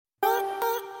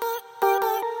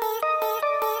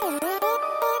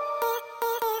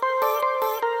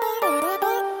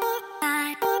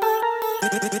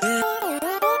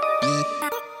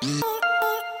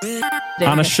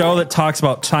on a show that talks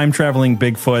about time-traveling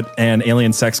Bigfoot and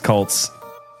alien sex cults.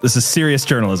 This is serious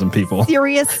journalism, people.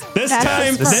 Serious. This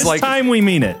time we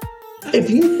mean it.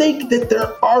 If you think that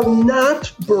there are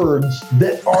not birds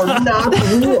that are not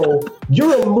real,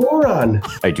 you're a moron.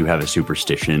 I do have a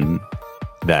superstition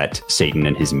that Satan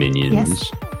and his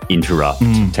minions interrupt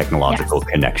technological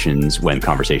connections when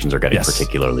conversations are getting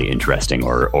particularly interesting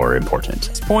or important. At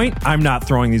this point, I'm not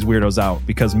throwing these weirdos out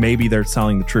because maybe they're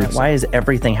telling the truth. Why does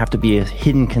everything have to be a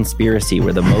hidden conspiracy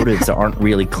where the motives aren't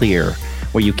really clear,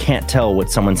 where you can't tell what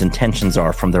someone's intentions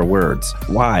are from their words?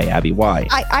 Why, Abby? Why?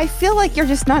 I feel like you're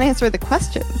just not answering the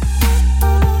question.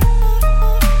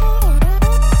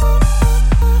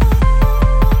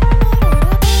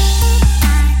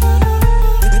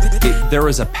 There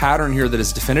is a pattern here that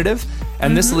is definitive,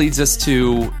 and this leads us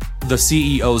to the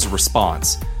CEO's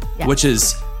response, which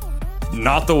is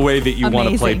not the way that you want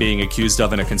to play being accused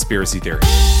of in a conspiracy theory.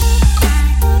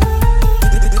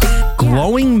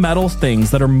 Glowing metal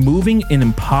things that are moving in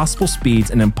impossible speeds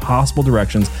and impossible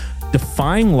directions,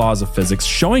 defying laws of physics,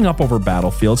 showing up over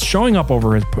battlefields, showing up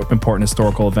over important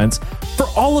historical events for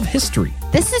all of history.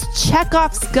 This is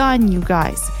Chekhov's gun, you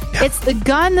guys. It's the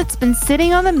gun that's been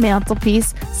sitting on the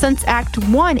mantelpiece since Act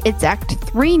 1. It's Act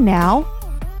 3 now.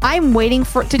 I'm waiting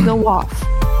for it to go off.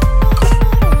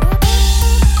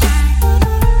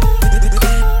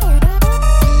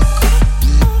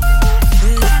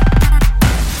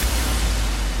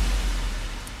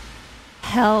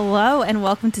 Hello, and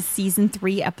welcome to Season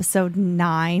 3, Episode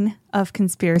 9 of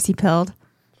Conspiracy Pilled.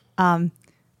 A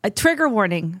trigger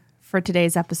warning for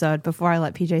today's episode before I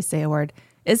let PJ say a word.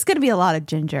 It's going to be a lot of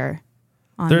ginger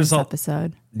on this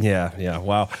episode. Yeah.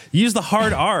 Wow. Use the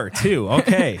hard R, too.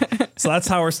 Okay. So that's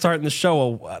how we're starting the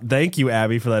show. Well, thank you,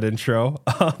 Abby, for that intro.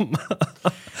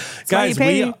 Guys,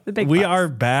 we are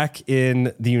back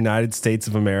in the United States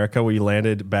of America. We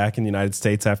landed back in the United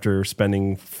States after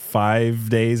spending 5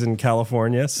 days in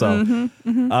California. So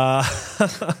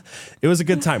it was a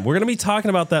good time. We're going to be talking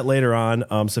about that later on.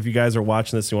 So if you guys are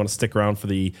watching this, you want to stick around for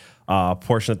the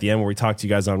portion at the end where we talk to you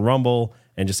guys on Rumble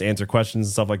and just answer questions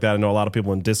and stuff like that. I know a lot of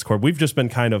people in Discord. We've just been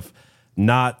kind of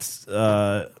not,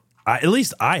 at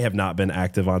least I have not been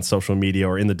active on social media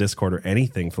or in the Discord or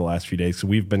anything for the last few days. So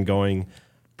we've been going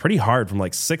pretty hard from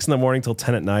like 6 in the morning till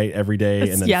 10 at night every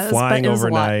day, and then flying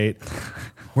overnight.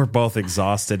 We're both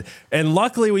exhausted. And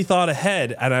luckily we thought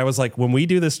ahead, and I was like, when we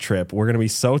do this trip, we're going to be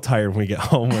so tired when we get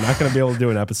home. We're not going to be able to do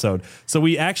an episode. So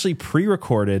we actually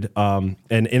pre-recorded an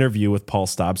interview with Paul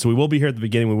Stobbs. So we will be here at the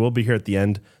beginning. We will be here at the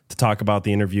end to talk about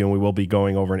the interview, and we will be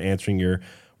going over and answering your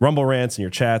Rumble rants and your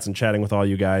chats and chatting with all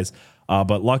you guys.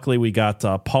 But luckily we got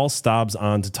Paul Stobbs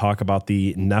on to talk about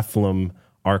the Nephilim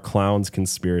are clowns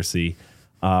conspiracy.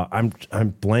 I'm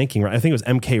blanking. I think it was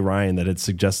MK Ryan that had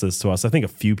suggested this to us. I think a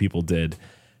few people did.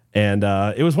 And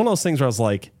it was one of those things where I was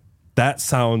like, that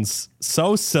sounds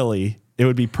so silly. It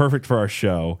would be perfect for our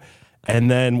show. And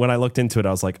then when I looked into it,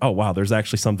 I was like, oh, wow, there's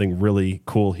actually something really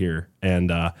cool here.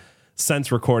 And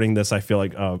since recording this, I feel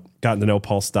like gotten to know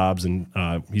Paul Stobbs, and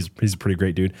he's a pretty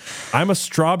great dude. I'm a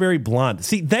strawberry blonde.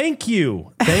 See, thank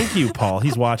you, Paul.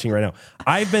 He's watching right now.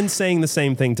 I've been saying the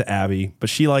same thing to Abby, but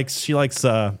she likes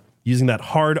using that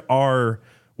hard R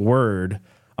word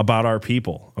about our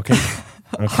people. Okay.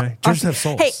 Gingers have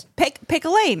souls. Hey, pick a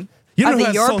lane. You are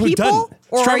they your people,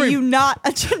 or are you not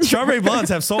a ginger? Strawberry blondes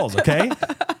have souls. Okay.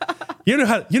 You know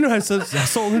how to have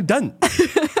soul who doesn't.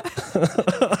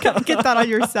 Get that on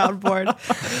your soundboard.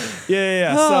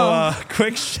 Yeah. Oh. So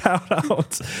quick shout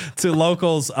out to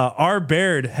Locals. R.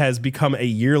 Baird has become a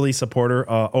yearly supporter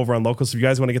over on Locals. So if you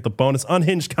guys want to get the bonus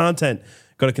unhinged content,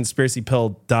 go to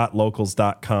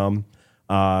conspiracypill.locals.com.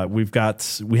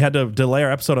 We had to delay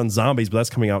our episode on zombies, but that's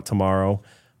coming out tomorrow.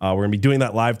 We're going to be doing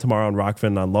that live tomorrow on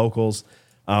Rockfin on Locals.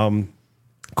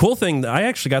 Cool thing, I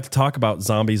actually got to talk about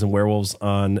zombies and werewolves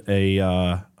on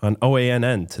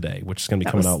OANN today, which is going to be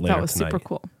coming out later tonight. That was super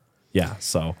cool. Yeah,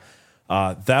 so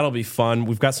that'll be fun.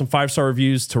 We've got some 5-star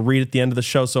reviews to read at the end of the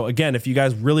show. So again, if you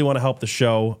guys really want to help the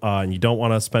show and you don't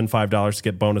want to spend $5 to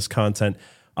get bonus content,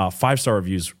 5-star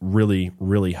reviews really,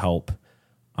 really help.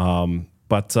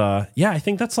 But I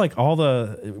think that's like all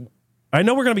the... I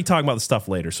know we're going to be talking about the stuff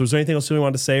later. So is there anything else we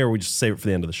wanted to say, or we just save it for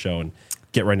the end of the show and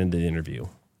get right into the interview?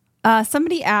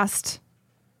 Somebody asked,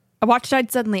 a watchdog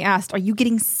suddenly asked, are you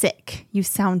getting sick? You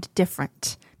sound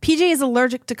different. PJ is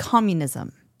allergic to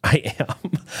communism. I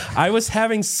am. I was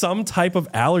having some type of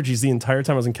allergies the entire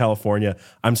time I was in California.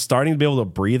 I'm starting to be able to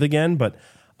breathe again, but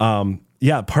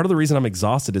part of the reason I'm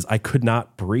exhausted is I could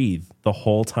not breathe the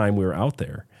whole time we were out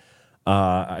there.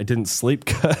 I didn't sleep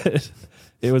good.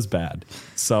 It was bad.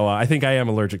 So I think I am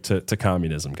allergic to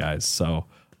communism, guys. So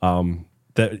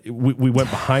that we went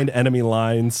behind enemy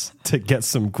lines to get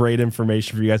some great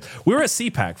information for you guys. We were at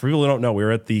CPAC. For people who don't know, we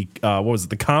were at the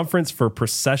the Conference for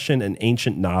Procession and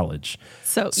Ancient Knowledge.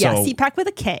 So CPAC with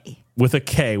a K. With a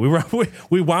K.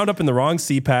 We wound up in the wrong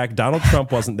CPAC. Donald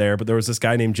Trump wasn't there, but there was this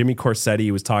guy named Jimmy Corsetti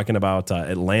who was talking about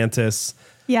Atlantis.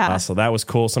 Yeah. So that was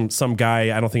cool. Some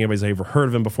guy, I don't think anybody's ever heard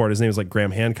of him before. His name was like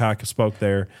Graham Hancock, who spoke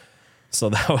there. So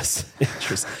that was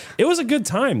interesting. It was a good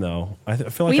time, though. I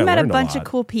feel like we met a learned bunch lot. of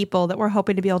cool people that we're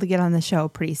hoping to be able to get on the show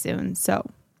pretty soon. So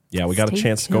yeah, we got a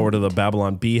chance to go over to the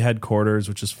Babylon Bee headquarters,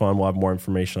 which is fun. We'll have more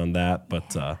information on that.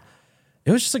 But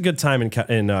it was just a good time in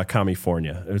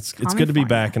California. It's good to be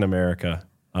back in America.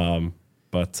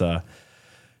 So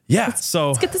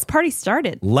let's get this party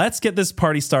started. Let's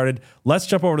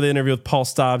jump over to the interview with Paul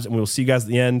Stobbs, and we will see you guys at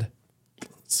the end.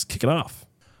 Let's kick it off.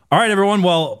 All right, everyone.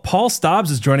 Well, Paul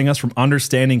Stobbs is joining us from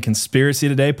Understanding Conspiracy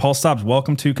today. Paul Stobbs,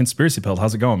 welcome to Conspiracy Pilled.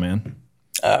 How's it going, man?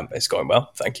 It's going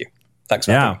well. Thank you. Thanks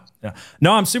for having me. Yeah.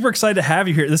 No, I'm super excited to have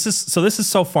you here. This is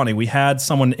so funny. We had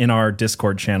someone in our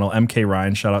Discord channel, MK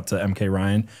Ryan. Shout out to MK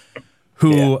Ryan,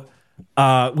 who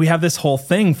we have this whole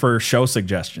thing for show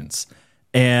suggestions.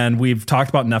 And we've talked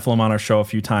about Nephilim on our show a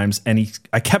few times. And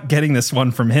I kept getting this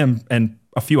one from him and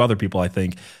a few other people, I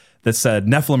think, that said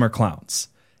Nephilim are clowns.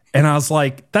 And I was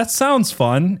like, that sounds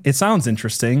fun. It sounds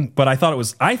interesting, but I thought it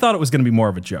was going to be more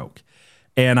of a joke.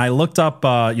 And I looked up,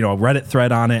 a Reddit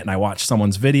thread on it, and I watched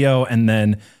someone's video, and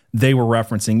then they were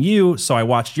referencing you. So I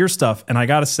watched your stuff, and I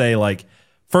got to say, like,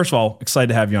 first of all, excited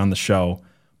to have you on the show.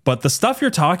 But the stuff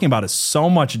you're talking about is so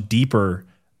much deeper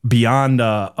beyond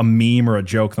a meme or a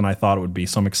joke than I thought it would be.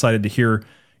 So I'm excited to hear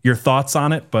your thoughts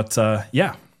on it. But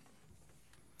yeah.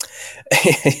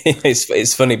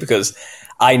 It's funny because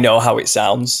I know how it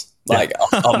sounds like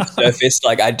on the surface.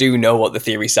 Like I do know what the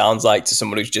theory sounds like to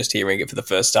someone who's just hearing it for the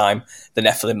first time. The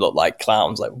Nephilim look like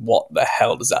clowns. Like what the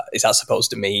hell is that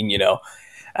supposed to mean?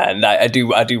 And I do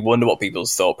wonder what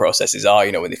people's thought processes are.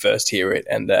 When they first hear it.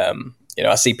 And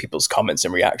I see people's comments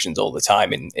and reactions all the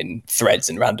time in threads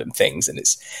and random things. And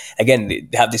it's again they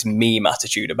have this meme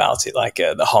attitude about it, like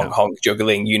the honk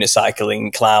juggling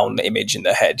unicycling clown image in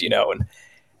their head. And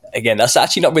again, that's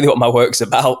actually not really what my work's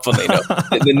about. Funnily enough,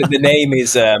 the name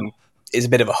is a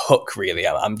bit of a hook. Really,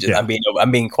 I'm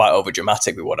being quite over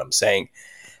dramatic with what I'm saying,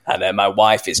 and my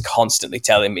wife is constantly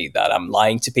telling me that I'm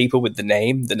lying to people with the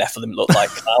name. The Nephilim look like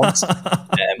clowns.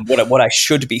 What I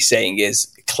should be saying is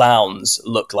clowns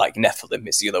look like Nephilim.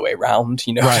 It's the other way around.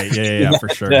 Right? Yeah, for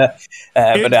sure.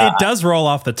 It does roll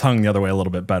off the tongue the other way a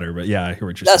little bit better, but yeah, I hear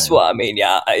what you're saying. That's what I mean.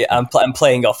 Yeah, I'm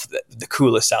playing off the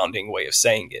cooler sounding way of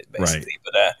saying it, basically.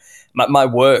 Right. But my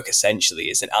work essentially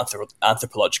is an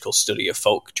anthropological study of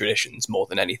folk traditions more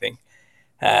than anything.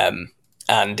 And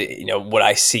what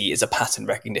I see is a pattern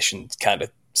recognition kind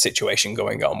of situation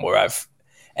going on where I've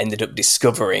ended up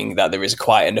discovering that there is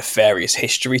quite a nefarious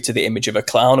history to the image of a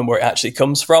clown and where it actually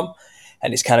comes from.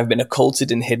 And it's kind of been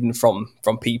occulted and hidden from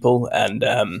people. And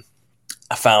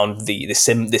I found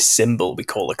this symbol we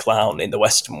call a clown in the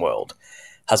Western world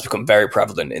has become very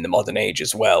prevalent in the modern age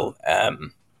as well,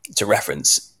 to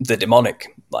reference the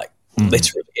demonic, like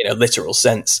literally in a literal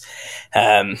sense.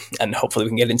 And hopefully we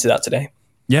can get into that today.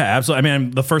 Yeah, absolutely. I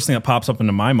mean, the first thing that pops up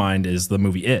into my mind is the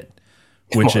movie It,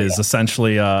 which is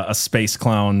essentially a space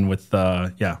clown with,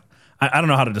 I don't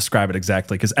know how to describe it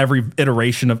exactly because every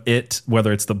iteration of It,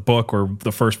 whether it's the book or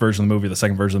the first version of the movie, the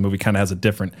second version of the movie kind of has a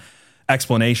different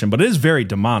explanation, but it is very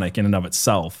demonic in and of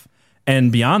itself.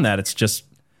 And beyond that, it's just,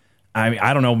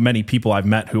 I don't know many people I've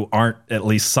met who aren't at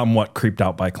least somewhat creeped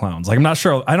out by clowns. Like I'm not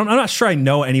sure I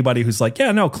know anybody who's like,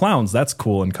 yeah, no, clowns, that's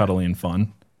cool and cuddly and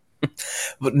fun.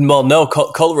 But well, no,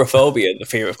 coulrophobia, the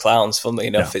fear of clowns, funnily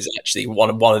enough, is actually one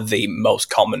of the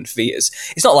most common fears.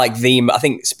 It's not like I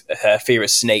think fear of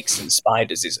snakes and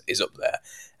spiders is up there,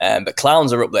 but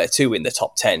clowns are up there too in the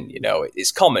top 10.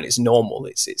 It's common, it's normal,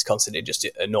 it's considered just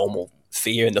a normal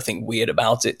fear and nothing weird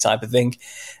about it type of thing,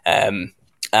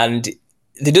 and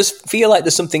it does feel like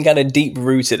there's something kind of deep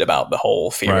rooted about the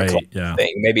whole fear of clown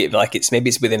thing. Maybe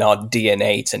it's within our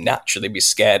DNA to naturally be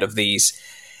scared of these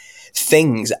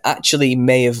things. Actually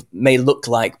may look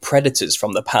like predators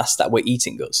from the past that were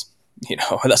eating us.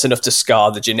 That's enough to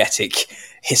scar the genetic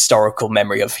historical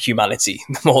memory of humanity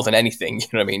more than anything.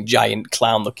 I mean, giant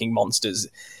clown looking monsters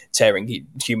tearing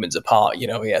humans apart.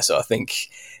 So I think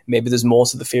maybe there's more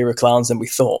to the fear of clowns than we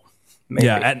thought. Maybe.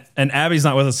 Yeah, and Abby's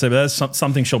not with us today, but that's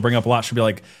something she'll bring up a lot. She'll be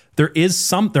like, there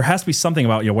has to be something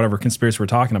about whatever conspiracy we're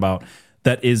talking about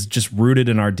that is just rooted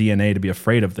in our DNA to be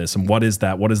afraid of this. And what is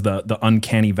that? What is the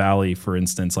uncanny valley, for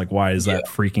instance? Like, why is that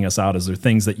freaking us out? Is there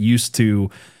things that used to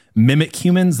mimic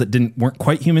humans that weren't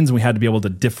quite humans, and we had to be able to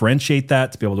differentiate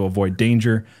that to be able to avoid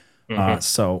danger?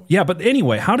 So yeah, but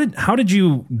anyway, how did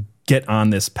you get on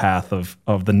this path of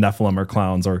the Nephilim or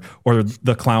clowns or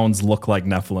the clowns look like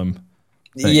Nephilim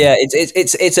thing? Yeah,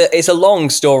 it's a long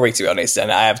story, to be honest,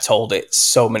 and I have told it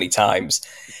so many times.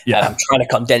 Yeah, and I'm trying to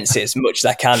condense it as much as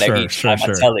I can each time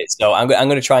I tell it. So I'm going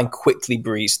to try and quickly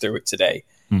breeze through it today.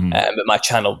 But my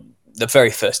channel, the very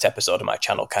first episode of my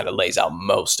channel, kind of lays out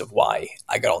most of why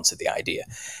I got onto the idea.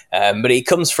 But it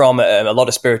comes from a lot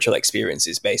of spiritual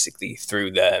experiences, basically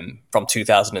through from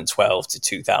 2012 to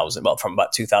 2000, well, from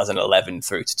about 2011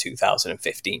 through to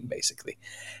 2015, basically.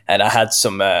 And I had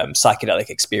some psychedelic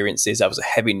experiences. I was a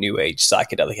heavy New Age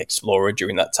psychedelic explorer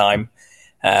during that time.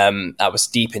 I was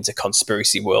deep into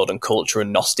conspiracy world and culture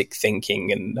and Gnostic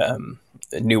thinking and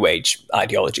New Age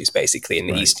ideologies, basically, in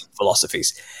the Eastern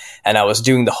philosophies. And I was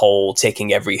doing the whole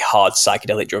taking every hard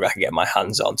psychedelic drug I could get my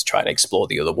hands on to try and explore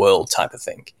the other world type of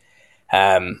thing.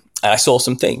 And I saw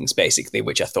some things, basically,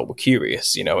 which I thought were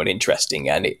curious, and interesting.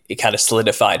 And it kind of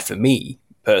solidified for me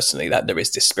personally that there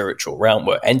is this spiritual realm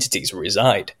where entities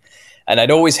reside. And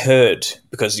I'd always heard,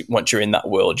 because once you're in that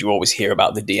world, you always hear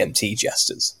about the DMT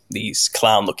jesters, these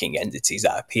clown-looking entities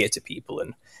that appear to people.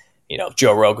 And,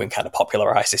 Joe Rogan kind of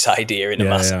popularized this idea in a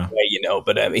massive way,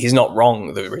 but he's not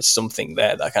wrong. There is something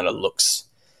there that kind of looks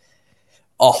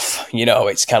off,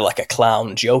 it's kind of like a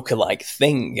clown joker-like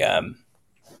thing.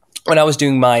 When I was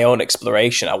doing my own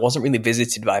exploration, I wasn't really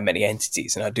visited by many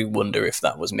entities. And I do wonder if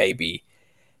that was maybe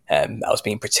I was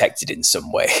being protected in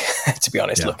some way, to be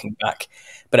honest, looking back.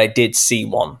 But I did see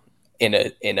one in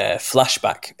a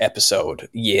flashback episode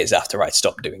years after I'd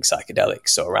stopped doing psychedelics.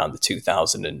 So around the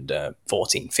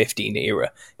 2014-15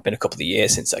 era. It's been a couple of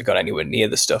years since I got anywhere near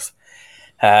the stuff.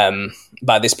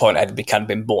 By this point, I'd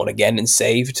been born again and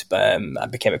saved. I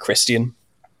became a Christian.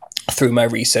 Through my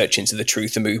research into the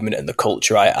truther movement and the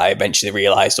culture, I eventually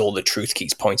realized all the truth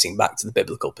keeps pointing back to the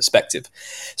biblical perspective.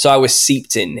 So I was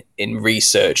seeped in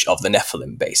research of the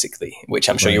Nephilim, basically, which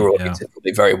I'm sure you're all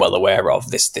probably very well aware of,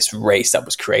 this race that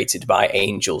was created by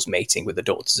angels mating with the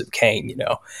daughters of Cain,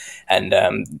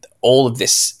 and all of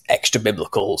this extra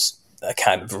biblical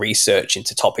kind of research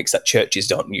into topics that churches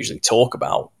don't usually talk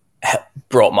about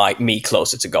brought me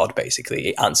closer to God, basically.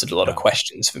 It answered a lot of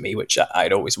questions for me, which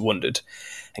I'd always wondered,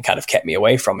 and kind of kept me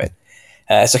away from it.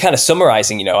 So kind of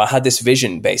summarizing, I had this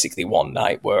vision basically one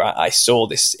night where I saw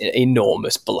this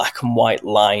enormous black and white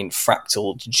line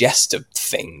fractal jester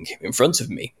thing in front of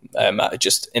me,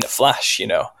 just in a flash,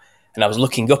 and I was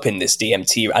looking up in this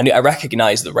DMT. I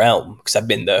recognized the realm because I've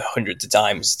been there hundreds of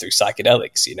times through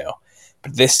psychedelics,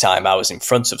 but this time I was in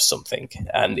front of something,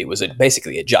 and it was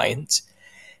basically a giant.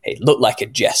 It looked like a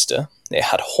jester. It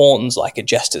had horns like a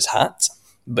jester's hat,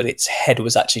 but its head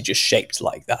was actually just shaped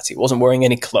like that. It wasn't wearing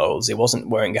any clothes. It wasn't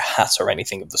wearing a hat or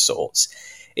anything of the sorts.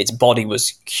 Its body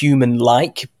was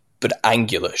human-like, but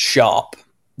angular, sharp,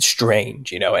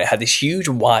 strange, and it had this huge,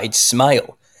 wide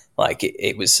smile. Like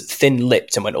it was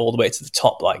thin-lipped and went all the way to the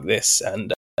top like this,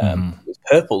 and it was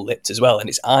purple-lipped as well, and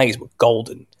its eyes were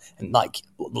golden and like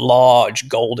large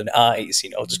golden eyes,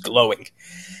 just glowing.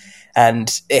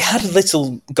 And it had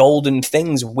little golden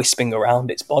things wisping around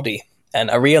its body.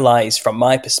 And I realized from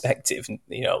my perspective,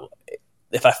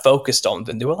 if I focused on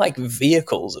them, they were like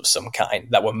vehicles of some kind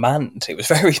that were manned. It was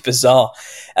very bizarre.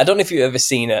 I don't know if you've ever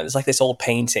seen it. There's like this old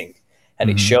painting, and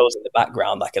it shows in the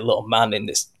background like a little man in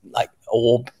this like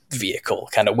orb vehicle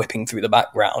kind of whipping through the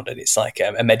background, and it's like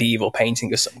a medieval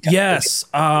painting or something. Yes.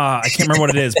 I can't remember what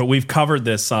it is, but we've covered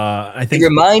this. I think it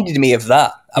reminded me of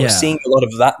that. I was seeing a lot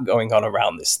of that going on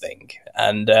around this thing.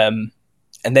 And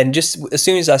then just as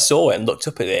soon as I saw it and looked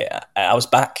up at it, I was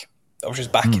back. I was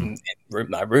just back in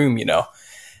my room,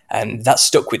 and that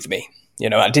stuck with me.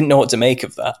 I didn't know what to make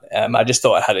of that. I just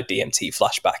thought I had a DMT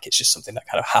flashback. It's just something that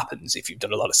kind of happens if you've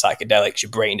done a lot of psychedelics. Your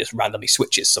brain just randomly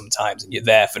switches sometimes, and you're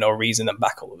there for no reason and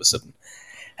back all of a sudden.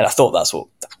 And I thought that's what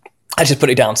I just put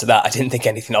it down to that. I didn't think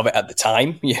anything of it at the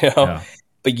time,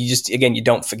 But you just, again, you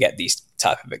don't forget these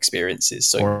type of experiences.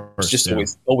 So it's just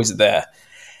always there.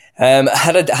 I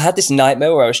had this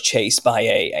nightmare where I was chased by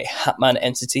a Hatman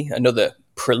entity, another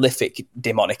prolific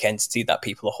demonic entity that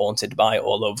people are haunted by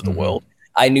all over the world.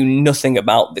 I knew nothing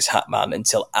about this Hatman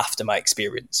until after my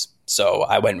experience. So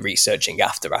I went researching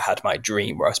after I had my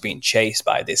dream where I was being chased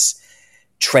by this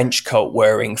trench coat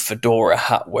wearing, fedora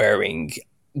hat wearing,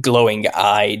 glowing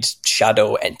eyed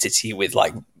shadow entity with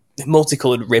like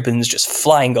multicolored ribbons just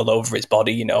flying all over his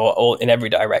body, all in every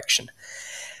direction.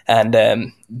 And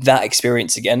that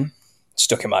experience again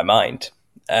stuck in my mind.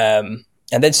 And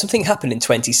then something happened in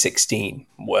 2016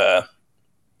 where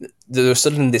there was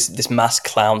suddenly this mass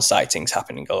clown sightings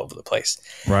happening all over the place.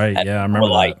 Right. And yeah, I remember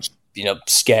like, that.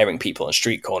 scaring people on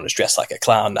street corners dressed like a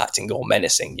clown, acting all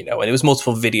menacing, and there was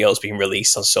multiple videos being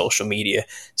released on social media.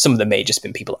 Some of them may have just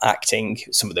been people acting.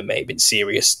 Some of them may have been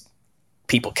serious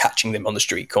people catching them on the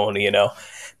street corner,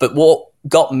 But what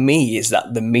got me is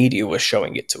that the media was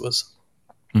showing it to us.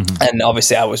 Mm-hmm. And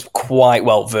obviously I was quite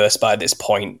well versed by this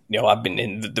point. I've been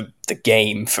in the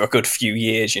game for a good few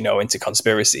years, into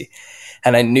conspiracy.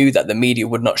 And I knew that the media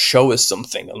would not show us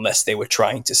something unless they were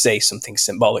trying to say something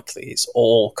symbolically. It's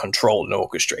all controlled and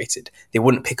orchestrated. They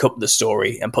wouldn't pick up the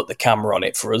story and put the camera on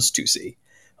it for us to see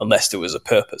unless there was a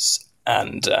purpose.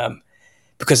 And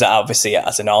because obviously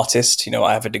as an artist,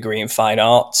 I have a degree in fine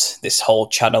art. This whole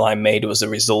channel I made was a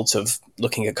result of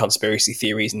looking at conspiracy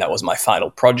theories, and that was my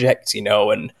final project,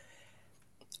 and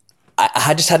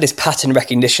I just had this pattern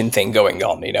recognition thing going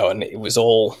on, and it was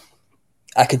all...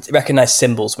 I could recognize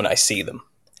symbols when I see them.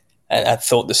 And I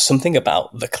thought there's something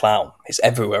about the clown. It's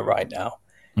everywhere right now.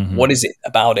 Mm-hmm. What is it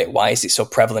about it? Why is it so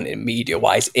prevalent in media?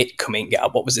 Why is it coming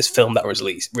out? What was this film that was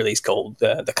released called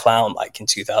The Clown, like in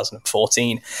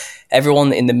 2014?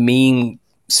 Everyone in the meme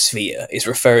sphere is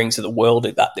referring to the world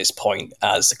at this point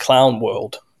as the clown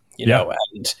world,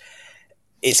 and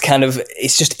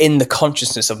it's just in the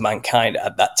consciousness of mankind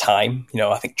at that time.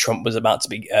 I think Trump was about to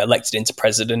be elected into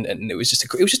president, and it was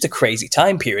just a crazy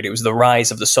time period. It was the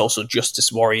rise of the social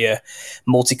justice warrior,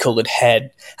 multicolored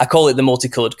head. I call it the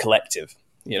multicolored collective.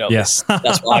 That's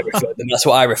what I refer them. That's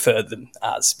what I refer them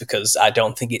as, because I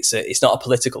don't think it's not a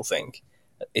political thing.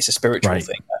 It's a spiritual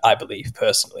thing, I believe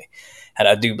personally, and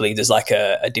I do believe there's like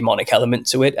a demonic element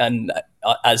to it. And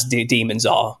as the demons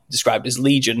are described as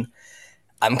legion,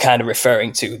 I'm kind of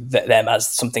referring to them as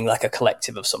something like a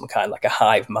collective of some kind, like a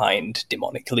hive mind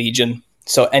demonic legion.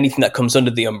 So anything that comes under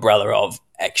the umbrella of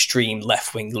extreme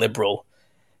left-wing liberal,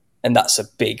 and that's a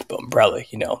big umbrella,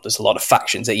 there's a lot of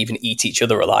factions that even eat each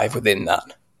other alive within that.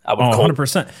 I would call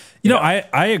 100%.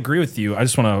 I agree with you. I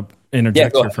just want to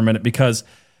interject here for a minute, because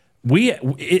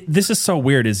this is so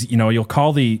weird you'll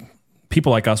call the...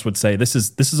 People like us would say this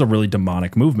is a really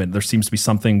demonic movement. There seems to be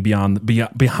something behind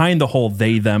the whole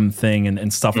they them thing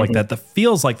and stuff like that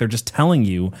feels like they're just telling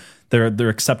you they're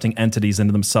accepting entities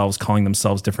into themselves, calling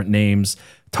themselves different names,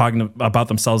 talking about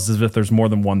themselves as if there's more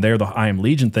than one there, the I Am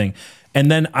Legion thing. And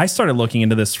then I started looking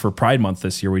into this for Pride Month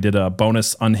this year. We did a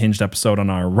bonus Unhinged episode on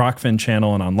our Rockfin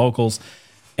channel and on Locals.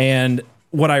 And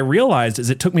what I realized is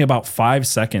it took me about 5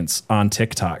 seconds on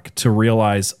TikTok to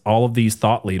realize all of these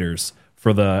thought leaders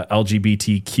for the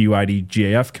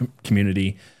LGBTQIDGAF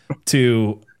community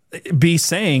to be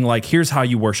saying, like, here's how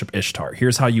you worship Ishtar.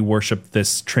 Here's how you worship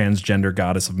this transgender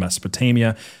goddess of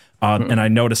Mesopotamia. And I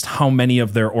noticed how many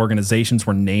of their organizations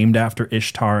were named after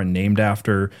Ishtar and named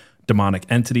after demonic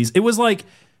entities. It was like,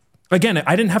 again,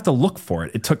 I didn't have to look for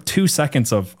it. It took 2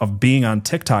 seconds of being on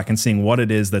TikTok and seeing what it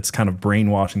is that's kind of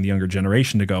brainwashing the younger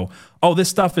generation to go, oh, this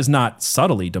stuff is not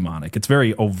subtly demonic. It's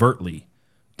very overtly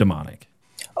demonic.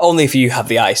 Only if you have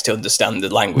the eyes to understand the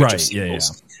language of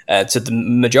symbols. To the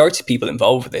majority of people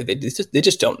involved with it, they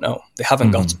just don't know. They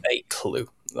haven't got a clue.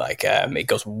 Like it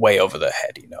goes way over their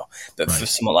head, But for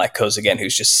someone like us, again,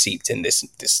 who's just seeped in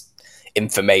this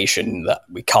information that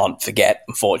we can't forget,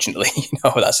 unfortunately,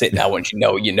 that's it now. Once you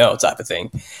know type of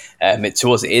thing.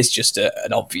 To us, it is just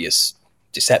an obvious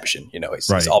deception.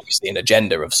 It's obviously an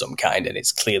agenda of some kind, and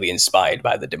it's clearly inspired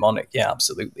by the demonic. Yeah,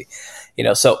 absolutely.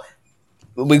 So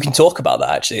we can talk about that,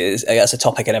 actually. That's a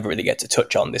topic I never really get to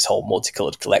touch on, this whole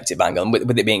multicolored collective angle. And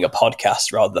with it being a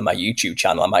podcast rather than my YouTube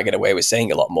channel, I might get away with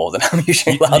saying a lot more than I'm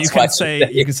usually allowed to.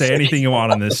 You can say anything you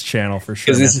want on this channel, for sure.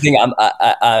 Because this is the thing,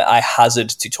 I hazard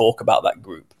to talk about that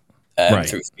group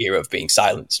through fear of being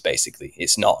silenced, basically.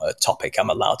 It's not a topic I'm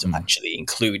allowed to actually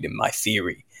include in my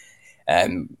theory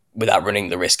without running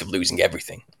the risk of losing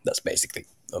everything. That's basically,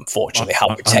 unfortunately,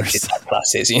 how protected that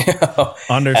class is.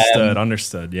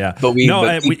 Understood. Yeah. But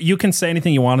you can say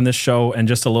anything you want on this show, and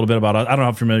just a little bit about. I don't know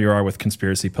how familiar you are with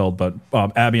Conspiracy Pilled, but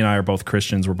Abby and I are both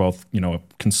Christians. We're both,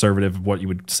 conservative, what you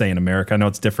would say in America. I know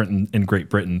it's different in Great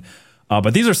Britain,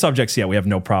 but these are subjects, we have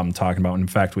no problem talking about. And in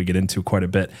fact, we get into quite a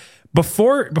bit.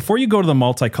 Before you go to the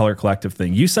multicolor collective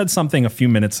thing, you said something a few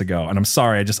minutes ago, and I'm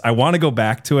sorry, I want to go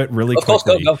back to it really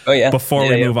quickly before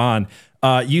we move on.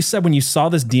 You said when you saw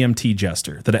this DMT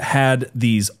jester that it had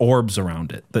these orbs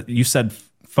around it that you said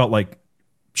felt like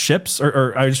ships,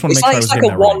 or I just want to make sure I was getting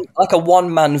that right. Like a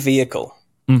one-man vehicle.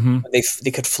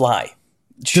 They could fly.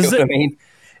 Do you know what I mean?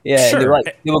 Yeah, sure.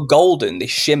 They were golden. They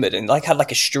shimmered and had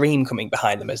like a stream coming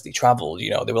behind them as they traveled.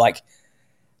 They were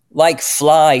like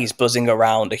flies buzzing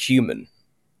around a human.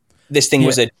 This thing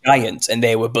was a giant, and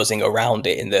they were buzzing around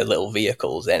it in their little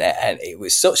vehicles, and it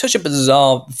was such a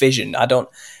bizarre vision. I don't,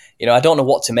 I don't know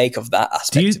what to make of that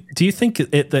aspect. Do you think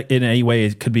that in any way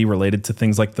it could be related to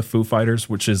things like the Foo Fighters,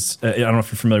 which is, I don't know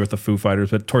if you're familiar with the Foo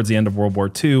Fighters, but towards the end of World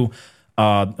War II,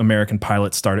 American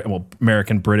pilots started,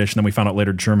 American, British, and then we found out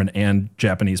later German and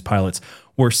Japanese pilots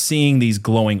were seeing these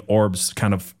glowing orbs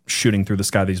kind of shooting through the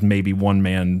sky, these maybe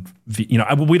one-man,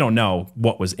 we don't know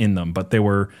what was in them, but they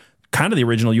were kind of the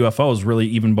original UFOs, really,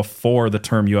 even before the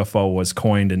term UFO was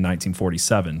coined in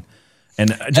 1947.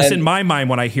 And just in my mind,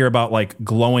 when I hear about like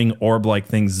glowing orb-like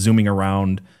things zooming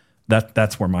around,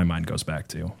 that's where my mind goes back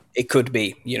to. It could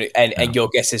be, and your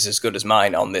guess is as good as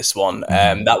mine on this one.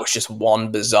 That was just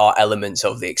one bizarre element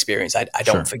of the experience. I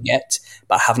don't forget,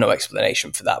 but I have no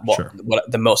explanation for that.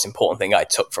 What the most important thing I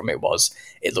took from it was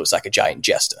it looks like a giant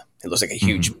jester. It looks like a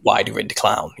huge, wide-rigged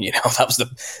clown. That was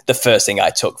the first thing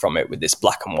I took from it, with this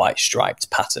black and white striped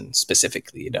pattern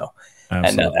specifically.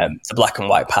 Absolutely. And the black and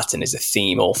white pattern is a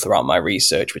theme all throughout my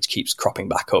research, which keeps cropping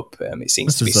back up. It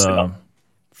seems to be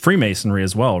Freemasonry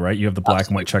as well, right? You have the black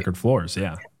and white checkered floors,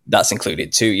 yeah. That's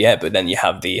included too, yeah. But then you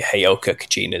have the Heyoka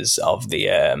Kachinas of the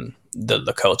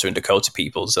Lakota and Dakota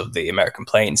peoples of the American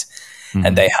Plains,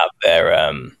 and they have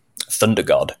their thunder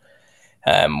god,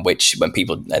 which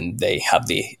they have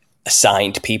the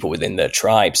assigned people within their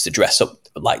tribes to dress up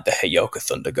like the Heyoka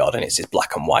thunder god, and it's this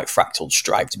black and white fractal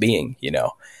striped being,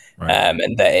 right. And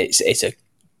it's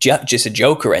just a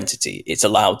Joker entity. It's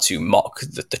allowed to mock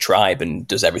the tribe and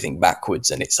does everything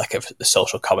backwards, and it's like a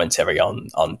social commentary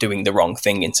on doing the wrong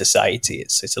thing in society.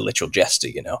 It's a literal jester,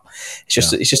 It's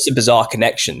just a bizarre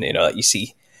connection, that you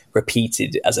see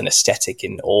repeated as an aesthetic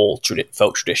in all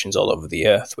folk traditions all over the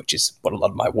earth, which is what a lot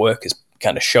of my work is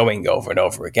kind of showing over and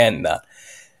over again, that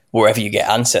wherever you get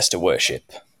ancestor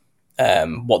worship,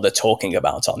 what they're talking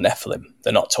about are Nephilim.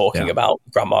 They're not talking about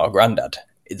grandma or granddad.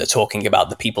 They're talking about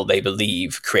the people they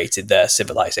believe created their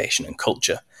civilization and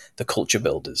culture, the culture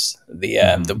builders,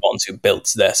 the ones who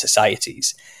built their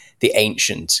societies, the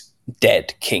ancient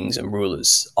dead kings and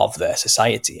rulers of their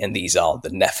society. And these are the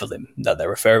Nephilim that they're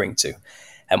referring to.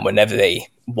 And whenever they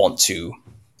want to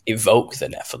evoke the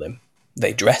Nephilim,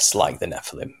 they dress like the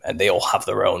Nephilim, and they all have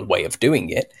their own way of doing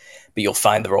it. But you'll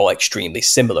find they're all extremely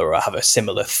similar, or have a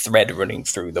similar thread running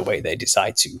through the way they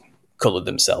decide to color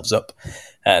themselves up,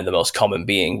 and the most common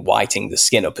being whiting the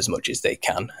skin up as much as they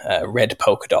can. Red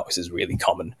polka dots is really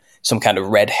common. Some kind of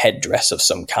red headdress of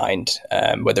some kind,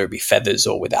 whether it be feathers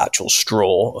or with actual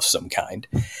straw of some kind.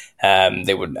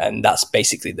 And that's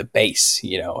basically the base,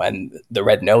 and the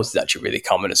red nose is actually really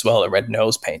common as well, a red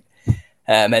nose paint.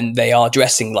 And they are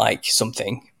dressing like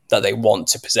something that they want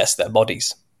to possess their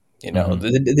bodies.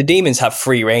 The demons have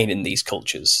free reign in these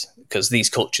cultures because these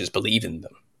cultures believe in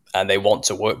them. And they want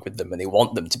to work with them, and they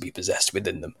want them to be possessed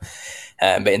within them.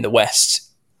 But in the West,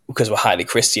 because we're highly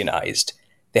Christianized,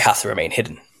 they have to remain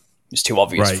hidden. It's too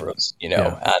obvious for us,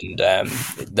 and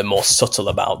they're more subtle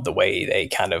about the way they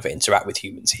kind of interact with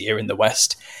humans here in the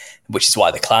West, which is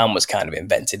why the clown was kind of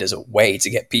invented as a way to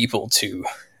get people to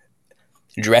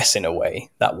dress in a way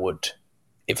that would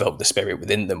evoke the spirit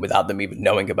within them without them even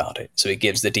knowing about it. So it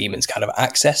gives the demons kind of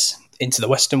access into the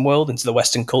Western world, into the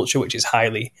Western culture, which is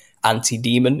highly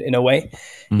anti-demon in a way.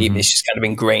 It's just kind of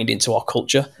ingrained into our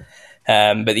culture.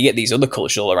 But you get these other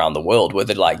cultures all around the world where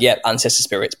they're like, ancestor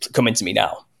spirits, come into me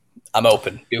now. I'm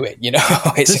open, do it.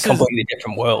 It's a completely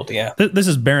different world. Yeah. This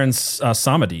is Baron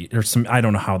Samedi, or some, I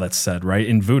don't know how that's said, right?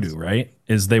 In voodoo, right?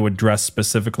 Is they would dress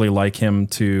specifically like him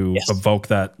to evoke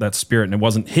that spirit, and it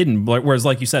wasn't hidden. Whereas,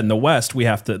 like you said, in the West, they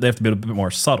have to be a bit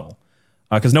more subtle.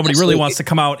 Because nobody really wants to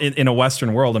come out in a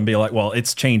Western world and be like, well,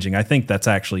 it's changing. I think that's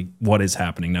actually what is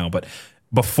happening now. But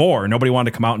before, nobody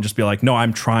wanted to come out and just be like, no,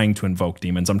 I'm trying to invoke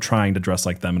demons. I'm trying to dress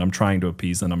like them, and I'm trying to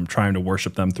appease them. I'm trying to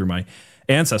worship them through my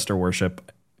ancestor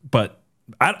worship. But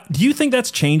do you think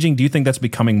that's changing? Do you think that's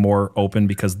becoming more open?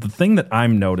 Because the thing that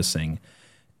I'm noticing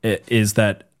is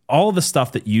that all of the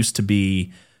stuff that used to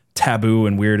be taboo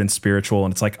and weird and spiritual,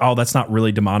 and it's like, oh, that's not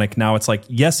really demonic. Now it's like,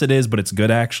 yes, it is, but it's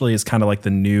good actually. Is kind of like the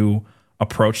new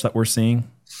approach that we're seeing.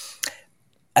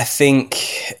 I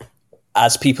think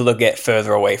as people get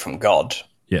further away from God,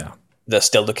 they're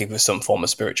still looking for some form of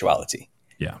spirituality.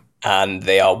 Yeah. And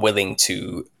they are willing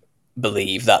to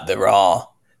believe that there are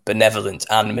benevolent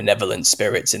and malevolent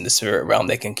spirits in the spirit realm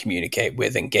they can communicate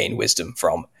with and gain wisdom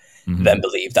from, then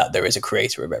believe that there is a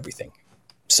creator of everything.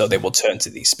 So they will turn to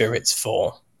these spirits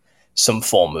for some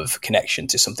form of connection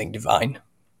to something divine.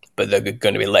 But they're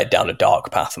going to be led down a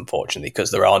dark path, unfortunately, because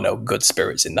there are no good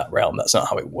spirits in that realm. That's not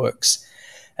how it works.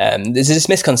 There's this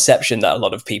misconception that a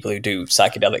lot of people who do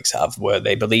psychedelics have, where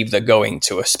they believe they're going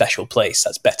to a special place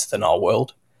that's better than our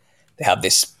world. They have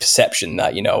this perception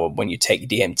that, when you take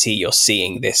DMT, you're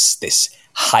seeing this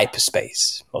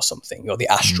hyperspace or something, or the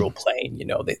astral plane. You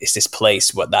know, it's this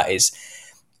place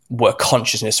where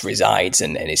consciousness resides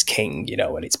and is king, you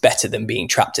know, and it's better than being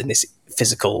trapped in this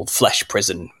physical flesh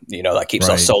prison, you know, that keeps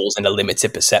our souls in a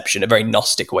limited perception, a very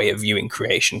Gnostic way of viewing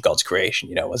creation, God's creation,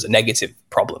 you know, as a negative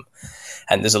problem.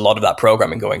 And there's a lot of that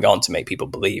programming going on to make people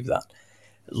believe that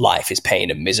life is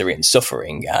pain and misery and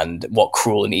suffering, and what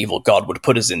cruel and evil God would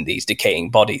put us in these decaying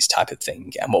bodies type of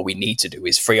thing. And what we need to do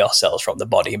is free ourselves from the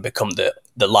body and become the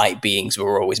light beings we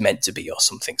were always meant to be, or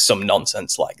something, some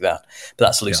nonsense like that. But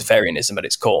that's Luciferianism at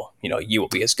its core. You know, you will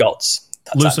be as gods.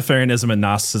 Luciferianism and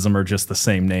Gnosticism are just the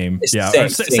same name.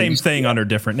 It's same thing under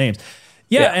different names.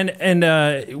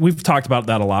 And we've talked about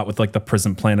that a lot with like the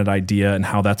prison planet idea and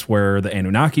how that's where the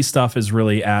Anunnaki stuff is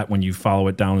really at when you follow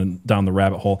it down the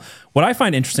rabbit hole. What I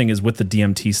find interesting is with the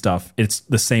DMT stuff, it's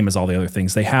the same as all the other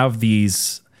things. They have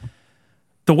these,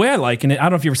 the way I liken it, I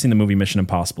don't know if you've ever seen the movie Mission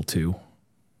Impossible 2.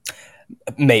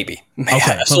 Maybe. Okay.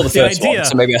 I saw the first one,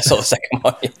 so maybe I saw the second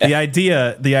one. Yeah.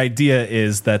 The idea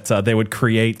is that they would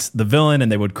create the villain and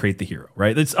they would create the hero,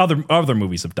 right? It's other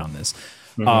movies have done this.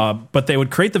 But they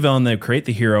would create the villain, they would create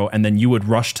the hero, and then you would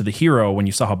rush to the hero when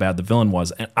you saw how bad the villain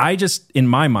was. And I just, in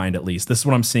my mind at least, this is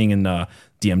what I'm seeing in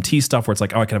DMT stuff, where it's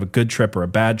like, oh, I could have a good trip or a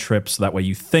bad trip, so that way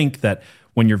you think that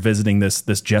when you're visiting this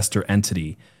jester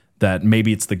entity, that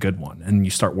maybe it's the good one, and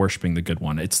you start worshiping the good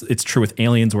one. It's true with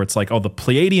aliens, where it's like, oh, the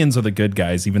Pleiadians are the good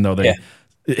guys, even though they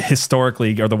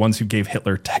historically are the ones who gave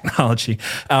Hitler technology.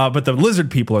 But the lizard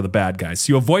people are the bad guys.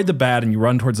 So you avoid the bad and you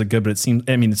run towards the good, but it seems,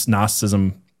 I mean, it's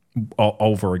Gnosticism all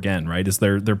over again, right? Is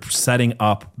they're setting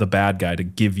up the bad guy to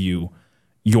give you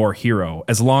your hero,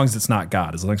 as long as it's not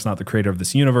God, as long as it's not the creator of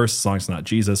this universe, as long as it's not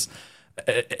Jesus.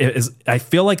 I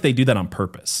feel like they do that on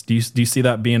purpose. Do you see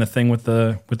that being a thing with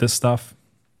this stuff?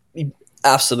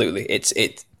 Absolutely.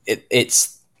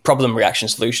 It's problem, reaction,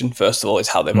 solution. First of all, is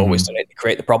how they've always done it. They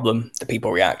create the problem, the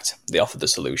people react, they offer the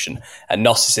solution. And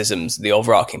Gnosticism's, the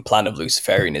overarching plan of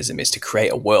Luciferianism, is to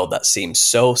create a world that seems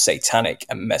so satanic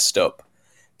and messed up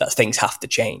that things have to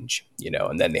change, you know.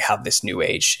 And then they have this new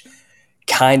age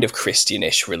kind of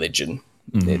Christianish religion,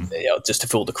 just to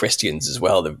fool the Christians as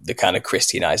well. They're kind of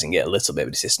Christianizing it a little bit,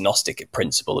 but it's this Gnostic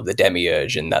principle of the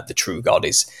demiurge, and that the true God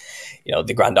is, you know,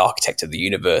 the grand architect of the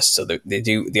universe. So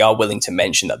they are willing to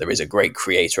mention that there is a great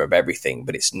creator of everything,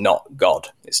 but it's not God.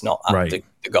 It's not the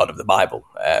God of the Bible.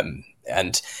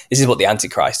 And this is what the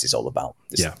Antichrist is all about.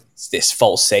 This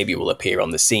false savior will appear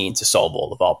on the scene to solve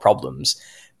all of our problems,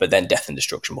 but then death and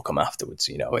destruction will come afterwards.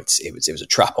 You know, it was a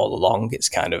trap all along.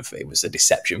 It was a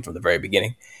deception from the very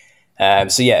beginning.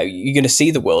 So yeah, you're going to see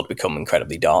the world become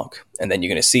incredibly dark, and then you're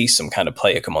going to see some kind of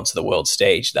player come onto the world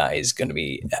stage that is going to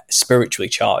be spiritually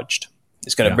charged.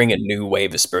 It's going to bring a new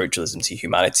wave of spiritualism to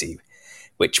humanity,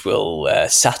 which will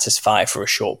satisfy for a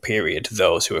short period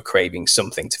those who are craving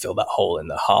something to fill that hole in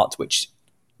their heart, which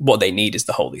what they need is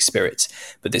the Holy Spirit.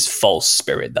 But this false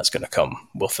spirit that's going to come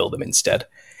will fill them instead.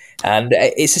 And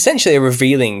it's essentially a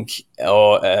revealing,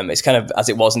 or it's kind of as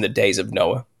it was in the days of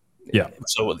Noah. Yeah.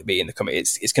 So will it be in the coming?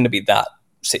 It's going to be that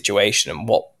situation. And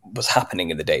what was happening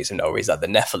in the days of Noah is that the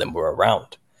Nephilim were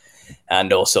around,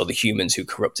 and also the humans who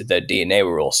corrupted their DNA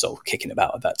were also kicking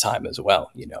about at that time as well.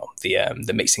 You know,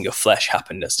 the mixing of flesh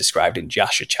happened as described in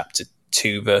Jasher chapter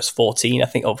 2 verse 14, I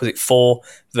think, or was it 4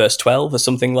 verse 12 or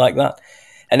something like that?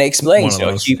 And it explains,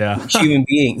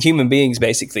 human beings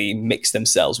basically mixed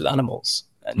themselves with animals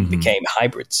and became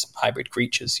hybrid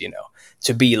creatures, you know,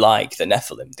 to be like the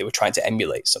Nephilim. They were trying to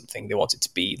emulate something.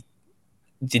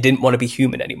 They didn't want to be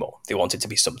human anymore. They wanted to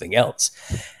be something else.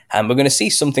 And we're going to see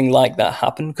something like that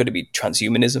happen. Could it be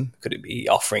transhumanism? Could it be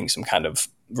offering some kind of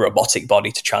robotic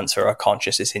body to transfer our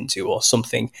consciousness into, or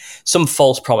something? Some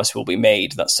false promise will be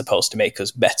made that's supposed to make us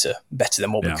better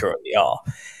than what we currently are.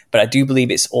 But I do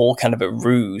believe it's all kind of a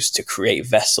ruse to create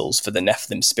vessels for the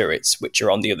Nephilim spirits, which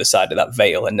are on the other side of that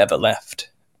veil and never left,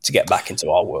 to get back into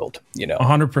our world, you know.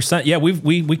 100%. Yeah,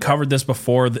 we covered this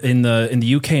before. In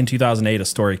the UK in 2008, a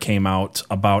story came out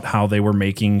about how they were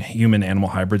making human animal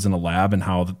hybrids in a lab, and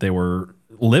how that they were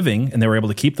living and they were able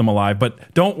to keep them alive.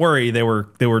 But don't worry, they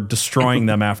were destroying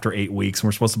them after 8 weeks, and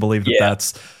we're supposed to believe that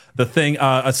that's the thing.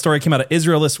 A story came out of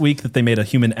Israel this week that they made a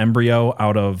human embryo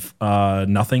out of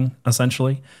nothing.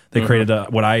 Essentially, they created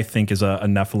what I think is a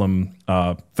Nephilim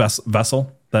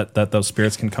vessel that those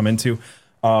spirits can come into.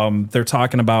 They're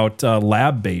talking about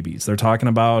lab babies. They're talking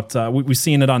about we've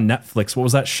seen it on Netflix. What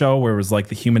was that show where it was like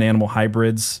the human animal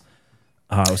hybrids?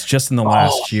 It was just in the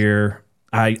last year.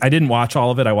 I didn't watch all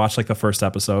of it. I watched like the first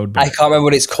episode. I can't remember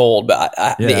what it's called, but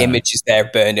the image is there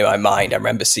burned in my mind. I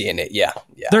remember seeing it. Yeah.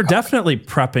 They're definitely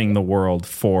prepping the world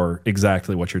for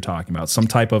exactly what you're talking about. Some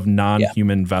type of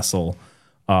non-human vessel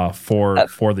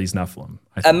for these Nephilim.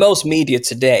 And most media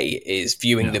today is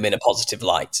viewing them in a positive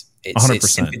light. It's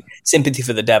 100%. Sympathy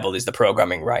for the devil is the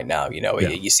programming right now.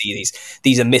 You see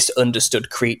these are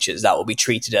misunderstood creatures that will be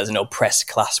treated as an oppressed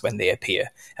class when they appear,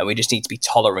 and we just need to be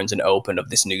tolerant and open of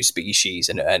this new species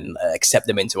and accept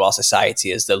them into our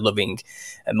society as the loving,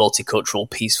 multicultural,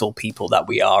 peaceful people that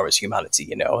we are as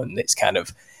humanity. And it's kind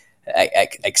of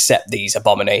accept these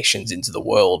abominations into the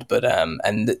world. But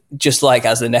and just like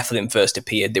as the Nephilim first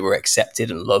appeared, they were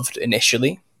accepted and loved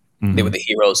initially. Mm-hmm. They were the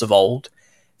heroes of old.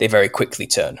 They very quickly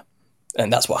turn.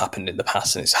 And that's what happened in the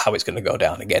past, and it's how it's going to go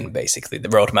down again, basically. The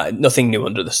roadmap, nothing new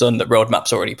under the sun. The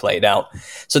roadmap's already played out.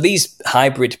 So these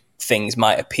hybrid things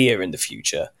might appear in the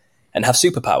future and have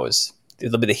superpowers.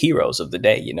 They'll be the heroes of the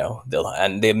day,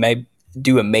 and they may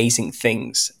do amazing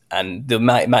things, and they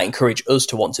might encourage us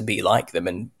to want to be like them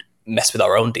and mess with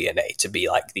our own DNA to be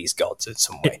like these gods in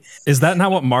some way. Is that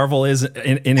not what Marvel is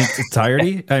in its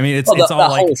entirety? I mean, it's all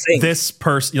like this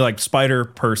person, like Spider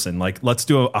person, like let's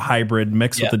do a hybrid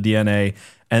mix with the DNA.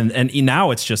 And now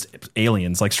it's just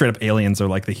aliens, like straight up aliens are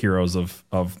like the heroes of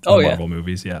Marvel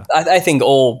movies. Yeah. I think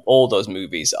all those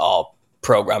movies are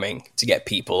programming to get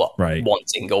people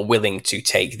wanting or willing to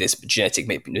take this genetic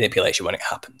manipulation when it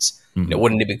happens. Mm-hmm.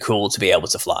 Wouldn't it be cool to be able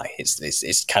to fly?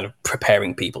 It's kind of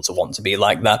preparing people to want to be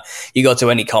like that. You go to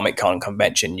any Comic-Con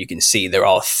convention, you can see there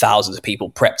are thousands of people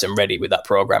prepped and ready with that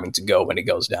programming to go when it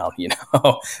goes down.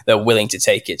 They're willing to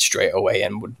take it straight away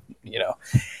and would,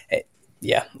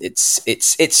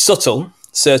 it's subtle.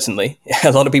 Certainly,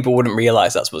 a lot of people wouldn't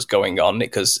realize that's what's going on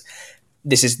because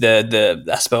this is the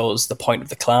I suppose the point of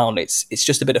the clown. It's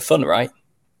just a bit of fun, right?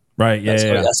 Right. Yeah.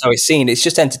 That's how it's seen. It's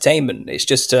just entertainment. It's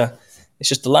just a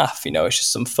laugh. It's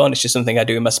just some fun. It's just something I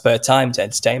do in my spare time to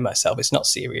entertain myself. It's not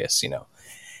serious,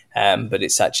 but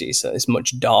it's actually it's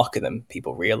much darker than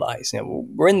people realize.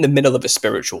 We're in the middle of a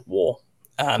spiritual war,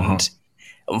 and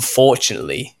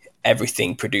unfortunately,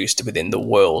 everything produced within the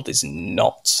world is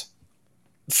not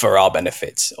for our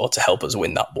benefit or to help us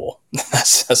win that war.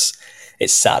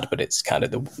 It's sad, but it's kind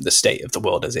of the state of the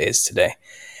world as it is today.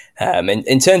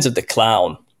 In terms of the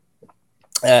clown,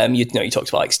 you talked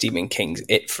about like Stephen King's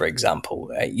It, for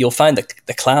example. You'll find that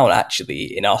the clown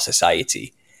actually in our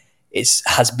society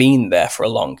has been there for a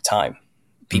long time.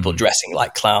 People dressing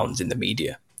like clowns in the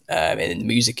media, and in the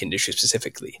music industry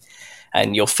specifically.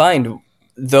 And you'll find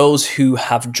those who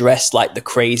have dressed like the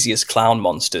craziest clown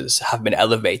monsters have been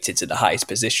elevated to the highest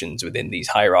positions within these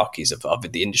hierarchies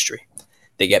of the industry.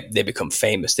 They become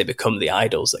famous. They become the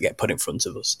idols that get put in front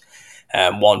of us.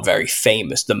 One very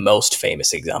famous, the most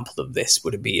famous example of this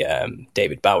would be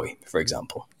David Bowie, for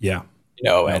example. Yeah.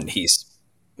 And he's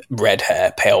red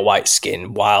hair, pale white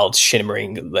skin, wild,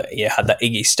 shimmering. Had that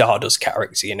Iggy Stardust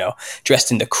character,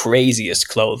 dressed in the craziest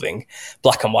clothing,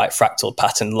 black and white fractal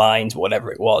pattern lines,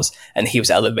 whatever it was. And he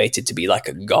was elevated to be like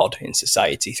a god in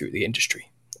society through the industry.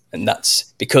 And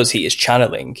that's because he is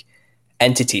channeling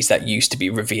entities that used to be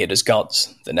revered as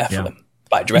gods, the Nephilim,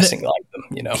 by dressing like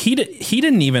them. He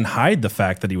didn't even hide the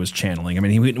fact that he was channeling. I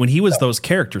mean, when he was those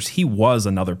characters, he was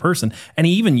another person, and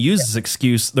he even used this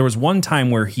excuse. There was one time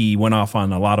where he went off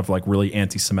on a lot of like really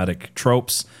anti-Semitic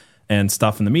tropes and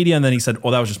stuff in the media, and then he said,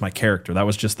 "Oh, that was just my character. That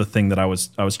was just the thing that I was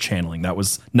channeling. That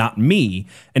was not me."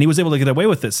 And he was able to get away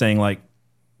with it, saying like,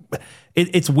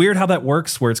 it's weird how that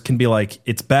works, where it can be like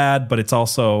it's bad, but it's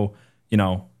also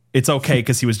it's okay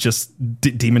because he was just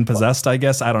demon possessed, I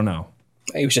guess. I don't know.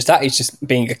 He's just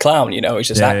being a clown, he's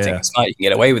just acting. It's fine, you can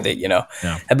get away with it, Yeah.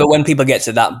 But when people get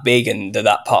to that big and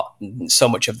that part, so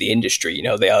much of the industry,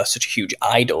 they are such a huge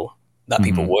idol that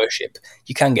people worship,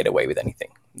 you can get away with anything.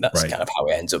 That's kind of how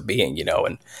it ends up being,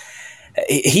 and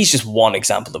he's just one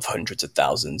example of hundreds of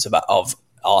thousands of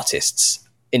artists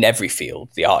in every field,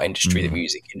 the art industry, the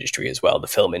music industry as well, the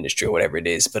film industry, or whatever it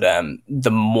is. But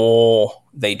the more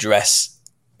they dress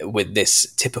with this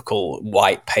typical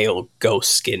white, pale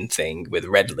ghost skin thing with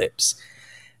red lips,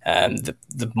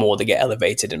 the more they get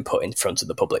elevated and put in front of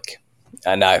the public.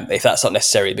 And if that's not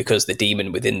necessarily because the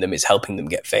demon within them is helping them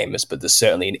get famous, but there's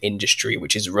certainly an industry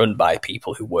which is run by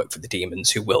people who work for the demons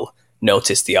who will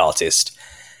notice the artist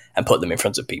and put them in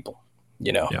front of people,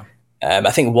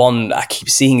 I think one, I keep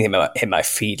seeing him in my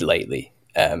feed lately,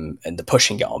 and the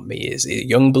pushing it on me is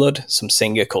Youngblood, some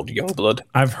singer called Youngblood.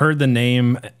 I've heard the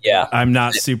name. Yeah, I'm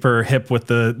not super hip with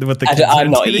the.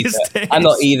 I'm not either. I'm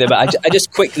not either. But I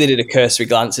just quickly did a cursory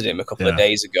glance at him a couple of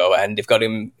days ago, and they've got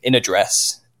him in a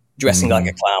dressing like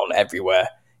a clown everywhere,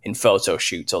 in photo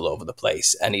shoots all over the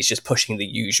place, and he's just pushing the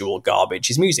usual garbage.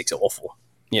 His music's awful,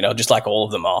 just like all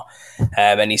of them are.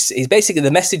 And he's basically,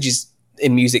 the messages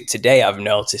in music today I've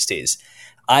noticed is,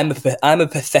 I'm a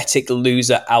pathetic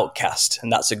loser outcast,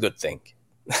 and that's a good thing.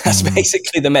 That's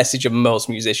basically the message of most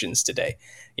musicians today.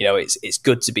 You know, it's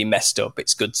good to be messed up.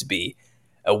 It's good to be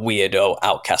a weirdo,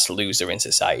 outcast loser in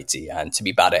society and to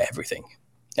be bad at everything.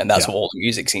 And that's what all the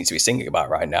music seems to be singing about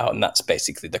right now. And that's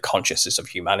basically the consciousness of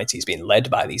humanity is being led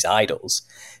by these idols,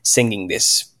 singing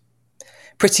this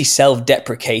pretty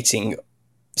self-deprecating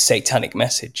satanic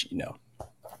message, you know.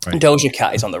 Right. Doja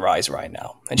Cat is on the rise right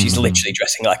now, and she's literally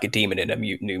dressing like a demon in a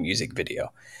new music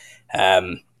video.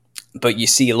 But you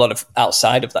see a lot of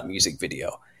outside of that music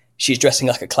video, she's dressing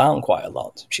like a clown quite a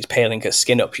lot. She's paling her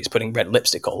skin up. She's putting red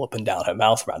lipstick all up and down her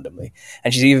mouth randomly.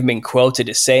 And she's even been quoted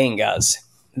as saying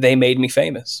they made me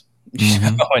famous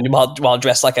while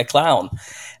dressed like a clown.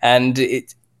 And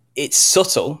it's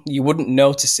subtle. You wouldn't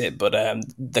notice it, but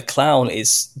the clown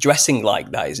is dressing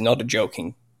like that is not a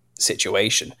joking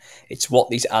situation. It's what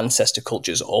these ancestor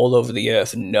cultures all over the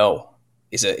earth know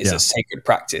is a sacred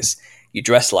practice. You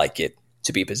dress like it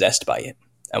to be possessed by it.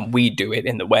 And we do it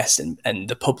in the West, and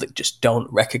the public just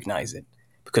don't recognize it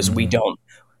because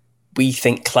we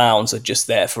think clowns are just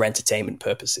there for entertainment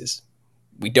purposes.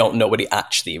 We don't know what it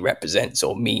actually represents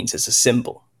or means as a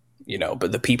symbol, you know,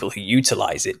 but the people who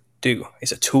utilize it do.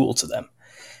 It's a tool to them.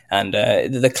 And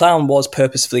the clown was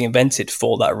purposefully invented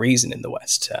for that reason in the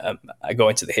West. I go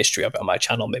into the history of it on my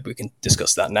channel. Maybe we can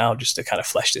discuss that now just to kind of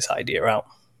flesh this idea out.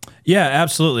 Yeah,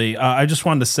 absolutely. I just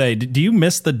wanted to say, do you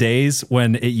miss the days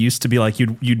when it used to be like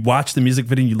you'd watch the music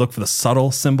video and you'd look for the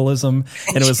subtle symbolism,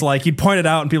 and it was like you'd point it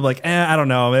out and people were like, I don't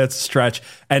know, it's a stretch.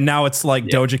 And now it's like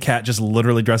Doja Cat just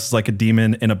literally dresses like a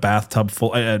demon in a bathtub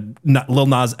full. Lil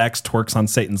Nas X twerks on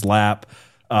Satan's lap.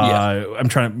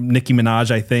 Nicki Minaj,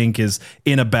 I think, is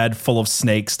in a bed full of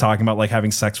snakes talking about like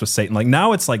having sex with Satan. Like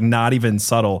now it's like not even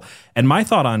subtle. And my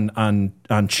thought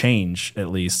on change, at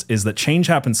least, is that change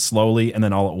happens slowly and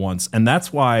then all at once. And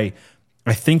that's why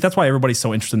everybody's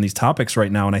so interested in these topics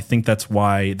right now. And I think that's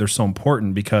why they're so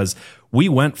important, because we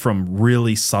went from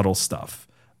really subtle stuff.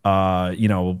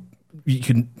 You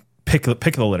can pick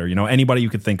the litter, anybody you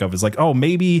could think of is like, oh,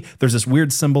 maybe there's this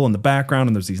weird symbol in the background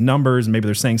and there's these numbers and maybe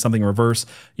they're saying something in reverse.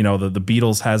 The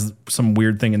Beatles has some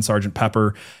weird thing in Sgt.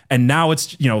 Pepper. And now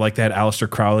it's, like they had Aleister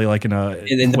Crowley, like in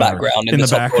the background, in the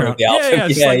background.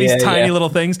 These tiny little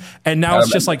things. And now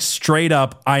it's just like straight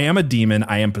up, I am a demon.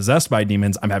 I am possessed by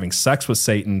demons. I'm having sex with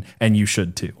Satan and you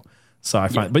should too. So I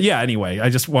find, but anyway, I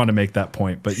just want to make that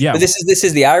point, but this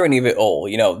is the irony of it all.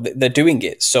 They're doing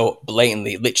it so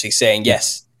blatantly, literally saying,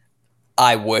 yes,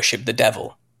 I worship the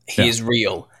devil. He is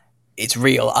real. It's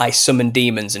real. I summon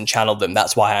demons and channel them.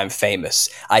 That's why I'm famous.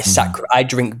 I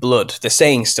drink blood. They're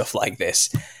saying stuff like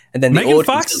this. And then Megan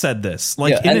Fox said this,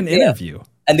 in an interview.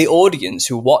 And the audience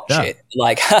who watch it,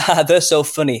 like, haha, they're so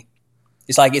funny.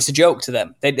 It's like it's a joke to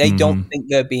them. They don't think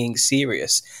they're being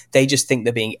serious. They just think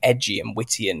they're being edgy and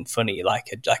witty and funny, like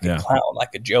a clown,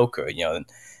 like a joker, And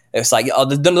it's like,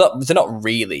 they're not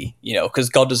really, because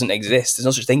God doesn't exist. There's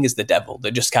no such thing as the devil. They're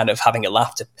just kind of having a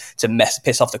laugh to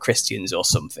piss off the Christians or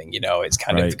something. It's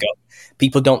kind of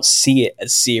people don't see it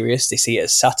as serious. They see it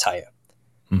as satire.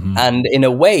 And in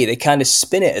a way, they kind of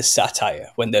spin it as satire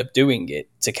when they're doing it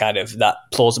to kind of that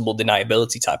plausible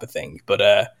deniability type of thing.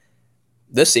 But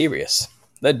they're serious.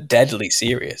 They're deadly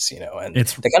serious, and they're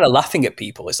kind of laughing at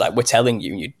people. It's like, we're telling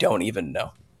you, and you don't even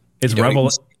know. It's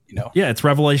it's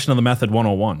Revelation of the Method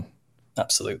 101.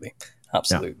 Absolutely. And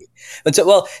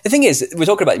so, the thing is, we're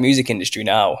talking about the music industry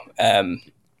now.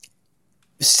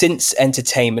 Since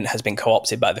entertainment has been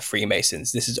co-opted by the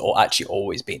Freemasons, this has actually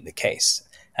always been the case.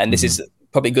 And this is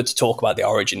probably good to talk about the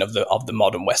origin of the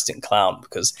modern Western clown,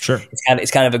 because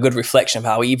it's kind of a good reflection of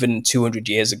how even 200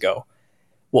 years ago,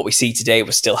 what we see today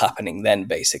was still happening then,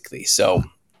 basically. So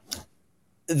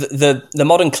the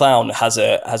modern clown has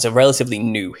a relatively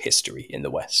new history in the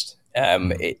West.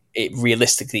 It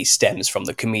realistically stems from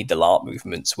the Commedia dell'arte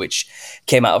movements, which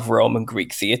came out of Rome and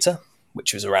Greek theatre,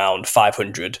 which was around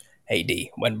 500 AD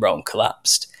when Rome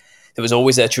collapsed. There was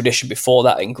always a tradition before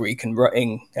that in Greece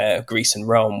and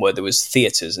Rome, where there was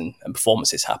theatres and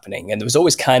performances happening, and there was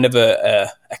always kind of a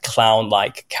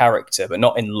clown-like character, but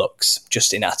not in looks,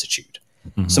 just in attitude.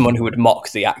 Someone who would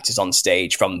mock the actors on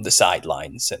stage from the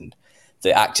sidelines, and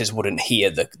the actors wouldn't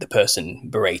hear the person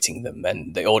berating them,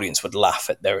 and the audience would laugh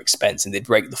at their expense, and they'd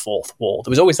break the fourth wall. There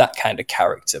was always that kind of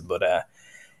character, but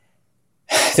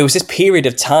there was this period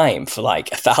of time for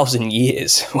like 1,000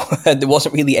 years where there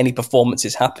wasn't really any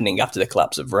performances happening after the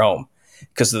collapse of Rome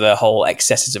because of the whole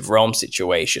excesses of Rome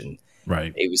situation.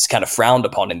 Right. It was kind of frowned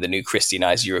upon in the new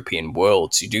Christianized European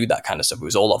world to do that kind of stuff. It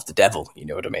was all of the devil, you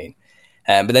know what I mean?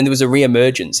 But then there was a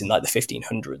re-emergence in like the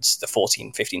 1500s, the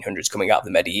 1500s, coming out of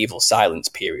the medieval silence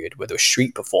period, where there were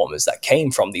street performers that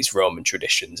came from these Roman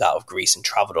traditions out of Greece and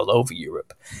traveled all over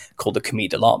Europe, called the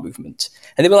Commedia dell'arte movement.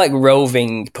 And they were like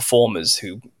roving performers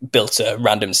who built a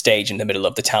random stage in the middle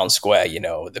of the town square,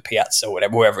 the piazza or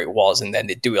whatever, wherever it was. And then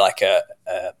they'd do like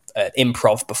an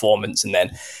improv performance, and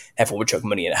then everyone would chuck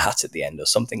money in a hat at the end or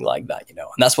something like that, And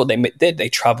that's what they did. They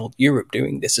traveled Europe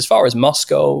doing this, as far as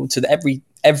Moscow to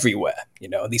everywhere,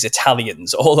 these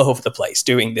Italians all over the place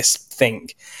doing this thing.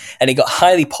 And it got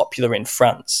highly popular in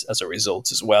France as a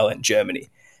result as well, in Germany.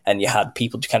 And you had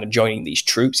people kind of joining these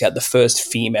troupes. You had the first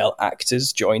female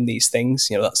actors join these things.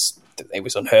 It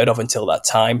was unheard of until that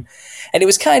time. And it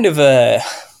was kind of a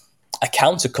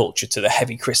counterculture to the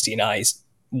heavy Christianized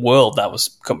world that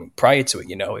was coming prior to it.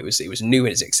 It was new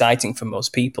and it's exciting for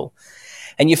most people.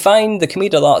 And you find the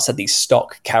Commedia dell'arte had these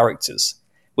stock characters,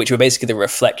 which were basically the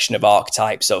reflection of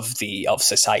archetypes of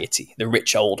society. The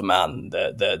rich old man,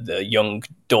 the young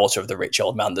daughter of the rich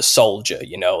old man, the soldier,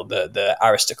 the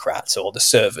aristocrat or the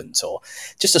servant, or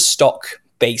just a stock,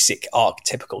 basic,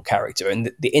 archetypical character. And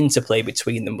the interplay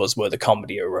between them was where the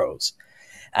comedy arose.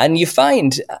 And you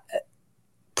find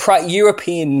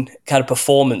European kind of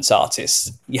performance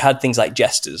artists, you had things like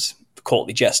jesters,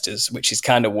 courtly jesters, which is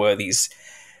kind of where these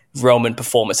Roman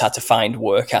performers had to find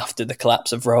work after the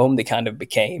collapse of Rome. They kind of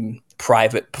became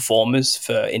private performers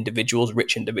for individuals,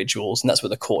 rich individuals, and that's where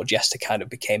the court jester kind of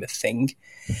became a thing.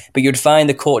 But you'd find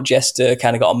the court jester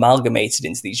kind of got amalgamated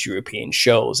into these European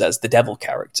shows as the devil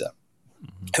character,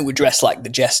 who would dress like the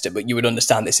jester, but you would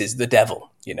understand this is the devil,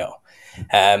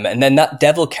 And then that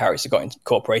devil character got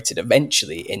incorporated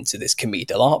eventually into this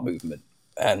Commedia dell'arte movement,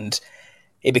 and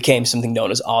it became something known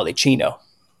as Arlecchino.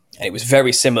 And it was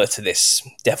very similar to this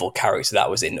devil character that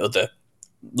was in other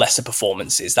lesser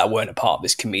performances that weren't a part of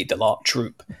this Commedia dell'arte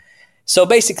troupe. So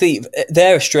basically,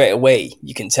 there straight away,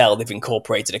 you can tell they've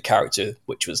incorporated a character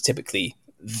which was typically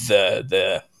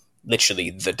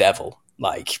literally the devil,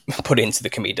 like put into the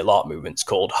Commedia dell'arte movements,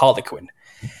 called Harlequin.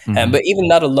 But even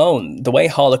that alone, the way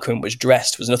Harlequin was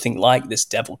dressed was nothing like this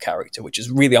devil character, which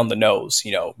is really on the nose,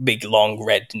 big, long,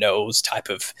 red nose, type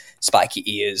of spiky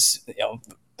ears,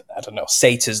 I don't know,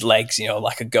 satyr's legs,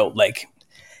 like a goat leg.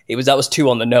 That was too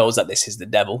on the nose that this is the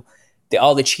devil. The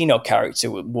Arlecchino character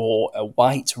wore a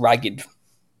white, ragged,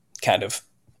 kind of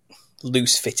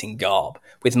loose-fitting garb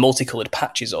with multicolored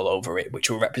patches all over it, which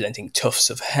were representing tufts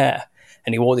of hair.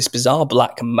 And he wore this bizarre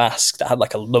black mask that had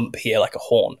like a lump here, like a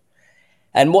horn.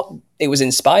 And what it was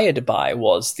inspired by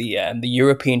was the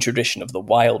European tradition of the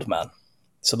wild man.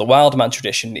 So the wild man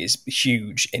tradition is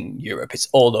huge in Europe. It's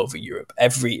all over Europe.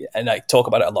 And I talk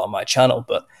about it a lot on my channel,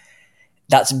 but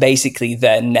that's basically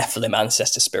their Nephilim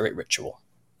ancestor spirit ritual.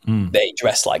 They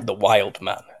dress like the wild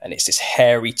man, and it's this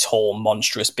hairy, tall,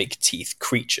 monstrous, big teeth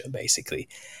creature, basically.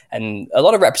 And a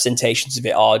lot of representations of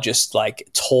it are just like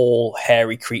tall,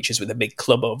 hairy creatures with a big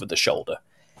club over the shoulder.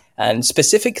 And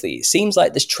specifically, it seems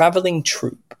like this traveling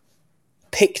troupe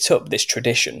picked up this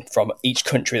tradition from each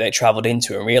country they traveled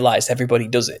into and realized everybody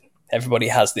does it. Everybody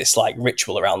has this like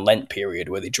ritual around Lent period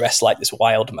where they dress like this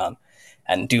wild man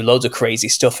and do loads of crazy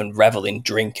stuff and revel in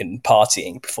drink and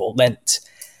partying before Lent.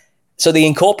 So they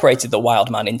incorporated the wild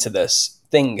man into this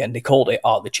thing and they called it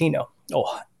Arlecchino.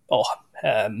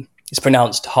 It's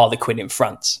pronounced Harlequin in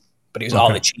France, but it was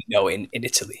Arlecchino in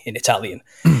Italy, in Italian.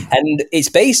 And it's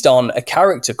based on a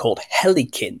character called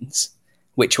Helikins,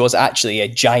 which was actually a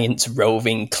giant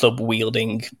roving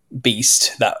club-wielding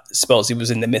beast that supposedly was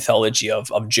in the mythology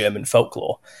of German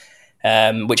folklore,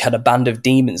 which had a band of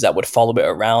demons that would follow it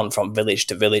around from village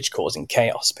to village, causing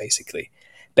chaos, basically,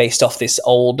 based off this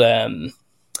old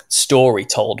story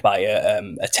told by a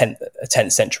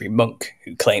 10th century monk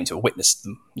who claimed to have witnessed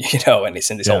them, and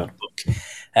it's in this old book.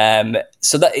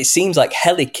 So that it seems like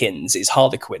Helikins is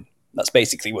Harlequin. That's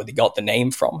basically where they got the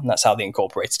name from, and that's how they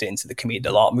incorporated it into the Commedia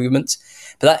dell'arte movement.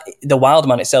 But the wild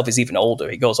man itself is even older.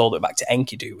 It goes all the way back to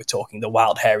Enkidu. We're talking the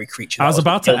wild, hairy creature. I was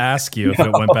about to ask you if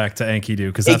it went back to Enkidu,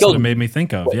 because that's what it made me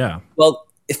think of, yeah. Well,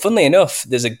 funnily enough,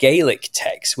 there's a Gaelic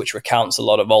text which recounts a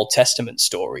lot of Old Testament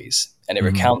stories, and it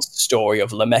recounts the story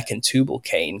of Lamech and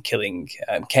Tubal-Cain killing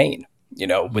Cain,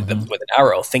 with an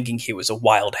arrow, thinking he was a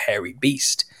wild, hairy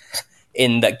beast.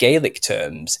 In the Gaelic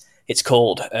terms, it's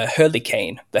called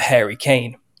Hurley-Cain, the hairy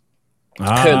Cain.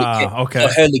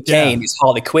 Hurley-Cain is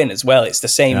Harlequin as well. It's the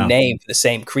same name for the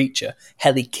same creature.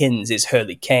 Helikins is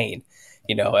Hurley-Cain.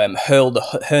 Herne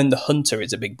the Hunter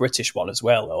is a big British one as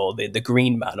well, or the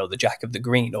Green Man, or the Jack of the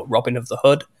Green, or Robin of the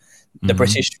Hood. The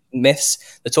British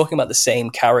myths, they're talking about the same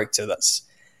character that's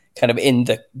kind of in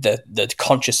the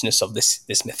consciousness of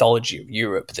this mythology of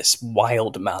Europe, this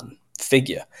wild man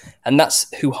figure. And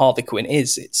that's who Harley Quinn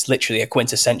is. It's literally a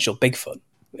quintessential Bigfoot.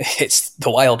 It's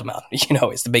the wild man,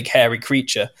 it's the big hairy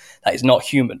creature that is not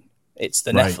human. It's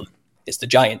the Nephilim. It's the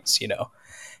giants,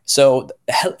 So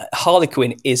Harley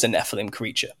Quinn is a Nephilim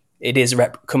creature. It is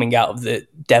coming out of the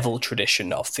devil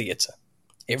tradition of theatre.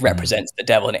 It represents the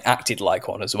devil, and it acted like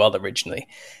one as well originally.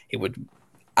 It would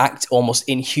act almost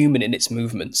inhuman in its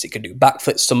movements. It could do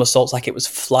backflips, somersaults like it was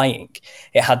flying.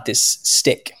 It had this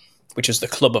stick, which was the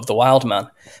club of the wild man,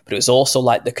 but it was also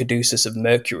like the caduceus of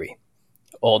Mercury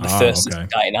or the Thyrsus of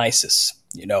Dionysus.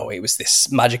 It was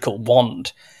this magical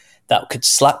wand that could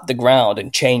slap the ground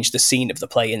and change the scene of the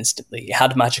play instantly. It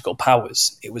had magical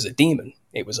powers. It was a demon.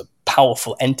 It was a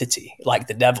powerful entity like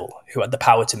the devil who had the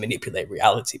power to manipulate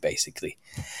reality, basically.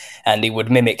 And he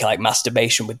would mimic like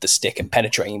masturbation with the stick and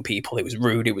penetrating people. It was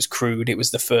rude. It was crude. It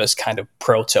was the first kind of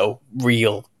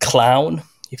proto-real clown,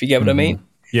 if you get what I mean.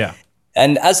 Yeah.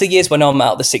 And as the years went on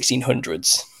out of the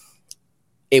 1600s,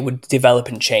 it would develop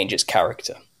and change its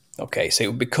character. Okay, so it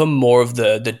would become more of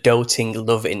the doting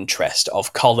love interest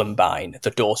of Columbine, the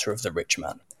daughter of the rich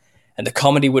man. And the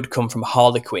comedy would come from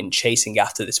Harley Quinn chasing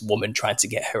after this woman trying to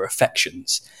get her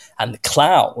affections. And the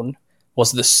clown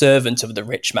was the servant of the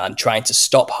rich man trying to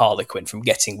stop Harley Quinn from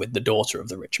getting with the daughter of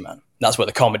the rich man. That's where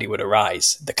the comedy would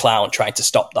arise. The clown trying to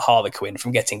stop the Harley Quinn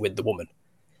from getting with the woman.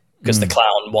 Because the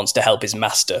clown wants to help his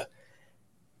master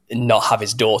and not have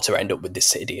his daughter end up with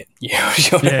this idiot. You know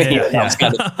what I mean? That was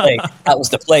kind of the play. That was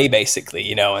the play,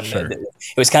 basically, and it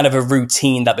was kind of a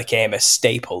routine that became a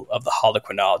staple of the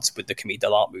Harlequinades with the Comédie de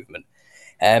l'Art movement.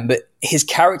 But his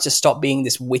character stopped being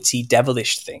this witty,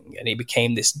 devilish thing, and he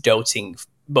became this doting,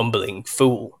 bumbling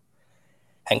fool.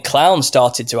 And clown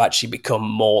started to actually become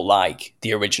more like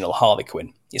the original Harley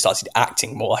Quinn. He started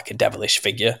acting more like a devilish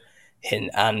figure.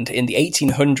 And in the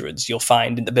 1800s, you'll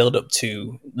find in the build-up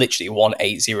to literally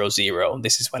 1800,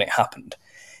 this is when it happened.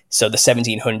 So the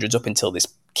 1700s up until this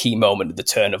key moment at the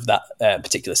turn of that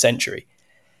particular century,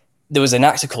 there was an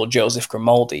actor called Joseph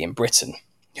Grimaldi in Britain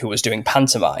who was doing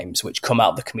pantomimes, which come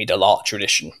out of the Comédie de l'Art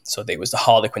tradition. So they was the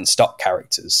Harlequin stock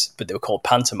characters, but they were called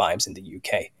pantomimes in the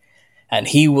UK. And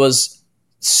he was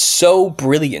so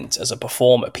brilliant as a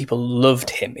performer. People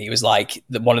loved him. He was like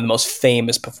one of the most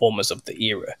famous performers of the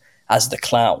era. As the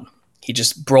clown, he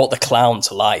just brought the clown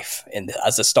to life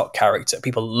as a stock character.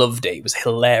 People loved it. It was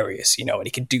hilarious, and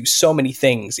he could do so many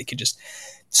things. He could just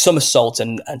somersault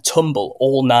and tumble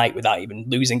all night without even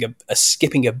losing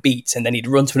skipping a beat, and then he'd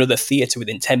run to another theatre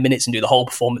within 10 minutes and do the whole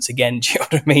performance again. Do you know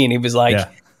what I mean? He was like,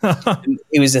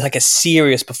 he was like a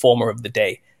serious performer of the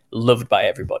day, loved by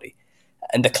everybody.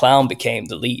 And the clown became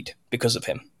the lead because of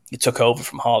him. He took over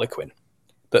from Harley Quinn.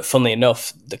 But funnily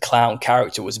enough, the clown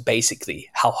character was basically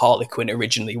how Harley Quinn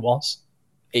originally was.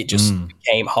 It just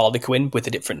became Harley Quinn with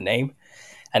a different name.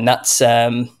 And that's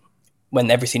when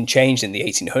everything changed in the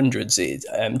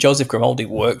 1800s. Joseph Grimaldi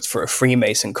worked for a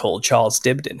Freemason called Charles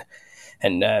Dibdin.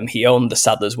 And he owned the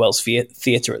Sadler's Wells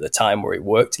Theatre at the time where he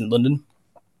worked in London.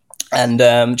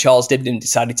 And Charles Dibdin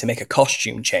decided to make a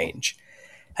costume change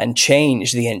and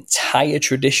change the entire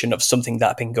tradition of something that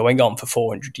had been going on for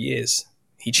 400 years.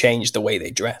 He changed the way they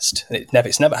dressed.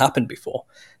 It's never happened before.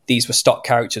 These were stock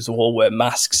characters who all wear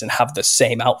masks and have the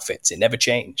same outfits. It never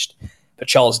changed. But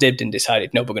Charles Dibdin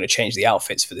decided, no, we're going to change the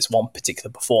outfits for this one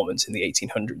particular performance in the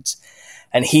 1800s.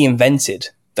 And he invented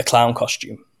the clown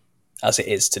costume as it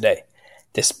is today.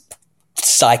 This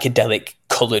psychedelic,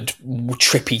 coloured,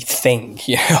 trippy thing,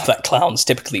 that clowns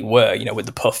typically wear, with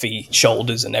the puffy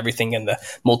shoulders and everything and the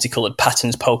multicoloured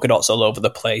patterns, polka dots all over the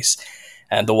place.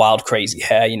 And the wild, crazy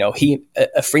hair,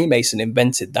 a Freemason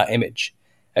invented that image.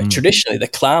 Traditionally, the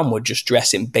clown would just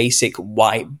dress in basic,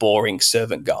 white, boring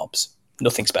servant garbs.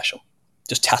 Nothing special.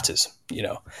 Just tatters,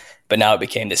 But now it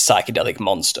became this psychedelic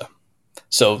monster.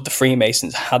 So the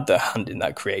Freemasons had their hand in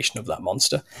that creation of that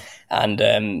monster.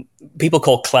 And people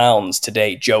call clowns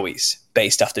today Joeys,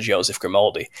 based after Joseph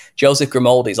Grimaldi. Joseph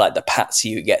Grimaldi is like the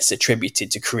patsy who gets attributed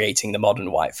to creating the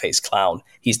modern white-faced clown.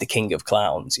 He's the king of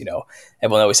clowns,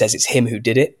 Everyone always says it's him who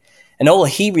did it. And all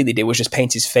he really did was just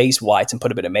paint his face white and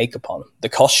put a bit of makeup on. The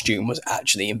costume was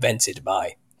actually invented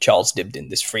by Charles Dibdin,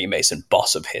 this Freemason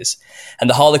boss of his. And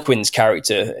the Harlequin's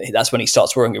character, that's when he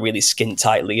starts wearing a really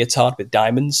skin-tight leotard with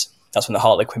diamonds. That's when the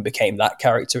Harlequin became that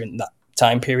character in that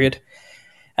time period.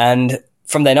 And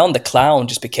from then on, the clown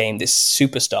just became this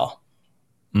superstar.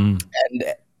 And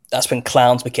that's when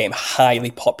clowns became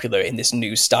highly popular in this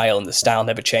new style, and the style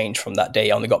never changed from that day.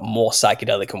 It only got more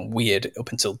psychedelic and weird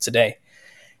up until today.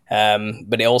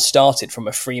 But it all started from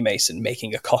a Freemason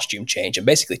making a costume change and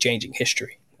basically changing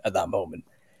history at that moment.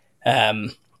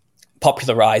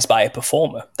 Popularized by a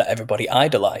performer that everybody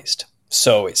idolized.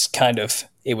 So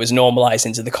it was normalized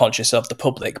into the consciousness of the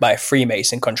public by a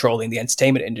Freemason controlling the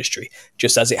entertainment industry,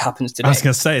 just as it happens today. I was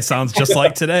going to say, it sounds just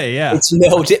like today, yeah. It's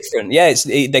no different. Yeah,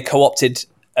 they co-opted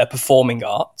performing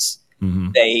arts.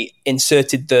 Mm-hmm. They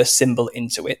inserted the symbol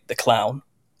into it, the clown,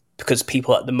 because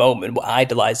people at the moment were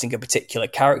idolizing a particular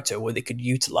character where they could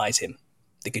utilize him.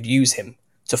 They could use him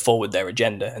to forward their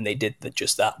agenda, and they did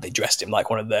just that. They dressed him like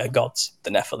one of their gods,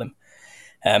 the Nephilim.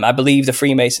 I believe the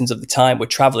Freemasons of the time were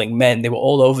traveling men. They were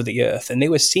all over the earth, and they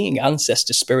were seeing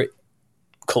ancestor spirit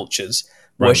cultures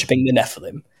worshipping the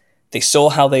Nephilim. They saw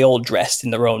how they all dressed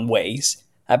in their own ways.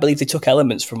 I believe they took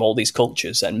elements from all these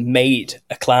cultures and made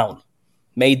a clown,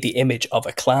 made the image of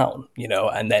a clown,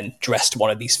 and then dressed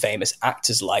one of these famous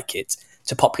actors like it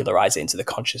to popularize it into the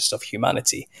consciousness of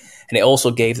humanity. And it also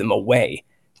gave them a way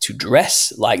to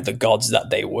dress like the gods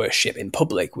that they worship in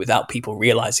public without people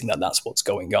realizing that that's what's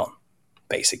going on.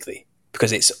 Basically,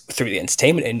 because it's through the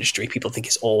entertainment industry, people think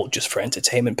it's all just for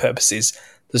entertainment purposes.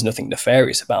 There's nothing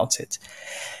nefarious about it.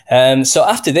 So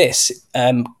after this,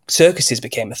 circuses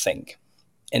became a thing.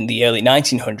 In the early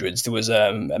 1900s, there was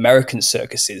American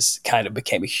circuses kind of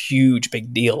became a huge,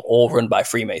 big deal, all run by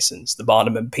Freemasons. The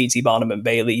Barnum and P.T. Barnum and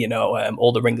Bailey,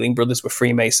 all the Ringling Brothers were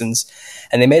Freemasons.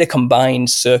 And they made a combined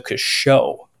circus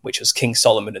show, which was King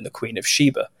Solomon and the Queen of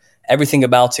Sheba. Everything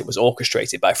about it was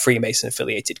orchestrated by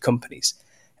Freemason-affiliated companies.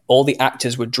 All the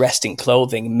actors were dressed in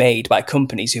clothing made by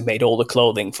companies who made all the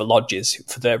clothing for lodges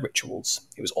for their rituals.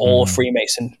 It was all a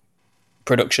Freemason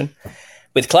production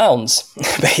with clowns,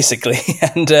 basically.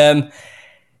 And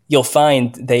you'll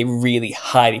find they really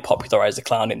highly popularized the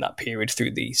clown in that period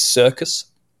through the circus.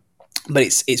 But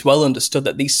it's well understood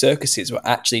that these circuses were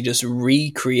actually just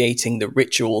recreating the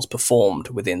rituals performed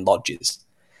within lodges,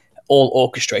 all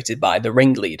orchestrated by the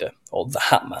ringleader or the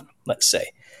hat man, let's say.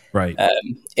 Right.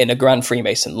 In a Grand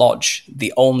Freemason lodge,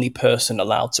 the only person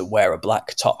allowed to wear a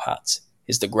black top hat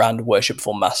is the Grand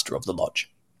Worshipful Master of the lodge,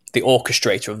 the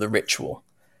orchestrator of the ritual,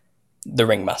 the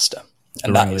ringmaster.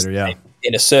 And that is,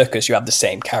 in a circus, you have the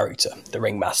same character, the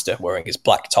ringmaster wearing his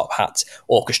black top hat,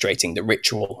 orchestrating the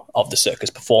ritual of the circus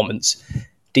performance.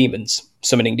 Demons,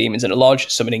 summoning demons in a lodge,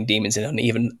 summoning demons in an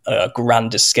even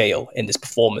grander scale in this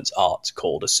performance art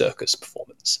called a circus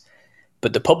performance.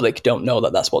 But the public don't know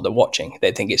that that's what they're watching.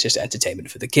 They think it's just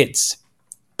entertainment for the kids.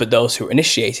 But those who are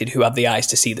initiated, who have the eyes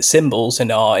to see the symbols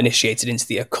and are initiated into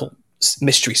the occult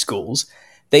mystery schools,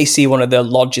 they see one of their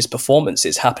lodge's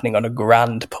performances happening on a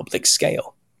grand public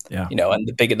scale. Yeah. And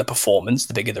the bigger the performance,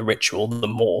 the bigger the ritual, the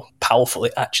more powerful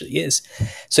it actually is.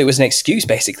 So it was an excuse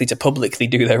basically to publicly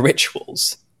do their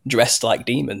rituals dressed like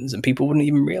demons, and people wouldn't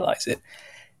even realize it.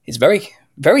 It's very,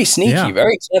 very sneaky,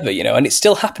 very clever, and it's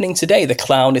still happening today. The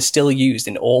clown is still used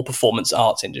in all performance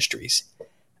arts industries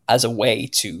as a way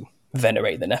to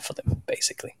venerate the Nephilim,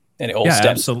 basically. And it all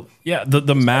stems. Absolutely. Yeah,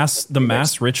 the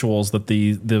mass rituals that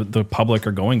the public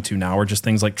are going to now are just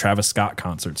things like Travis Scott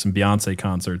concerts and Beyonce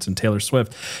concerts and Taylor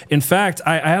Swift. In fact,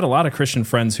 I had a lot of Christian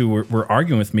friends who were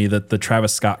arguing with me that the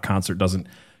Travis Scott concert is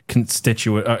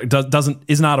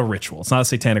not a ritual. It's not a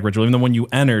satanic ritual. Even though when you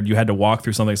entered, you had to walk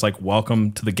through something. It's like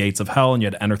welcome to the gates of hell, and you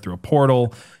had to enter through a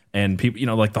portal. And people,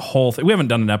 like the whole thing. We haven't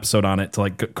done an episode on it to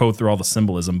like go through all the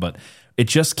symbolism, but it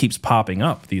just keeps popping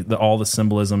up. All the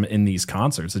symbolism in these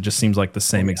concerts. It just seems like the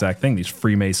same exact thing. These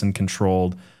Freemason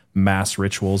controlled mass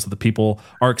rituals that the people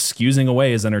are excusing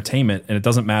away as entertainment, and it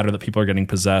doesn't matter that people are getting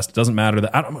possessed. It doesn't matter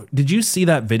that. Did you see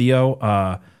that video?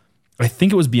 I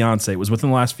think it was Beyonce. It was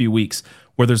within the last few weeks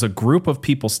where there's a group of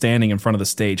people standing in front of the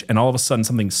stage, and all of a sudden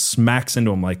something smacks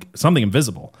into them like something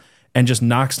invisible, and just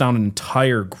knocks down an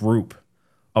entire group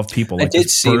of people. Like I did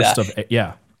see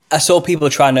that. I saw people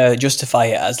trying to justify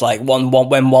it as like when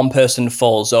one person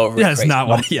falls over,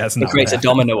 it creates a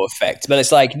domino effect. But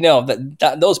it's like, no,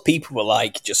 that those people were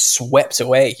like just swept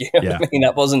away. You know what I mean?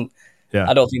 That wasn't. Yeah.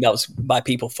 I don't think that was by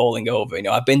people falling over.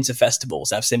 I've been to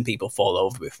festivals. I've seen people fall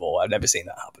over before. I've never seen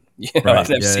that happen. I've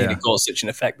never seen it cause such an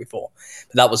effect before.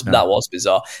 But that was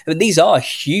bizarre. But these are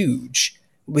huge.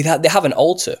 They have an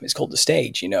altar. It's called the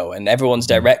stage, and everyone's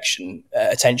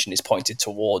attention is pointed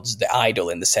towards the idol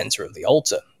in the center of the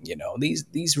altar.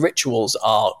 These rituals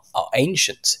are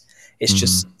ancient. It's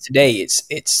just today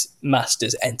it's masked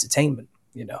as entertainment.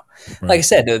 Like I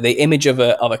said, the image of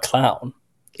a clown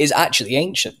is actually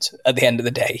ancient at the end of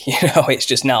the day. It's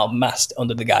just now masked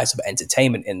under the guise of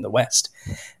entertainment in the West.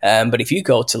 But if you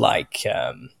go to like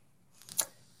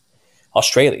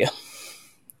Australia,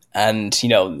 and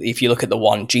if you look at the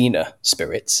Wandjina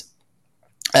spirits,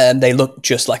 they look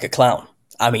just like a clown.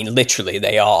 I mean, literally,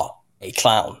 they are a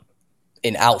clown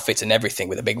in outfit and everything,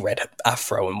 with a big red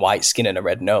afro and white skin and a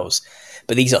red nose.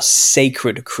 but these are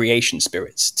sacred creation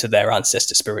spirits to their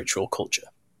ancestor spiritual culture.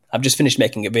 I've just finished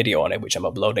making a video on it, which I'm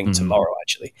uploading tomorrow,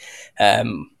 actually.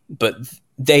 But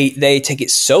they take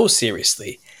it so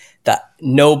seriously that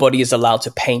nobody is allowed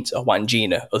to paint a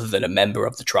Wangina other than a member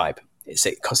of the tribe. It's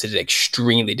considered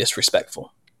extremely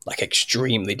disrespectful, like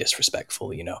extremely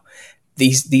disrespectful. You know,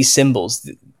 these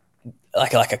symbols,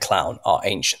 like a clown, are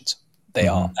ancient. They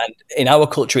are, and in our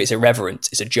culture, it's irreverent.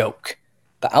 It's a joke,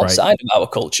 but outside of our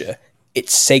culture,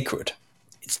 it's sacred.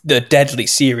 They're deadly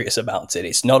serious about it.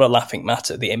 It's not a laughing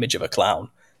matter, the image of a clown,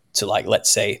 to, like, let's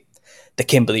say, the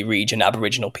Kimberley region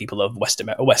Aboriginal people of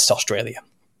West Australia.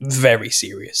 Very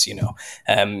serious, you know.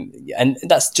 And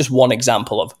that's just one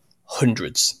example of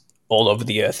hundreds all over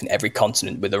the earth in every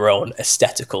continent with their own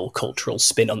aesthetical, cultural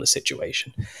spin on the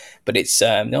situation. But it's,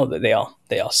 no, they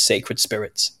are sacred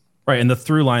spirits. Right, and the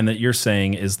through line that you're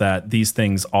saying is that these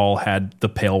things all had the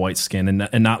pale white skin,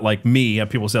 and not like me.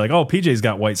 People say like, "Oh, PJ's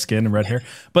got white skin and red hair,"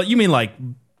 but you mean like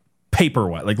paper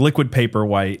white, like liquid paper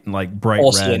white, and like bright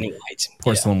porcelain red, white,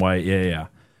 porcelain white. Yeah.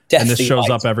 Deathly and this shows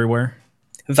white. up everywhere.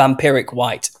 Vampiric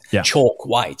white, chalk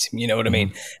white. You know what I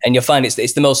mean? And you'll find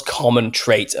it's the most common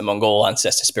trait among all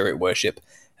ancestor spirit worship.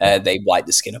 They white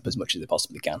the skin up as much as they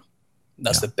possibly can.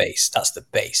 That's the base. That's the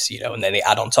base, you know. And then they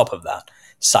add on top of that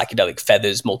psychedelic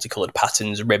feathers, multicolored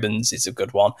patterns, ribbons is a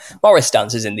good one. Morris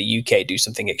dancers in the UK do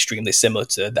something extremely similar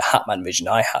to the Hatman vision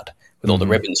I had with all the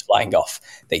ribbons flying off.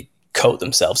 They coat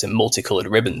themselves in multicolored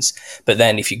ribbons. But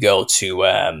then if you go to,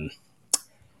 I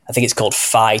think it's called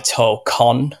Phai To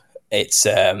Kon, it's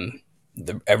a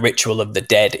ritual of the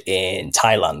dead in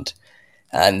Thailand.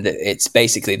 And it's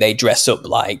basically they dress up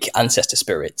like ancestor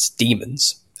spirits,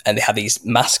 demons. And they have these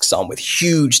masks on with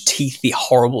huge, teethy,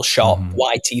 horrible, sharp,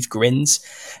 wide teeth grins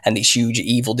and these huge,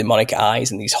 evil, demonic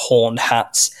eyes and these horned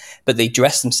hats. But they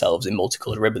dress themselves in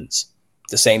multicolored ribbons.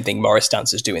 The same thing Morris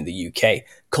dancers do in the UK.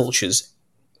 Cultures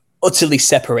utterly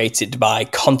separated by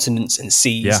continents and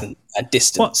seas and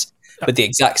distance, but the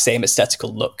exact same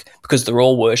aesthetical look, because they're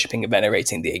all worshipping and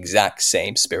venerating the exact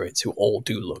same spirits who all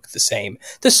do look the same.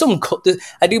 There's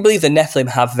I do believe the Nephilim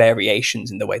have variations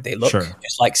in the way they look.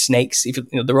 It's like snakes.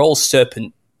 They're all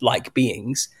serpent-like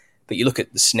beings, but you look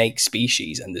at the snake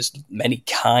species, and there's many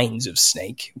kinds of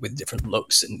snake with different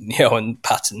looks and and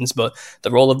patterns, but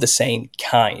they're all of the same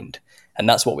kind, and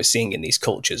that's what we're seeing in these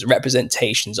cultures: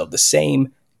 representations of the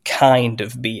same kind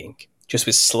of being, just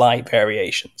with slight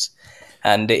variations.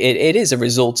 And it is a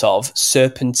result of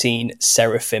serpentine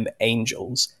seraphim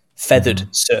angels, feathered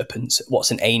serpents. What's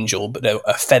an angel but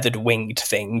a feathered winged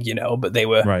thing, but they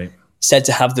were said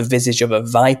to have the visage of a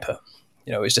viper.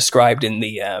 It was described in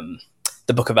the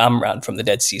Book of Amran from the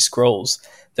Dead Sea Scrolls.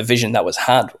 The vision that was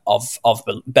had of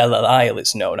Belial,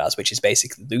 it's known as, which is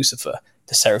basically Lucifer,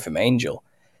 the seraphim angel,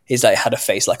 is that it had a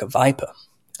face like a viper.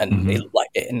 And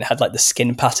it had like the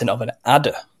skin pattern of an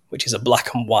adder, which is a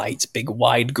black and white, big,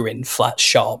 wide grin, flat,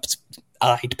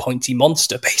 sharp-eyed, pointy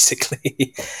monster,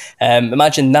 basically.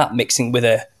 Imagine that mixing with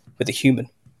a human.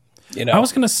 I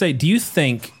was going to say, do you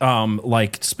think,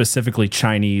 like specifically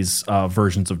Chinese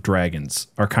versions of dragons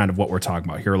are kind of what we're talking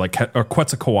about here, like or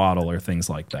Quetzalcoatl or things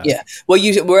like that? Yeah. Well,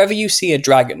 wherever you see a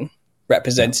dragon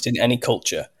represented in any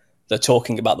culture, they're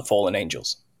talking about the fallen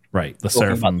angels. Right, the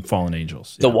seraphim fallen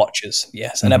angels. The Watchers,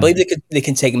 yes. And I believe they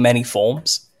can take many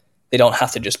forms. They don't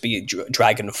have to just be a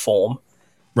dragon form.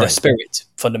 They're spirit,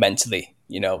 fundamentally.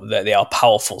 They are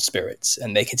powerful spirits,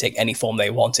 and they can take any form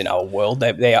they want in our world.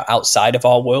 They are outside of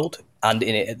our world and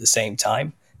in it at the same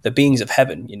time. They're beings of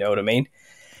heaven, you know what I mean?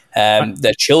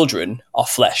 Their children are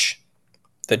flesh.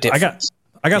 They're different.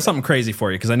 I got something crazy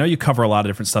for you, because I know you cover a lot of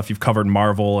different stuff. You've covered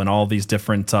Marvel and all these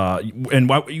different.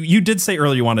 And you did say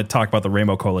earlier you wanted to talk about the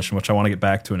Rainbow Coalition, which I want to get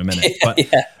back to in a minute. But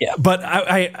but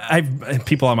I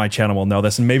people on my channel will know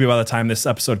this, and maybe by the time this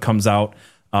episode comes out,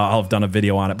 I'll have done a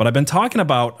video on it. But I've been talking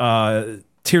about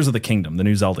Tears of the Kingdom, the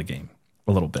new Zelda game,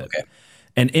 a little bit. Okay.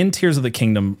 And in Tears of the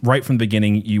Kingdom, right from the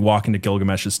beginning, you walk into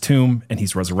Gilgamesh's tomb, and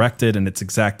he's resurrected, and it's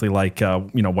exactly like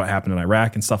what happened in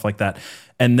Iraq and stuff like that.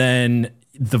 And then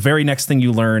the very next thing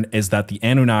you learn is that the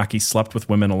Anunnaki slept with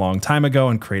women a long time ago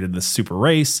and created this super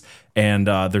race. And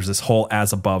there's this whole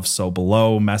as above, so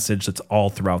below message that's all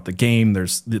throughout the game.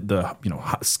 There's the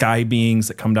sky beings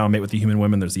that come down and mate with the human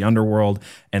women. There's the underworld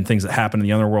and things that happen in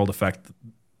the underworld affect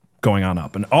going on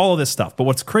up and all of this stuff. But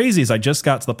what's crazy is I just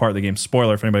got to the part of the game,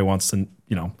 spoiler if anybody wants to,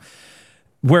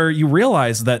 where you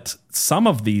realize that some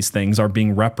of these things are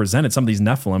being represented. Some of these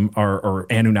Nephilim or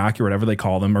Anunnaki or whatever they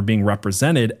call them are being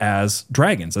represented as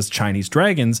dragons, as Chinese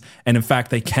dragons. And in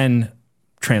fact, they can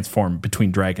transform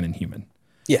between dragon and human.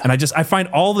 Yeah. And I find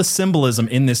all the symbolism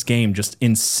in this game just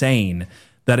insane,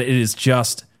 that it is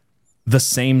just the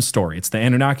same story. It's the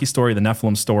Anunnaki story, the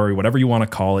Nephilim story, whatever you want to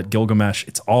call it, Gilgamesh.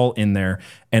 It's all in there,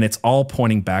 and it's all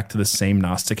pointing back to the same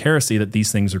Gnostic heresy that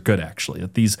these things are good, actually,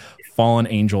 that these fallen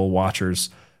angel watchers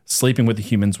sleeping with the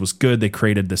humans was good. They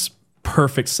created this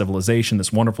perfect civilization,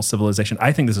 this wonderful civilization.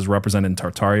 I think this is represented in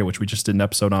Tartaria, which we just did an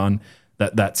episode on.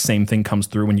 That same thing comes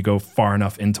through when you go far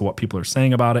enough into what people are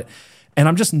saying about it. And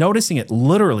I'm just noticing it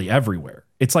literally everywhere.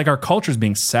 It's like our culture is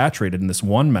being saturated in this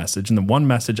one message. And the one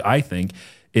message, I think,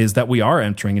 is that we are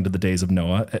entering into the days of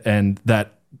Noah, and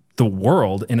that the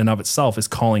world in and of itself is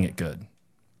calling it good.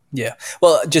 Yeah.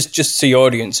 Well, just so your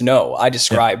audience know, I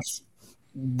described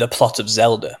the plot of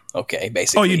Zelda. Okay,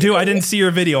 basically. Oh, you do? I didn't see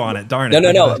your video on it. Darn it. No.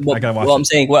 I gotta watch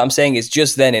what I'm saying is,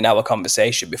 just then in our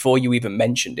conversation, before you even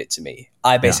mentioned it to me,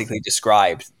 I basically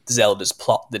described Zelda's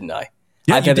plot, didn't I?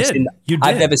 Yeah, I've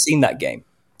never seen that game.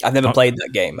 I've never played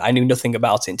that game. I knew nothing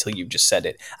about it until you just said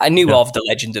it. I knew of The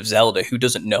Legend of Zelda. Who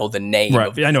doesn't know the name?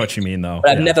 Right. I know what you mean, though.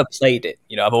 But I've never played it.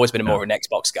 You know, I've always been more of an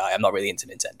Xbox guy. I'm not really into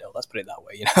Nintendo. Let's put it that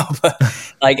way. You know,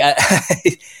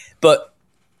 but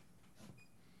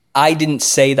I didn't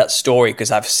say that story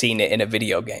because I've seen it in a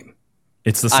video game.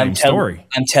 It's the same story.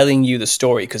 I'm telling you the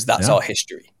story because that's our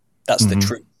history. That's the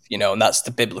truth. You know, and that's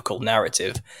the biblical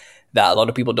narrative that a lot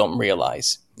of people don't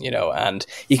realize. You know, and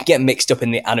you can get mixed up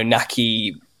in the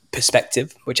Anunnaki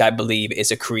perspective, which I believe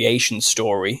is a creation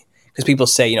story, because people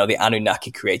say, you know, the Anunnaki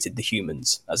created the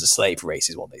humans as a slave race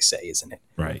is what they say, isn't it?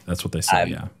 Right. That's what they say.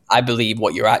 Yeah. I believe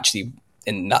what you're actually,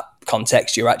 in that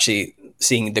context, you're actually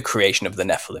seeing the creation of the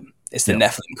Nephilim. It's the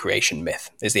Nephilim creation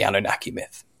myth. It's the Anunnaki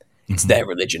myth. It's their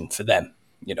religion for them,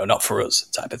 you know, not for us,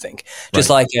 type of thing. Just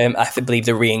like I believe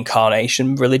the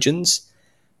reincarnation religions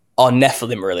are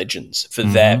Nephilim religions for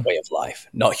their way of life,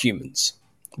 not humans.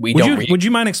 Would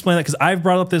you mind explaining that? Because I've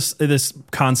brought up this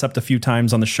concept a few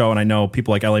times on the show, and I know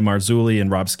people like L.A. Marzulli and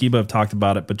Rob Skiba have talked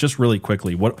about it. But just really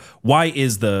quickly, why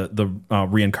is the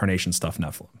reincarnation stuff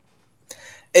Nephilim?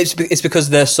 It's because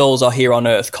their souls are here on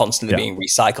Earth, constantly being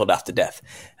recycled after death.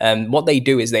 And what they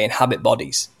do is they inhabit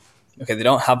bodies. Okay, they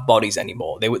don't have bodies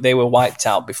anymore. They were wiped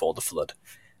out before the flood.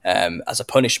 As a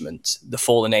punishment, the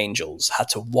fallen angels had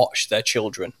to watch their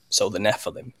children, so the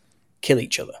Nephilim, kill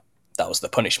each other. That was the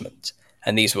punishment.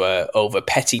 And these were over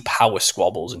petty power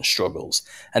squabbles and struggles.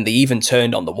 And they even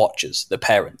turned on the watchers, the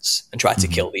parents, and tried to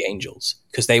kill the angels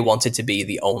because they wanted to be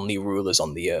the only rulers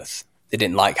on the earth. They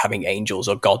didn't like having angels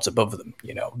or gods above them,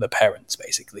 you know, the parents,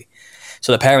 basically.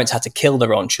 So the parents had to kill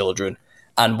their own children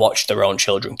and watch their own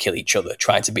children kill each other,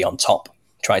 trying to be on top,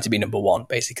 trying to be number one,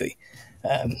 basically.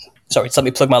 Sorry, just let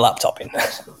me plug my laptop in.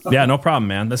 Yeah, no problem,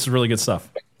 man. This is really good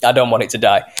stuff. I don't want it to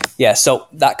die. Yeah, so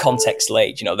that context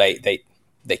laid, you know,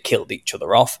 they killed each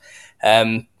other off.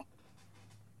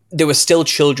 There were still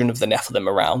children of the Nephilim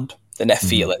around, the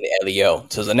Nephil and the Elio.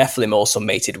 So the Nephilim also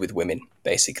mated with women,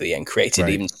 basically, and created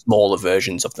even smaller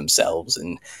versions of themselves.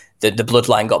 And the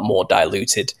bloodline got more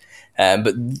diluted. But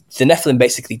the Nephilim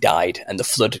basically died, and the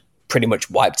flood pretty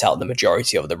much wiped out the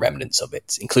majority of the remnants of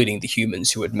it, including the humans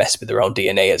who had messed with their own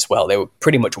DNA as well. They were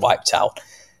pretty much wiped out.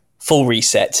 Full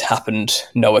reset happened.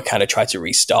 Noah kind of tried to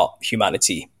restart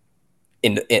humanity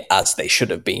as they should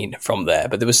have been from there.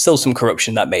 But there was still some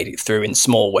corruption that made it through in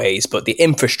small ways, but the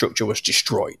infrastructure was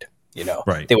destroyed. You know,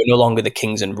 They were no longer the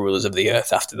kings and rulers of the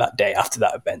earth after that day, after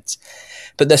that event.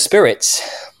 But their spirits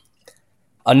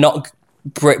are not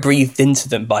breathed into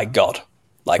them by God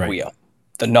like we are.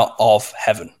 They're not of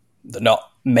heaven. They're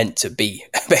not meant to be,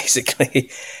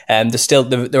 basically.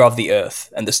 They're of the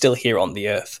earth, and they're still here on the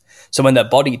earth. So when their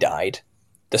body died,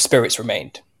 the spirits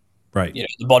remained. Right. You know,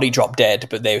 the body dropped dead,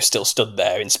 but they still stood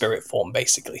there in spirit form,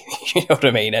 basically. You know what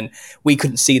I mean? And we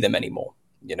couldn't see them anymore.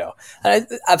 You know, and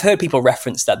I've heard people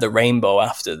reference that the rainbow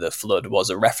after the flood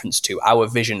was a reference to our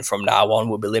vision from now on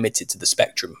will be limited to the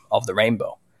spectrum of the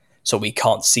rainbow. So we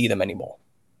can't see them anymore.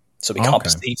 So we can't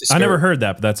perceive the spirit. I never heard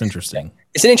that, but that's interesting. Yeah.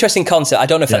 It's an interesting concept. I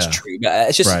don't know if that's true, but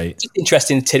it's just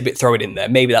interesting tidbit, throw it in there.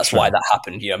 Maybe that's why that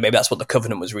happened. You know, maybe that's what the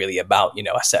covenant was really about. You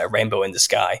know, I set a rainbow in the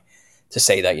sky to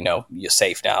say that, you know, you're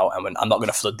safe now, and I'm not going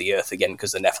to flood the earth again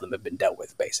because the Nephilim have been dealt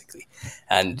with, basically.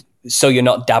 And so you're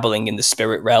not dabbling in the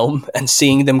spirit realm and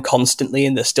seeing them constantly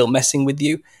and they're still messing with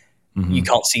you. You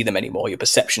can't see them anymore. Your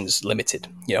perception's limited.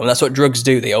 You know, and that's what drugs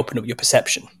do. They open up your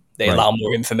perception. They allow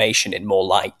more information in, more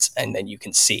light, and then you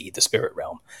can see the spirit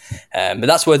realm. But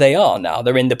that's where they are now.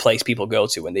 They're in the place people go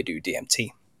to when they do DMT.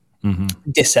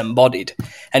 Disembodied.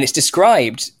 And it's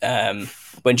described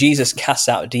when Jesus casts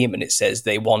out a demon, it says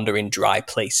they wander in dry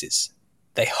places.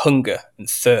 They hunger and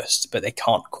thirst, but they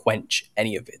can't quench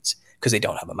any of it because they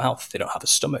don't have a mouth. They don't have a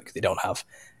stomach. They don't have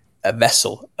a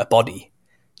vessel, a body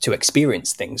to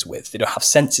experience things with. They don't have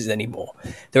senses anymore.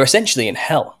 They're essentially in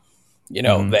hell. You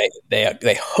know,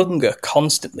 they hunger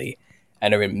constantly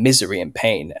and are in misery and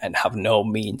pain and have no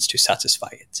means to satisfy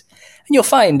it. And you'll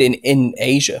find in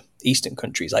Asia, Eastern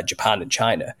countries like Japan and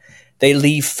China, they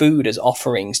leave food as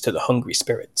offerings to the hungry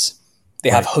spirits. They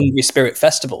have hungry spirit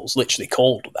festivals, literally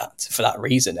called that for that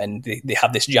reason. And they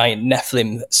have this giant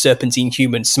Nephilim, serpentine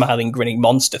human, smiling, grinning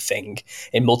monster thing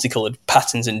in multicolored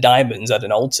patterns and diamonds at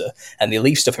an altar. And they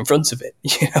leave stuff in front of it,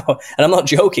 you know. And I'm not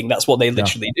joking. That's what they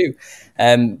literally do.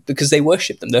 Because they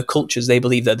worship them. Their cultures, they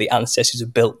believe that the ancestors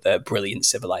have built their brilliant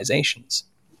civilizations.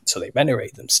 So they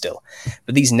venerate them still.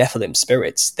 But these Nephilim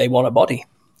spirits, they want a body.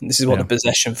 And this is what the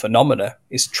possession phenomena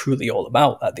is truly all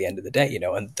about at the end of the day, you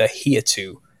know. And they're here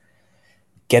to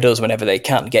get us whenever they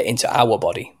can, get into our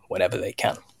body whenever they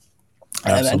can.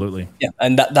 Absolutely.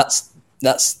 And that's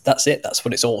it. That's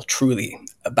what it's all truly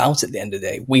about at the end of the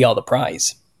day. We are the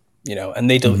prize, you know, and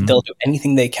they'll do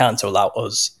anything they can to allow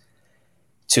us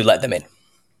to let them in,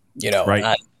 you know. Right.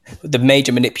 And the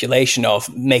major manipulation of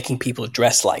making people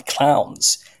dress like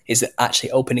clowns is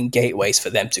actually opening gateways for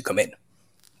them to come in.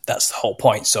 That's the whole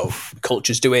point. So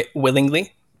cultures do it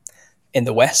willingly. In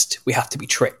the West, we have to be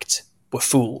tricked. We're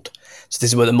fooled. So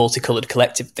this is where the multicolored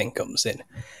collective thing comes in.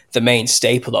 The main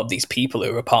staple of these people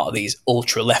who are part of these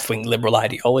ultra left-wing liberal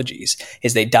ideologies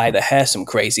is they dye their hair some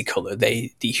crazy color.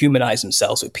 They dehumanize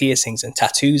themselves with piercings and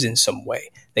tattoos in some way.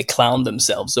 They clown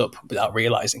themselves up without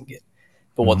realizing it.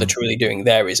 But what they're truly doing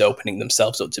there is opening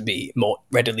themselves up to be more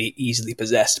readily, easily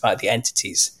possessed by the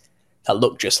entities that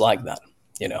look just like that,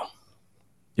 you know?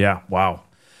 Yeah. Wow.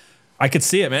 I could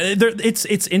see it, man.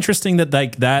 It's interesting that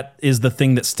like that is the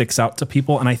thing that sticks out to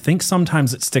people, and I think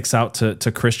sometimes it sticks out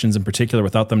to Christians in particular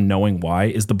without them knowing why.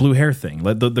 Is the blue hair thing,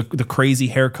 like the crazy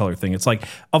hair color thing? It's like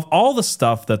of all the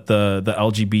stuff that the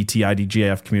LGBT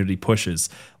IDGAF community pushes,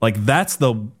 like that's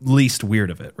the least weird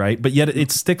of it, right? But yet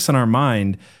it sticks in our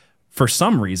mind for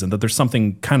some reason that there's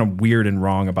something kind of weird and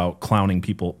wrong about clowning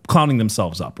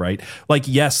themselves up, right? Like,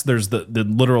 yes, there's the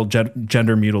literal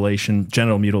genital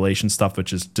mutilation stuff,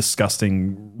 which is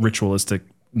disgusting, ritualistic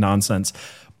nonsense.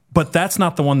 But that's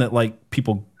not the one that like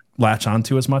people latch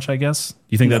onto as much, I guess.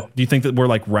 Do you think that we're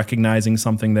like recognizing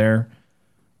something there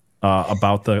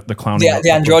about the clowning? Yeah,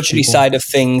 the androgyny side of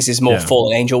things is more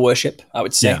fallen angel worship, I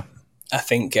would say. Yeah. I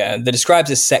think they're described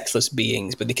as sexless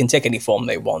beings, but they can take any form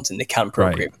they want, and they can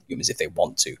procreate with humans if they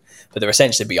want to. But they're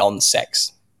essentially beyond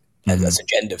sex as a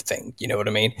gender thing. You know what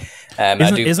I mean?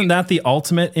 Isn't that the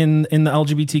ultimate in the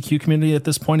LGBTQ community at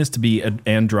this point? Is to be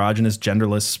androgynous,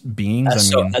 genderless beings?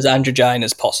 As androgyne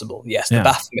as possible. Yes, the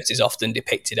Baphomet is often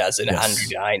depicted as an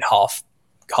androgyne, half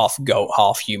goat,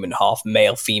 half human, half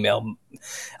male, female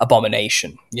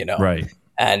abomination. You know, right.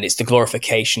 And it's the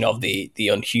glorification of the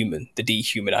unhuman, the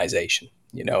dehumanization,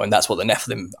 you know, and that's what the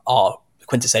Nephilim are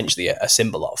quintessentially a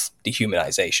symbol of,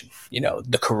 dehumanization, you know,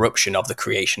 the corruption of the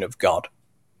creation of God.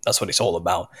 That's what it's all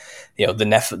about. You know,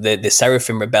 the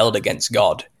seraphim rebelled against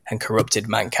God and corrupted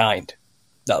mankind.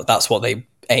 That's what they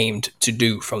aimed to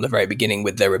do from the very beginning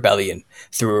with their rebellion,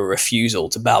 through a refusal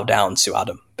to bow down to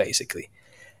Adam, basically.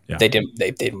 Yeah.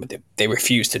 They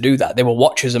refused to do that. They were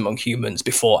watchers among humans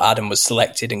before Adam was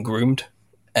selected and groomed.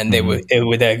 And they're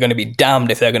going to be damned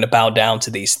if they're going to bow down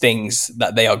to these things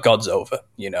that they are gods over,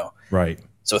 you know. Right.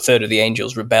 So a third of the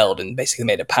angels rebelled and basically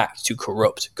made a pact to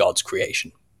corrupt God's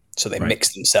creation. So they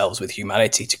mixed themselves with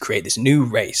humanity to create this new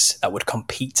race that would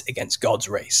compete against God's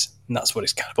race. And that's what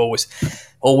it's kind of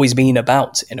always been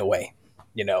about in a way,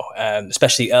 you know.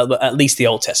 Especially at least the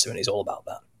Old Testament is all about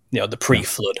that. You know, the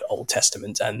pre-flood Old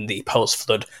Testament and the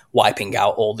post-flood wiping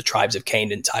out all the tribes of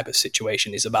Canaan type of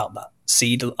situation is about that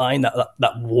seed line,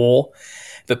 that war.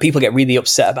 But people get really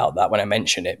upset about that when I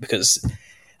mention it, because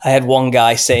I had one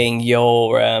guy saying,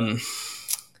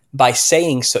 by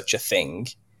saying such a thing,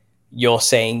 you're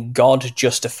saying God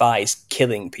justifies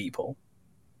killing people.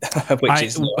 Which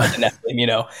is not the Nephilim, you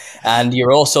know. And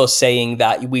you're also saying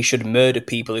that we should murder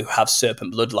people who have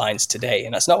serpent bloodlines today.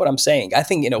 And that's not what I'm saying. I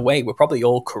think in a way we're probably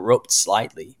all corrupt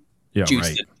slightly due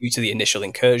to the initial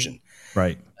incursion.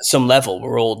 Right. At some level,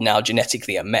 we're all now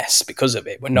genetically a mess because of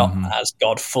it. We're not as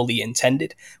God fully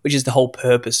intended, which is the whole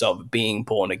purpose of being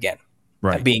born again.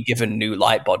 Right. And being given new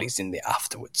light bodies in the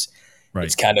afterwards. Right.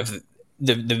 It's kind of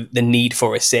the need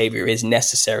for a savior is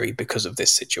necessary because of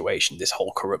this situation, this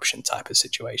whole corruption type of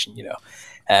situation, you know.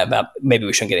 Maybe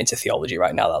we shouldn't get into theology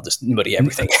right now. That'll just muddy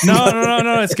everything. No.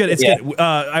 It's good. It's good.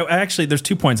 I actually, there's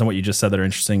 2 points on what you just said that are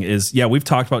interesting. We've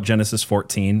talked about Genesis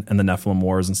 14 and the Nephilim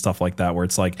Wars and stuff like that, where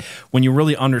it's like when you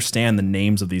really understand the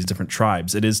names of these different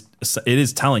tribes, it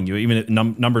is telling you, even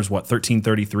Numbers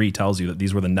 1333 tells you that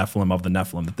these were the Nephilim of the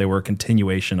Nephilim, that they were a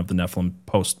continuation of the Nephilim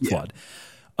post flood.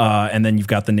 And then you've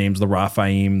got the names, the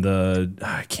Raphaim,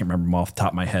 I can't remember them off the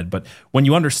top of my head. But when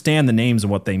you understand the names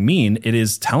and what they mean, it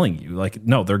is telling you, like,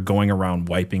 no, they're going around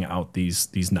wiping out these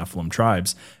Nephilim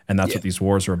tribes. And that's what these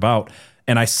wars are about.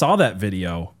 And I saw that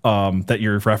video that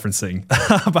you're referencing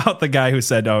about the guy who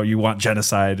said, "Oh, you want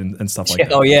genocide and stuff like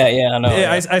that." Oh yeah, I know.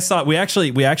 Yeah, I saw it. We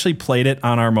actually played it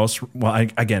on our most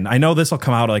I know this will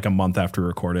come out like a month after we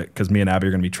record it because me and Abby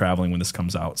are going to be traveling when this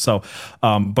comes out. So,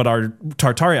 but our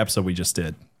Tartaria episode we just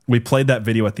did, we played that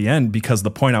video at the end because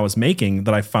the point I was making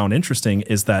that I found interesting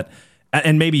is that,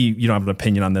 and maybe you don't have an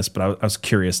opinion on this, but I was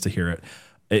curious to hear it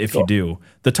if you do.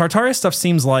 The Tartaria stuff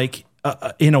seems like,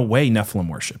 in a way, Nephilim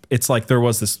worship. It's like there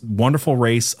was this wonderful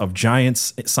race of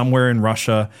giants somewhere in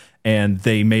Russia, and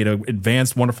they made an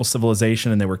advanced, wonderful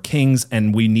civilization, and they were kings,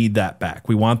 and we need that back.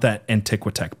 We want that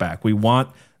Antiquitech back. We want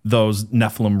those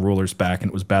Nephilim rulers back,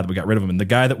 and it was bad that we got rid of them. And the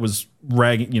guy that was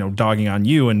dogging on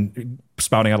you and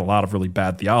spouting out a lot of really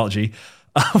bad theology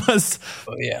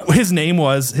his name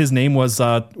was something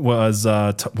about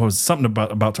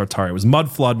Tartaria. It was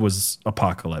Mud Flood was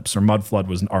Apocalypse, or Mud Flood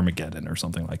was Armageddon, or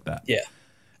something like that. Yeah.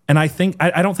 And I think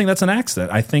I don't think that's an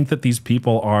accident. I think that these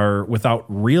people are, without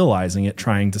realizing it,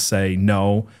 trying to say,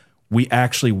 no, we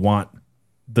actually want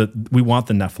the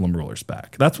Nephilim rulers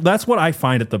back. That's what I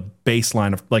find at the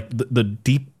baseline of, like, the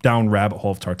deep down rabbit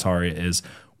hole of Tartaria is,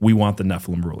 we want the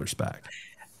Nephilim rulers back.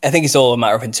 I think it's all a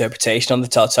matter of interpretation on the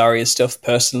Tartaria stuff,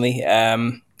 personally,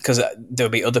 because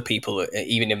there'll be other people,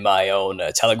 even in my own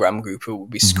Telegram group, who will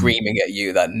be screaming at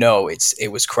you that, no,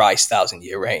 it was Christ's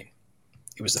 1,000-year reign.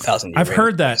 It was the 1,000-year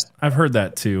reign. I've heard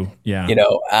that too. Yeah.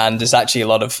 And there's actually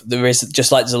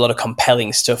there's a lot of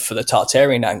compelling stuff for the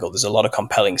Tartarian angle. There's a lot of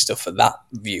compelling stuff for that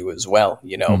view as well,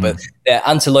 But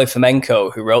Anatoly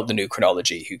Fomenko, who wrote the New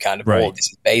Chronology, who kind of all this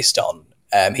is based on,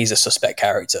 he's a suspect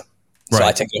character. So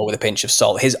I take it all with a pinch of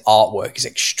salt. His artwork is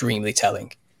extremely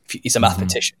telling. He's a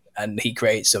mathematician, and he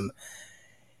creates some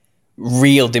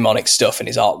real demonic stuff in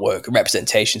his artwork,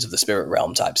 representations of the spirit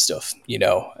realm type stuff,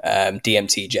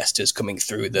 DMT jesters coming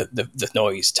through the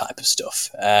noise type of stuff.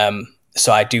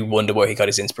 So I do wonder where he got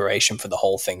his inspiration for the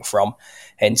whole thing from.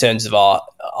 In terms of our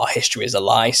history as a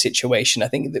lie situation, I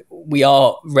think that we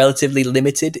are relatively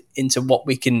limited into what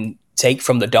we can take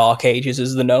from the Dark Ages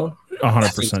as the known.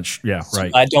 100%. Yeah,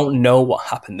 right. I don't know what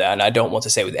happened there, and I don't want to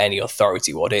say with any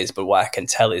authority what is, but what I can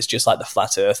tell is, just like the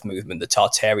Flat Earth movement, the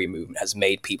Tartarian movement has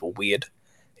made people weird.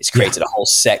 It's created a whole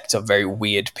sect of very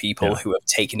weird people who have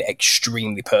taken it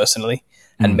extremely personally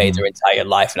and made their entire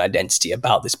life and identity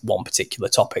about this one particular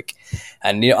topic.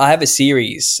 And I have a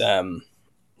series,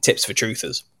 Tips for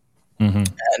Truthers.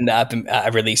 And I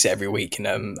release it every week, and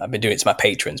I've been doing it to my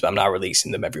patrons, but I'm now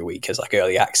releasing them every week as like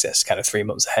early access, kind of 3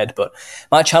 months ahead. But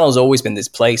my channel's always been this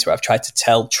place where I've tried to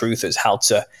tell truthers how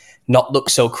to not look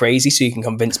so crazy, so you can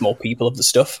convince more people of the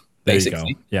stuff.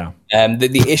 Basically, there you go.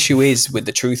 The issue is with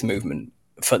the truth movement.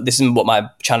 This is what my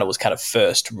channel was kind of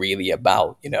first really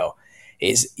about.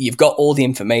 Is you've got all the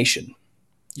information,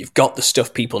 you've got the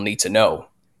stuff people need to know.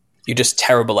 You're just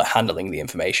terrible at handling the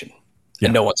information,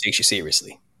 and no one takes you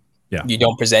seriously. Yeah. You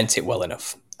don't present it well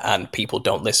enough, and people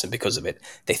don't listen because of it.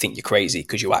 They think you're crazy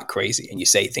because you act crazy and you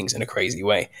say things in a crazy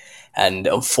way. And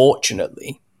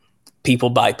unfortunately, people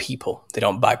buy people. They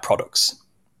don't buy products.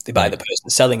 They buy the person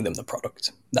selling them the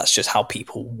product. That's just how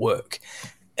people work.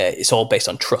 It's all based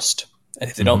on trust. And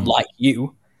if they don't like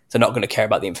you, they're not going to care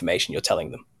about the information you're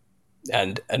telling them.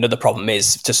 And another problem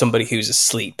is, to somebody who's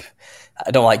asleep, I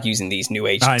don't like using these new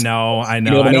age. I know. I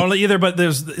don't either, but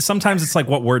sometimes it's like,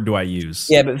 what word do I use?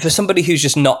 Yeah, but for somebody who's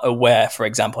just not aware, for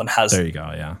example, and has, there you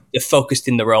go, yeah, they're focused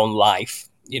in their own life,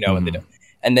 and they don't,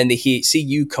 and then they see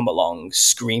you come along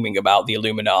screaming about the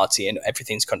Illuminati and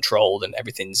everything's controlled and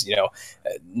everything's,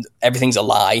 everything's a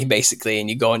lie, basically, and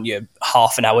you go on your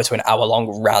half an hour to an hour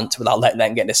long rant without letting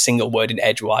them get a single word in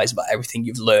edgewise about everything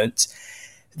you've learnt.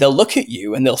 They'll look at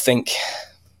you and they'll think,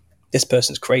 this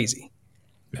person's crazy.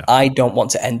 Yeah. I don't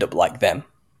want to end up like them.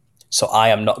 So I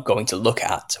am not going to look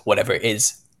at whatever it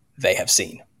is they have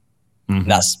seen.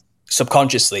 And that's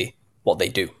subconsciously what they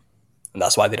do. And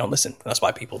that's why they don't listen. That's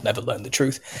why people never learn the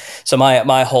truth. So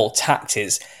my whole tact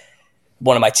is,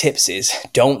 one of my tips is,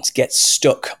 don't get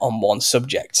stuck on one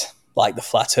subject, like the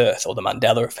flat earth or the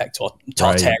Mandela effect or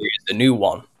Tartaria, the new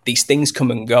one. These things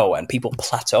come and go, and people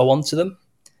plateau onto them,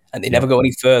 and they never go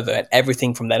any further. And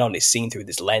everything from then on is seen through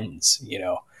this lens,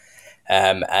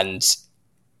 and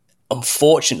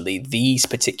unfortunately, these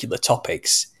particular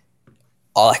topics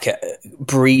are like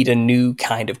breed a new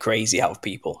kind of crazy out of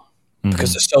people,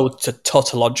 because they're so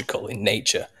tautological in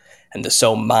nature, and they're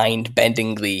so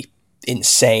mind-bendingly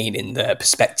insane in their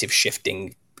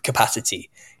perspective-shifting capacity.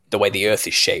 the way the earth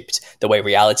is shaped, the way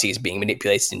reality is being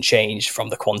manipulated and changed from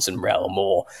the quantum realm,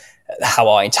 or how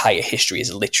our entire history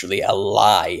is literally a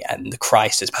lie and the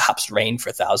Christ has perhaps reigned for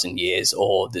 1,000 years,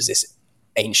 or there's this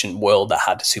ancient world that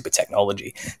had super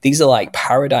technology. These are like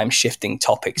paradigm shifting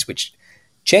topics which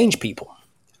change people.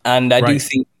 And I do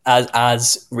think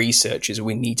as researchers,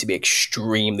 we need to be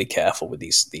extremely careful with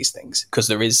these things, because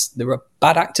there are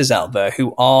bad actors out there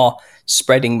who are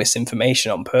spreading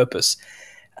misinformation on purpose,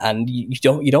 and you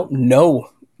don't know.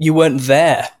 You weren't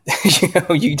there.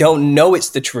 You don't know it's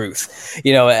the truth.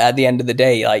 At the end of the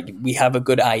day, like, we have a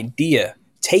good idea,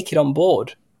 take it on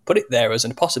board, put it there as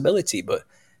a possibility, but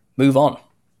move on.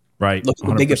 Right. Look at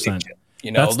the bigger picture.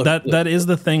 That is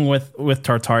the thing with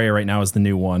Tartaria right now is the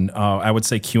new one. I would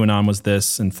say QAnon was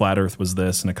this, and Flat Earth was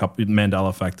this, and a couple Mandela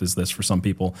Effect is this for some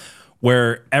people,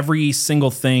 where every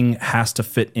single thing has to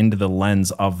fit into the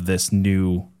lens of this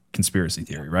new conspiracy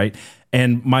theory, right?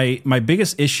 And my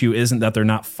biggest issue isn't that they're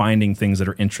not finding things that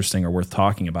are interesting or worth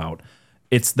talking about.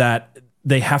 It's that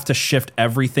they have to shift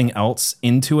everything else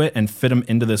into it and fit them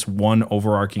into this one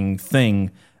overarching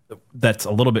thing that's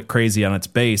a little bit crazy on its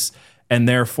base, and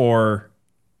therefore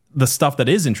the stuff that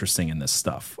is interesting in this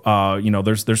stuff,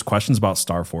 there's questions about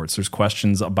star forts, there's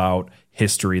questions about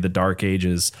history, the Dark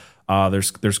Ages,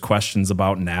 there's questions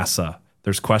about NASA,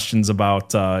 there's questions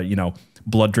about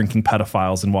blood drinking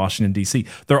pedophiles in Washington D.C.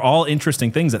 They're all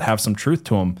interesting things that have some truth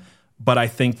to them, but I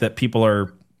think that people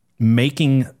are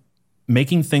making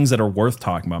things that are worth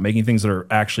talking about, making things that are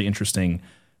actually interesting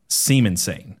seem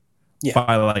insane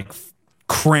by like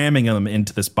cramming them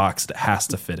into this box that has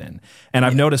to fit in. And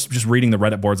I've noticed just reading the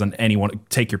Reddit boards on anyone,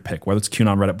 take your pick, whether it's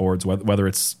QAnon Reddit boards, whether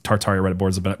it's Tartaria Reddit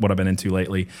boards, what I've been into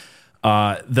lately,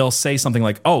 they'll say something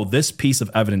like, oh, this piece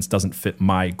of evidence doesn't fit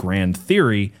my grand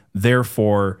theory,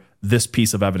 therefore this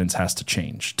piece of evidence has to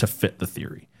change to fit the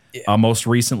theory. Yeah. Most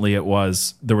recently there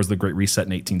was the Great Reset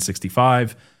in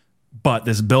 1865, but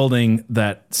this building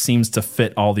that seems to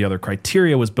fit all the other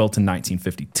criteria was built in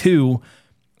 1952.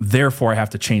 Therefore, I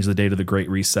have to change the date of the Great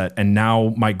Reset. And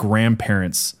now my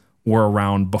grandparents were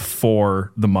around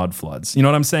before the mud floods. You know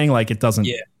what I'm saying? Like, it doesn't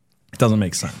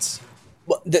make sense.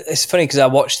 Well, it's funny because I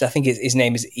watched, I think his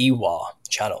name is Iwa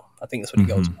channel. I think that's what he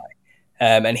goes by.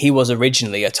 And he was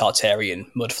originally a Tartarian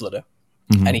mud flooder.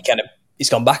 And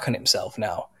he's gone back on himself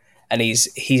now. And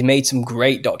he's made some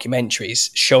great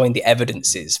documentaries showing the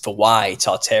evidences for why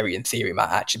Tartarian theory might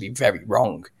actually be very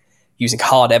wrong, using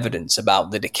hard evidence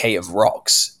about the decay of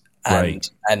rocks and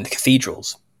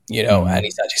cathedrals, and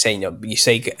he's actually saying, you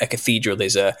say a cathedral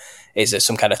is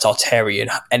some kind of Tartarian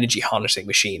energy harnessing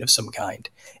machine of some kind.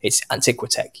 It's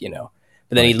Antiquitech,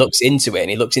 But then he looks into it,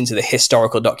 and he looks into the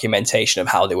historical documentation of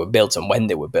how they were built and when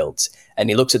they were built. And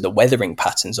he looks at the weathering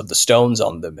patterns of the stones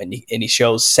on them, and he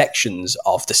shows sections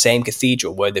of the same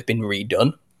cathedral where they've been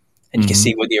redone. And you can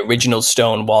see where the original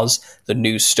stone was, the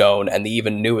new stone, and the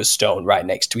even newer stone right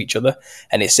next to each other.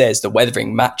 And it says the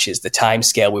weathering matches the time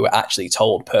scale we were actually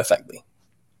told perfectly.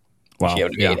 Wow. You know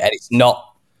what I mean? And it's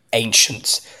not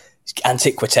ancient. It's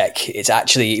Antiquitech.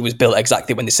 It was built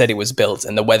exactly when they said it was built,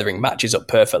 and the weathering matches up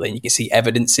perfectly. And you can see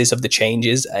evidences of the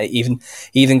changes.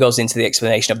 Even goes into the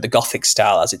explanation of the Gothic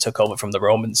style as it took over from the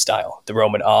Roman style. The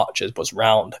Roman arch was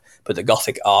round, but the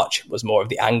Gothic arch was more of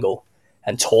the angle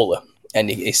and taller. And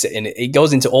it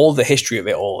goes into all the history of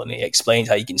it all, and he explains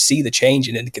how you can see the change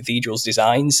in the cathedral's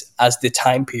designs as the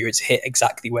time periods hit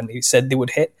exactly when they said they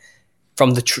would hit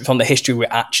from the history we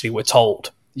actually were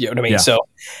told. You know what I mean? Yeah. So,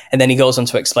 and then he goes on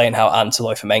to explain how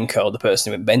Anatoly Fomenko, the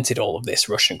person who invented all of this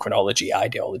Russian chronology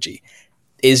ideology,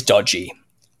 is dodgy,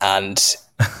 and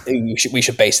we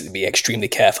should basically be extremely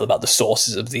careful about the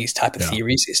sources of these type of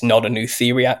theories. It's not a new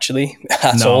theory actually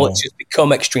at all. It's just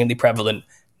become extremely prevalent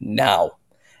now.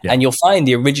 Yeah. And you'll find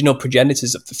the original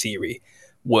progenitors of the theory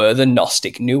were the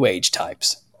Gnostic New Age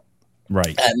types.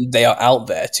 Right. And they are out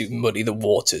there to muddy the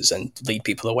waters and lead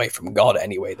people away from God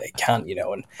any way they can,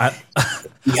 And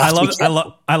I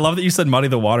love that you said muddy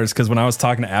the waters, because when I was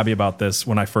talking to Abby about this,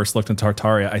 when I first looked into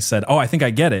Tartaria, I said, oh, I think I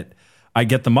get it. I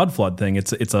get the mud flood thing.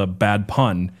 It's a bad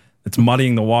pun. It's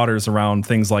muddying the waters around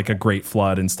things like a great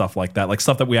flood and stuff like that, like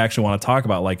stuff that we actually want to talk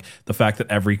about, like the fact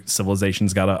that every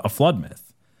civilization's got a flood myth.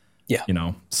 Yeah.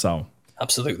 So.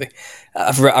 Absolutely.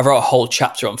 I wrote a whole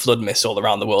chapter on flood myths all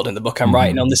around the world in the book I'm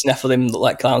writing on this Nephilim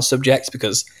like clown subject,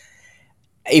 because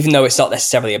even though it's not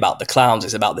necessarily about the clowns,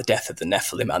 it's about the death of the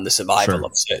Nephilim and the survival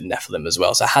of certain Nephilim as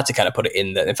well. So I had to kind of put it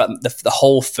in there. In fact, the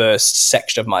whole first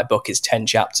section of my book is 10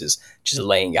 chapters, just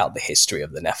laying out the history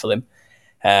of the Nephilim.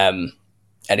 And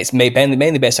it's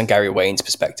mainly based on Gary Wayne's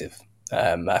perspective.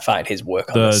 I find his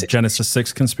work on the Genesis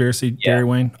 6 conspiracy, Gary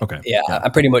Wayne. Okay. Yeah,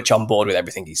 I'm pretty much on board with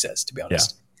everything he says, to be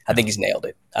honest. I think he's nailed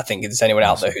it. I think if there's anyone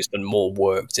out there who's done more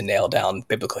work to nail down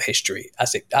biblical history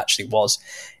as it actually was,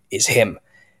 is him.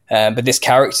 But this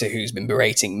character who's been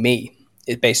berating me,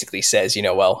 it basically says,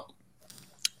 well,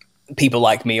 people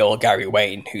like me or Gary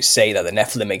Wayne who say that the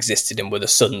Nephilim existed and were the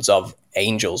sons of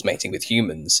angels mating with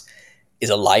humans is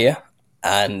a liar,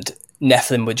 and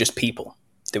Nephilim were just people.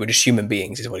 They were just human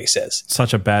beings, is what he says.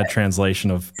 Such a bad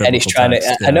translation of biblical and he's trying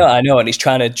text. to, I know, and he's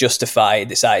trying to justify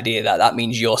this idea that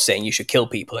means you're saying you should kill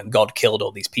people, and God killed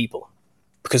all these people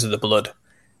because of the blood.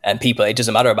 And people, it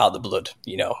doesn't matter about the blood,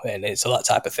 and it's all that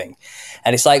type of thing.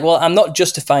 And it's like, well, I'm not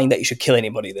justifying that you should kill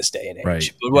anybody this day and age.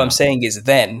 Right. But what I'm saying is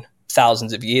then,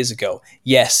 thousands of years ago,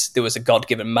 yes, there was a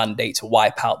God-given mandate to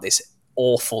wipe out this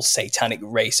awful satanic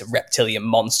race of reptilian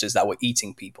monsters that were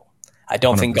eating people. I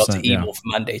don't think God's evil for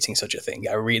mandating such a thing.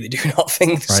 I really do not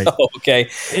think so. Okay,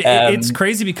 it's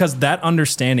crazy because that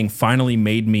understanding finally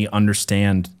made me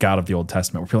understand God of the Old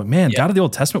Testament. Where people are like, man, God of the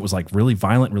Old Testament was like really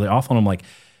violent, really awful. And I'm like,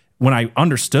 when I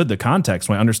understood the context,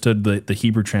 when I understood the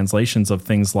Hebrew translations of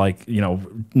things like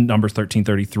Numbers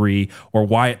 13:33, or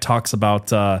why it talks about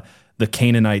the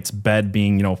Canaanites' bed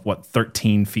being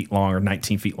 13 feet long or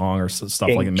 19 feet long or stuff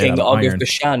like that. King Og of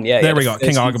Bashan, there we go,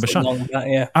 King Og of Bashan.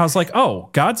 I was like, oh,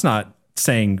 God's not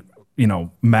saying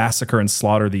massacre and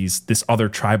slaughter this other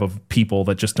tribe of people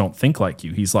that just don't think like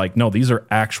you. He's like, no, these are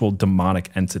actual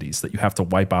demonic entities that you have to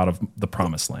wipe out of the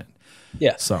promised land.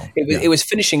 Yeah, so it was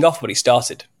finishing off what he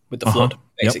started with the flood,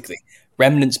 basically.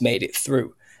 Remnants made it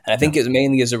through. And I think it was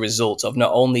mainly as a result of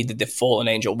not only did the fallen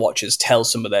angel watchers tell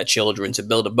some of their children to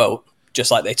build a boat,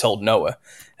 just like they told Noah,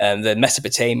 the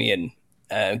Mesopotamian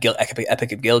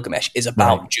Epic of Gilgamesh is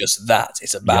about just that.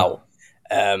 It's about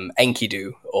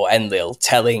Enkidu or Enlil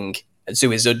telling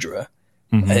Zuizudra,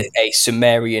 a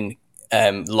Sumerian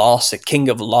king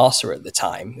of Larsa at the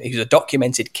time. He was a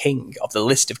documented king of the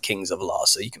list of kings of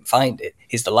Larsa. You can find it.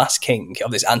 He's the last king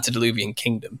of this antediluvian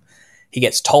kingdom. He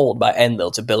gets told by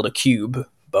Enlil to build a cube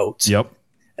boat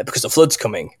because the flood's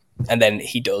coming. And then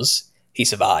he does. He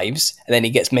survives. And then he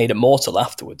gets made immortal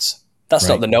afterwards. That's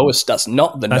not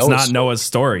Noah's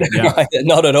story. Yeah. Right?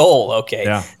 Not at all. Okay.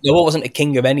 Yeah. Noah wasn't a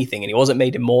king of anything, and he wasn't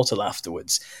made immortal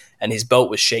afterwards. And his boat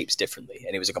was shaped differently.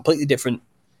 And it was a completely different.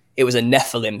 It was a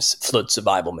Nephilim's flood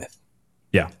survival myth.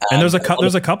 Yeah. And there's a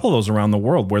couple of those around the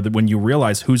world where when you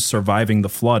realize who's surviving the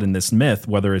flood in this myth,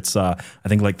 whether it's I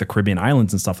think like the Caribbean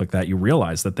islands and stuff like that, you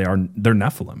realize that they're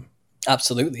Nephilim.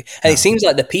 Absolutely. And it seems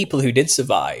like the people who did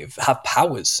survive have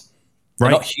powers.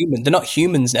 They're not human. They're not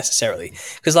humans necessarily.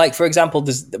 Because, like, for example,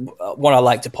 there's one I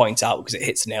like to point out because it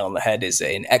hits the nail on the head is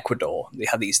in Ecuador. They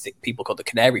have these people called the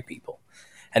Canary people.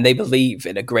 And they believe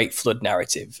in a great flood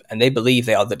narrative. And they believe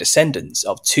they are the descendants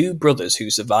of two brothers who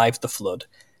survived the flood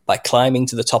by climbing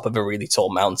to the top of a really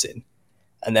tall mountain.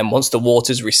 And then once the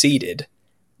waters receded,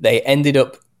 they ended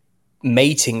up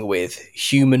mating with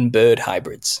human bird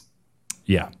hybrids.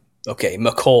 Yeah. Okay,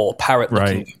 macaw,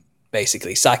 parrot-looking,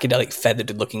 basically, psychedelic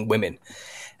feathered-looking women.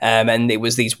 And it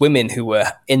was these women who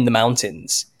were in the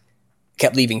mountains,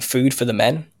 kept leaving food for the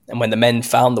men. And when the men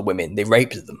found the women, they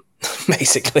raped them,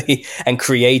 basically, and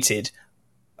created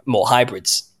more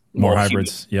hybrids. More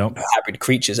hybrids, hybrid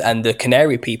creatures. And the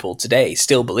Canary people today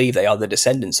still believe they are the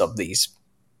descendants of these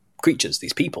creatures,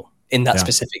 these people, in that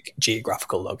specific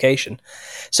geographical location.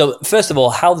 So, first of all,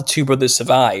 how the two brothers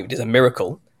survived is a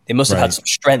miracle. They must have had some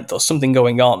strength or something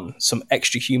going on, some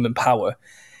extra human power.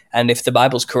 And if the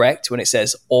Bible's correct when it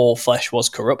says all flesh was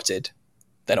corrupted,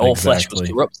 then all flesh was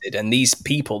corrupted. And these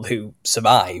people who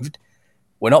survived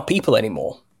were not people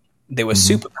anymore. They were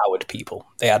superpowered people.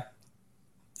 They had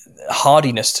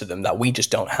hardiness to them that we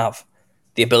just don't have.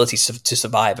 The ability to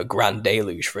survive a grand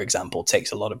deluge, for example,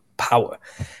 takes a lot of power.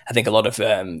 I think a lot of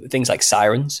things like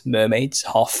sirens, mermaids,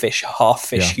 half fish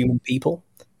human people,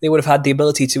 they would have had the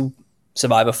ability to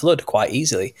survive a flood quite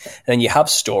easily. And then you have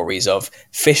stories of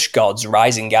fish gods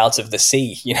rising out of the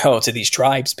sea, to these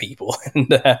tribes people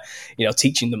and,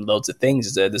 teaching them loads of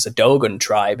things. There's a Dogon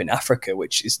tribe in Africa,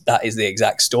 that is the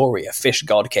exact story. A fish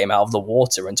god came out of the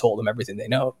water and taught them everything they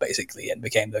know, basically, and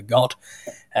became their god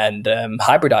and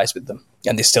hybridized with them.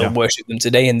 And they still worship them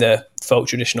today in their folk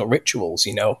traditional rituals,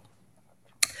 The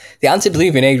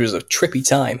antediluvian age was a trippy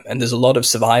time, and there's a lot of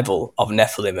survival of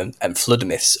Nephilim and flood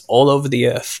myths all over the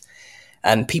earth.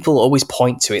 And people always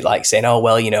point to it like saying, oh,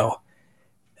 well, the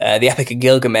Epic of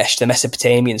Gilgamesh, the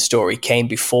Mesopotamian story, came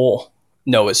before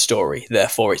Noah's story.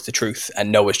 Therefore, it's the truth,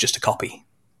 and Noah's just a copy.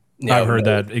 I've heard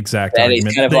that exact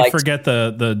argument. They forget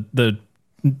the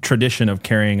tradition of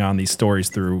carrying on these stories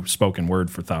through spoken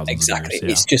word for thousands of years.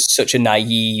 It's just such a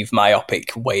naive,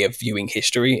 myopic way of viewing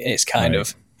history. It's kind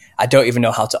of... I don't even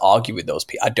know how to argue with those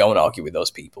people. I don't argue with those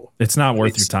people. It's not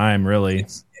worth your time, really.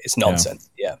 It's nonsense.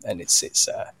 Yeah. And it's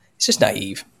just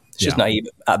naive. It's just naive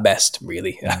at best,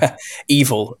 really.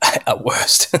 Evil at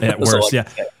worst. At worst, yeah.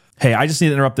 Hey, I just need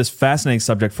to interrupt this fascinating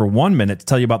subject for 1 minute to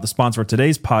tell you about the sponsor of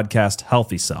today's podcast,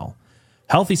 Healthy Cell.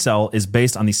 Healthy Cell is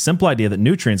based on the simple idea that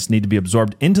nutrients need to be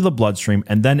absorbed into the bloodstream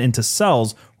and then into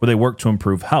cells where they work to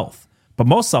improve health. But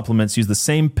most supplements use the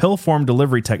same pill form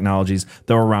delivery technologies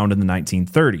that were around in the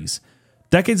 1930s.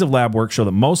 Decades of lab work show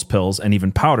that most pills and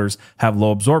even powders have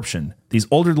low absorption. These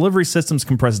older delivery systems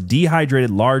compress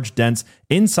dehydrated, large, dense,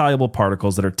 insoluble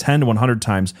particles that are 10 to 100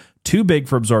 times too big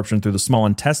for absorption through the small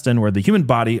intestine where the human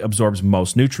body absorbs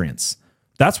most nutrients.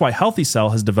 That's why Healthy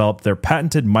Cell has developed their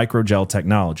patented microgel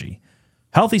technology.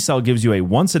 Healthy Cell gives you a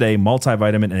once-a-day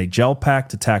multivitamin and a gel pack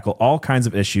to tackle all kinds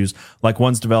of issues, like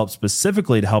ones developed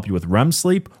specifically to help you with REM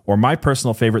sleep, or my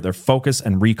personal favorite, their Focus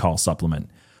and Recall supplement.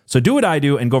 So do what I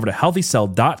do and go over to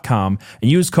healthycell.com and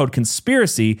use code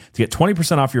conspiracy to get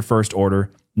 20% off your first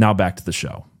order. Now back to the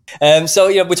show. So,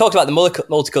 we talked about the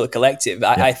multicolor collective.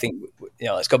 I think,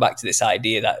 let's go back to this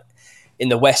idea that in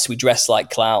the West, we dress like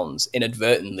clowns,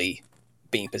 inadvertently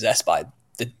being possessed by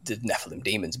the Nephilim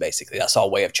demons, basically. That's our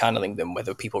way of channeling them,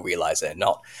 whether people realize it or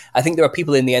not. I think there are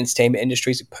people in the entertainment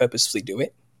industries who purposefully do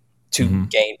it to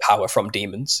gain power from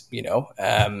demons,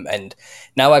 and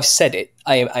now I've said it,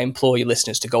 I implore your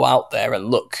listeners to go out there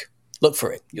and look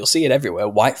for it. You'll see it everywhere.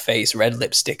 White face, red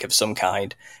lipstick of some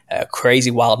kind, crazy,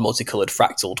 wild, multicolored,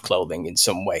 fractaled clothing in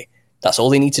some way. That's all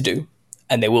they need to do,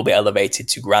 and they will be elevated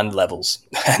to grand levels.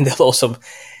 And they'll also,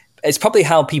 it's probably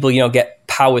how people, get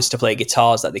powers to play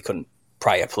guitars that they couldn't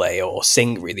prior play, or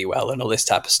sing really well, and all this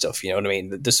type of stuff. You know what I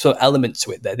mean? There's some element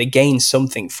to it there. They gain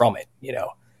something from it,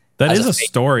 That is a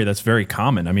story that's very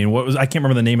common. I mean, I can't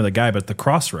remember the name of the guy, but the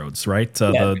Crossroads, right?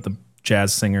 The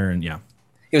jazz singer, and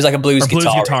he was like a blues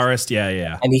guitarist.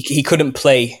 Yeah. And he couldn't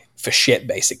play for shit,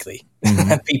 basically.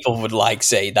 And people would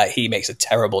say that he makes a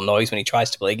terrible noise when he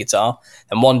tries to play guitar.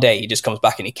 And one day he just comes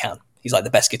back and he can. He's like the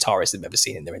best guitarist they've ever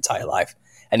seen in their entire life.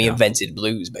 And he invented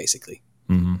blues, basically.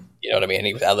 You know what I mean? And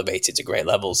he was elevated to great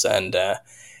levels. And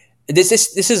this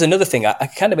is another thing, a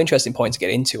kind of interesting point to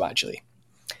get into, actually.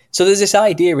 So there's this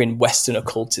idea in Western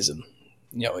occultism,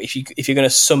 if you're going to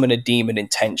summon a demon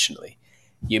intentionally,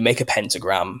 you make a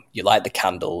pentagram, you light the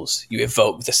candles, you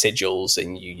evoke the sigils,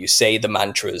 and you say the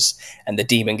mantras, and the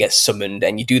demon gets summoned,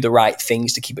 and you do the right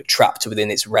things to keep it trapped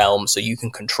within its realm so you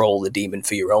can control the demon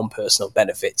for your own personal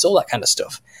benefits, all that kind of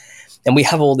stuff. And we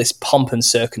have all this pomp and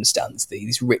circumstance,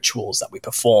 these rituals that we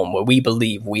perform where we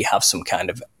believe we have some kind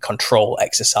of control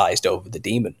exercised over the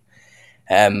demon.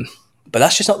 But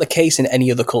that's just not the case in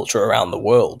any other culture around the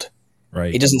world.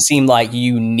 Right. It doesn't seem like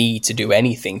you need to do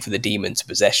anything for the demon to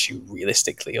possess you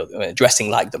realistically. Dressing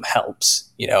like them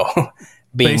helps, Being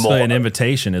basically more an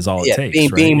invitation is all it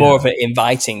takes. Being more of an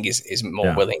inviting is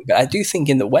more willing. But I do think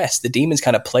in the West, the demons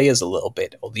kind of play us a little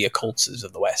bit, or the occultists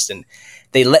of the West, and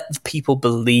they let people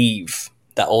believe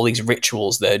that all these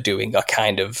rituals they're doing are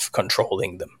kind of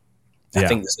controlling them. I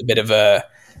think there's a bit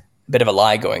of a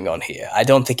lie going on here. I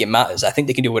don't think it matters. I think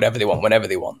they can do whatever they want, whenever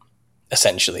they want,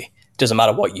 essentially. Doesn't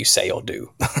matter what you say or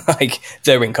do.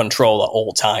 They're in control at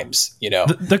all times,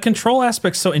 The control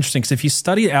aspect's so interesting, because if you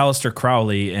study Aleister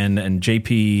Crowley and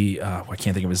JP, I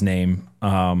can't think of his name,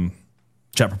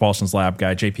 Jet Propulsion's lab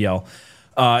guy, JPL,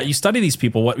 you study these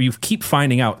people, what you keep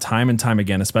finding out time and time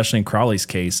again, especially in Crowley's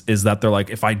case, is that they're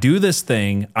like, if I do this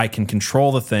thing, I can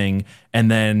control the thing, and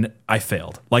then I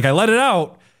failed. I let it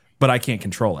out, but I can't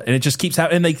control it. And it just keeps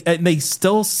happening. And they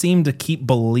still seem to keep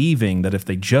believing that if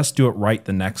they just do it right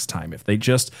the next time, if they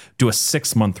just do a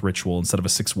 6-month ritual instead of a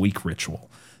 6-week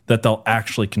ritual, that they'll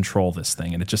actually control this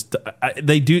thing. And it just,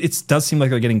 it does seem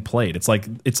like they're getting played. It's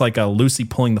like a Lucy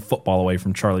pulling the football away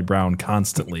from Charlie Brown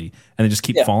constantly, and they just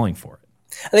keep falling for it.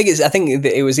 I think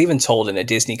it was even told in a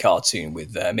Disney cartoon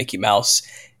with Mickey Mouse.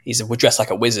 He's dressed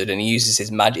like a wizard, and he uses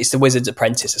his magic. It's the Wizard's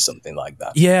Apprentice or something like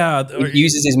that. Yeah, he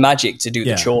uses his magic to do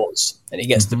the chores, and he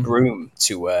gets the broom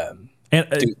to.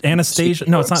 Anastasia?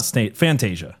 No, it's not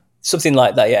Fantasia. Something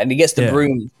like that, yeah. And he gets the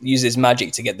broom, uses his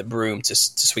magic to get the broom to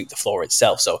sweep the floor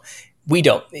itself. So we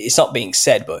don't. It's not being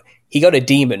said, but he got a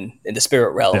demon in the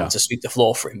spirit realm to sweep the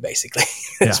floor for him. Basically,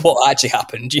 that's what actually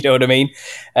happened. You know what I mean?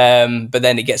 But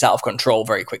then it gets out of control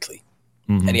very quickly.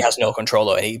 And he has no control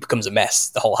over it. He becomes a mess.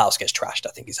 The whole house gets trashed,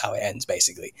 I think is how it ends,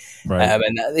 basically. Right.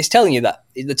 And they're telling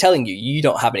you you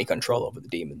don't have any control over the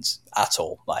demons at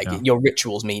all. Your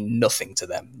rituals mean nothing to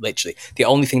them, literally. The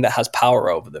only thing that has power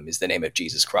over them is the name of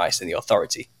Jesus Christ and the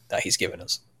authority that he's given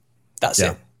us. That's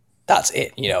it. That's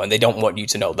it, and they don't want you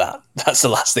to know that. That's the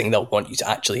last thing they'll want you to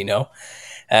actually know.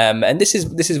 And this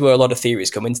is where a lot of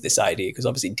theories come into this idea, because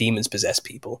obviously demons possess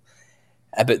people,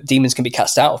 but demons can be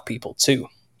cast out of people too.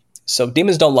 So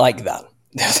demons don't like that.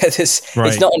 It's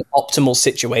not an optimal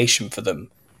situation for them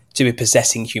to be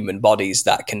possessing human bodies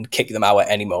that can kick them out at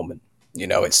any moment.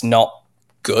 It's not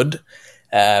good.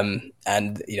 And,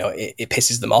 it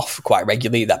pisses them off quite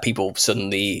regularly that people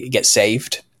suddenly get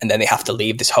saved and then they have to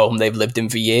leave this home they've lived in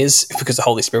for years because the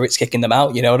Holy Spirit's kicking them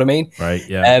out. You know what I mean? Right,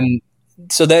 yeah.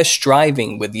 So they're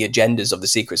striving with the agendas of the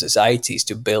secret societies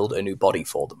to build a new body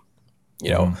for them,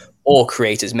 or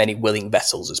create as many willing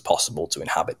vessels as possible to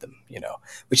inhabit them,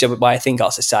 which is why I think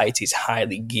our society is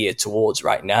highly geared towards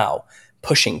right now,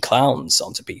 pushing clowns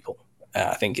onto people.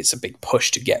 I think it's a big push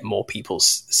to get more people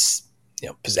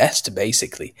possessed,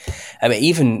 basically. I mean,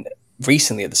 even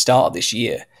recently at the start of this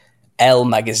year, Elle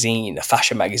magazine, a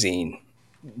fashion magazine,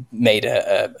 made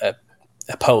a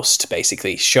post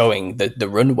basically showing the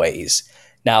runways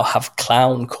now have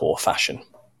clown core fashion,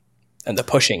 and they're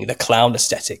pushing the clown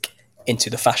aesthetic into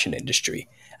the fashion industry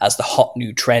as the hot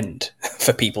new trend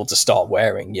for people to start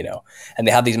wearing, and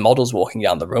they have these models walking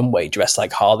down the runway dressed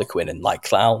like Harlequin and like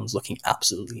clowns, looking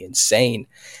absolutely insane.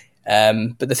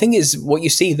 But the thing is, what you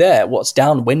see there, what's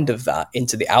downwind of that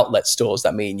into the outlet stores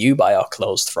that me and you buy our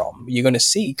clothes from, you're going to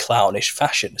see clownish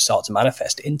fashion start to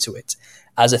manifest into it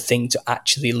as a thing to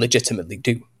actually legitimately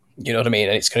do. You know what I mean?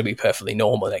 And it's going to be perfectly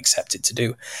normal and accepted to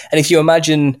do. And if you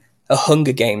imagine a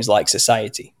Hunger Games like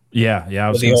society, I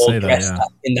was going to say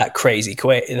that, in that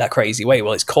crazy way.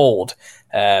 Well, it's called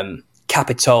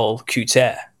Capitol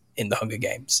Couture in the Hunger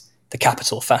Games, the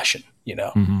capital fashion,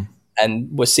 Mm-hmm. And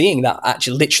we're seeing that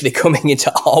actually literally coming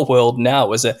into our world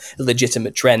now as a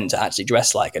legitimate trend to actually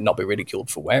dress like and not be ridiculed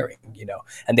for wearing,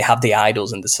 and they have the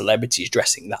idols and the celebrities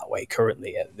dressing that way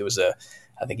currently. There was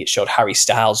I think it showed Harry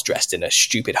Styles dressed in a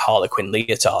stupid Harlequin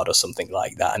leotard or something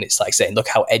like that. And it's like saying, look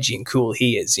how edgy and cool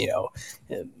he is,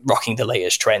 rocking the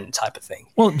latest trend type of thing.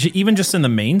 Well, even just in the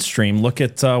mainstream, look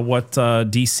at what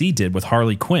DC did with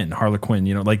Harley Quinn.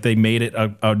 Like they made it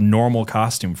a normal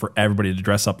costume for everybody to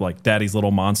dress up like Daddy's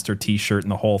Little Monster t-shirt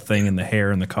and the whole thing, and the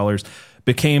hair and the colors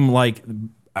became like,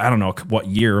 I don't know what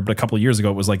year, but a couple of years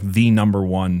ago, it was like the number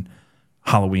one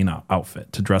Halloween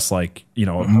outfit to dress like, a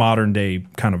modern day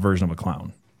kind of version of a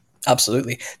clown.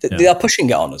 Absolutely. They are pushing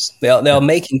it on us. They are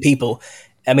making people,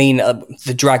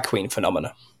 the drag queen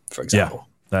phenomena, for example,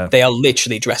 they are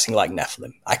literally dressing like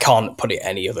Nephilim. I can't put it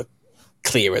any other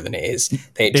clearer than it is.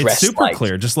 It's super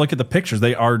clear. Just look at the pictures.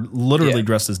 They are literally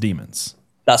dressed as demons.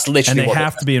 That's literally, and they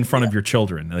have to be in front of your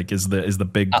children. Like is the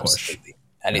big Absolutely. push.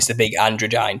 And it's the big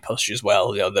androgyne push as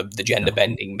well. The gender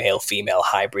bending male-female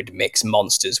hybrid mix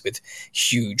monsters with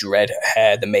huge red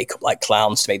hair, the makeup like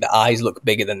clowns to make the eyes look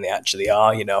bigger than they actually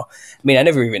are. I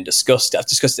never even discussed it. I've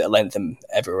discussed it at length and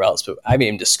everywhere else, but I haven't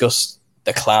even discussed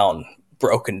the clown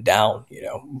broken down,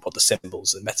 what the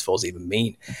symbols and metaphors even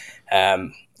mean.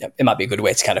 It might be a good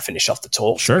way to kind of finish off the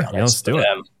talk. Sure, let's do it.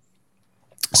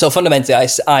 So fundamentally,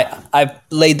 I've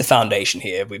laid the foundation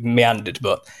here. We've meandered,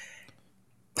 but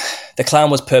the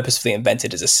clown was purposefully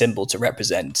invented as a symbol to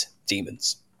represent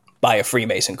demons by a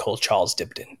Freemason called Charles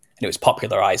Dibdin. And it was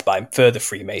popularized by further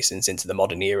Freemasons into the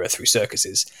modern era through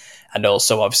circuses. And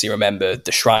also, obviously, remember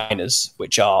the Shriners,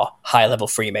 which are high-level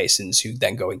Freemasons who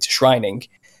then go into shrining.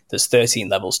 There's 13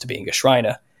 levels to being a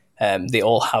Shriner. They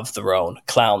all have their own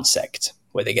clown sect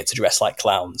where they get to dress like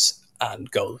clowns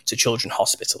and go to children's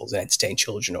hospitals and entertain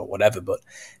children or whatever. But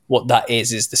what that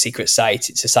is the secret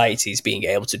societies being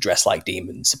able to dress like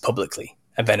demons publicly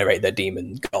and venerate their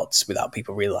demon gods without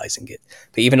people realizing it.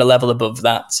 But even a level above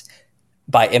that,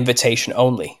 by invitation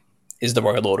only, is the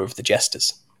Royal Order of the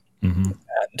Jesters. Mm-hmm.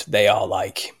 And they are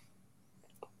like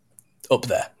up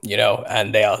there,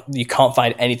 and you can't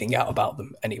find anything out about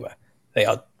them anywhere. They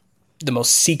are the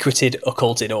most secreted,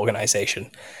 occulted organization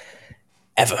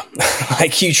ever.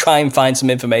 Like, you try and find some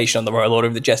information on the Royal Order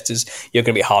of the Jesters, you're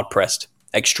going to be hard-pressed,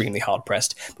 extremely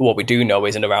hard-pressed. But what we do know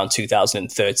is in around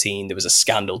 2013, there was a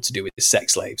scandal to do with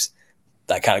sex slaves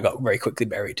that kind of got very quickly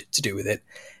buried to do with it.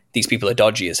 These people are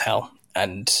dodgy as hell.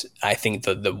 And I think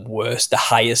that the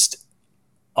highest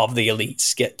of the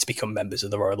elites get to become members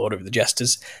of the Royal Order of the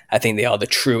Jesters. I think they are the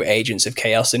true agents of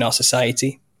chaos in our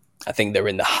society. I think they're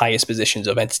in the highest positions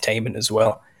of entertainment as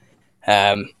well.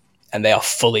 And they are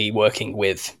fully working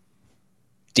with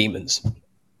demons,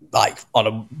 like on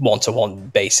a one-to-one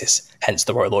basis. Hence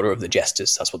the Royal Order of the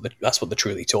Jesters. That's what they're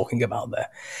truly talking about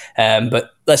there.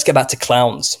 But let's get back to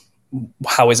clowns.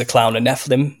 How is a clown a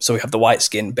Nephilim? So we have the white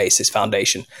skin basis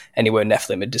foundation. Anywhere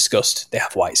Nephilim are discussed, they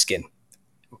have white skin.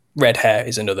 Red hair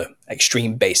is another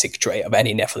extreme basic trait of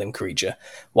any Nephilim creature.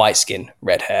 White skin,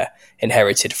 red hair,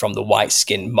 inherited from the white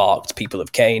skin marked people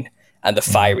of Cain, and the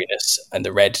fieriness and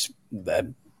the red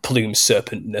plume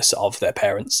serpentness of their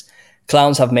parents.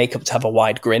 Clowns have makeup to have a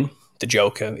wide grin the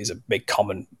Joker is a big,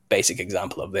 common, basic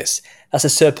example of this. That's a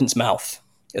serpent's mouth.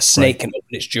 A snake can open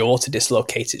its jaw to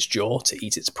dislocate its jaw to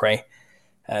eat its prey.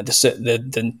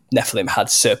 The Nephilim had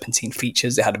serpentine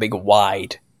features. They had a big,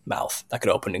 wide mouth that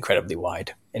could open incredibly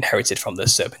wide, inherited from the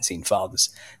serpentine fathers.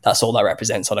 That's all that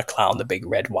represents on a clown, the big,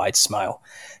 red, wide smile.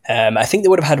 I think they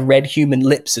would have had red human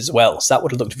lips as well, so that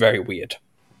would have looked very weird.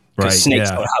 Because snakes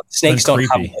don't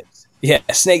have lips. Yeah,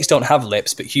 snakes don't have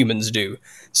lips, but humans do.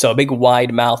 So a big,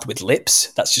 wide mouth with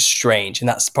lips, that's just strange. And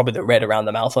that's probably the red around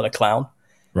the mouth on a clown.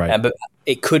 Right. But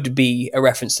it could be a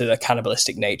reference to the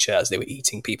cannibalistic nature as they were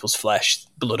eating people's flesh,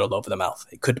 blood all over the mouth.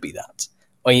 It could be that.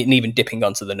 Or even dipping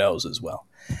onto the nose as well.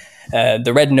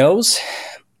 The red nose,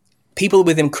 people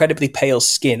with incredibly pale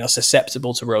skin are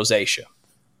susceptible to rosacea.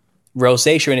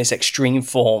 Rosacea in its extreme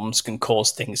forms can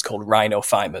cause things called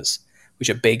rhinophymas, which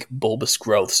are big bulbous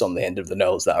growths on the end of the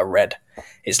nose that are red.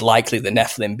 It's likely the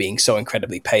Nephilim, being so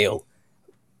incredibly pale,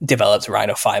 developed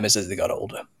rhinophymas as they got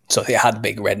older. So they had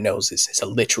big red noses. It's a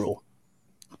literal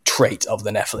trait of the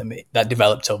Nephilim that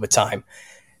developed over time.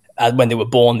 When they were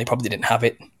born, they probably didn't have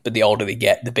it, but the older they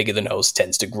get, the bigger the nose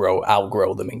tends to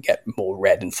outgrow them and get more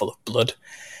red and full of blood.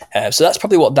 So that's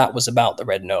probably what that was about, the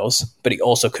red nose. But it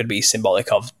also could be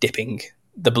symbolic of dipping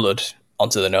the blood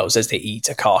onto the nose as they eat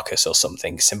a carcass or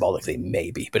something, symbolically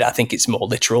maybe. But I think it's more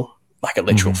literal, like a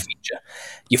literal feature.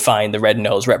 You find the red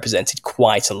nose represented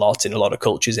quite a lot in a lot of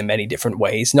cultures in many different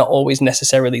ways. Not always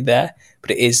necessarily there, but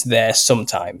it is there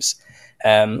sometimes.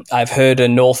 I've heard a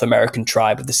North American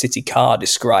tribe of the City Car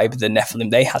describe the Nephilim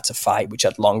they had to fight, which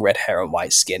had long red hair and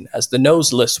white skin, as the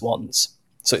noseless ones.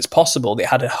 So it's possible they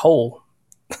had a hole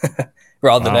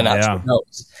rather than an actual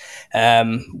nose,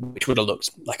 which would have looked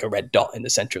like a red dot in the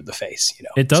center of the face.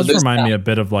 It does remind me a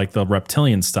bit of like the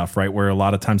reptilian stuff, right? Where a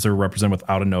lot of times they're represented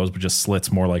without a nose, but just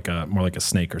slits, more like a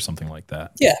snake or something like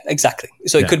that. Yeah, exactly.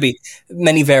 So it could be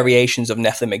many variations of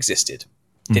Nephilim existed.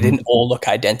 They didn't all look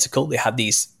identical. They had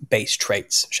these base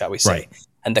traits, shall we say. Right.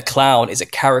 And the clown is a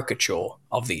caricature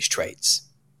of these traits.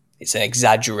 It's an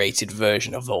exaggerated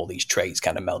version of all these traits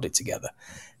kind of melded together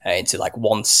into like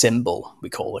one symbol we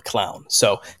call a clown.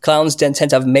 So clowns tend to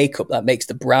have makeup that makes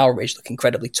the brow ridge look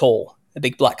incredibly tall, a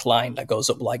big black line that goes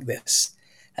up like this.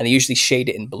 And they usually shade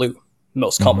it in blue,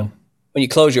 most common. When you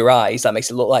close your eyes, that makes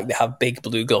it look like they have big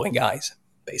blue glowing eyes,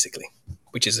 basically,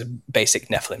 which is a basic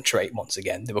Nephilim trait once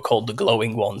again. They were called the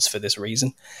glowing ones for this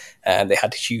reason. And they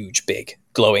had huge, big,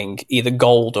 glowing, either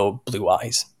gold or blue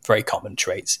eyes. Very common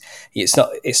traits. It's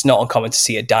not uncommon to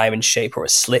see a diamond shape or a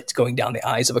slit going down the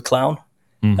eyes of a clown.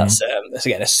 That's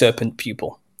again, a serpent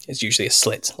pupil. It's usually a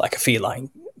slit, like a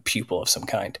feline pupil of some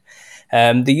kind.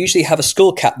 They usually have a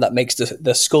skull cap that makes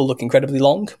the skull look incredibly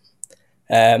long.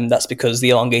 That's because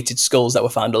the elongated skulls that were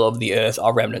found all over the earth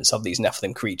are remnants of these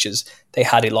Nephilim creatures. They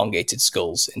had elongated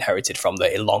skulls inherited from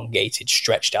the elongated,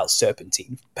 stretched out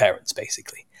serpentine parents,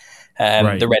 basically.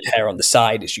 The red hair on the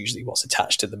side is usually what's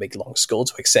attached to the big long skull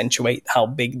to accentuate how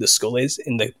big the skull is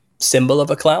in the symbol of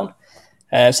a clown.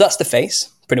 So that's the face,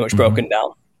 pretty much broken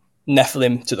down.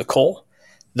 Nephilim to the core.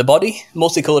 The body,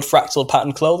 multicolored fractal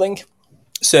pattern clothing,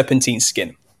 serpentine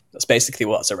skin. That's basically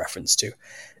what it's a reference to.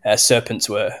 Serpents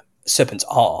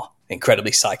are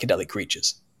incredibly psychedelic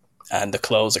creatures. And the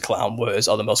clothes a clown wears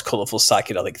are the most colorful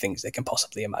psychedelic things they can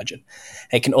possibly imagine.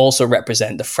 It can also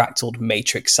represent the fractaled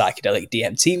matrix psychedelic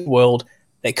DMT world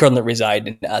they currently reside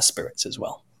in as spirits as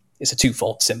well. It's a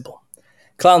twofold symbol.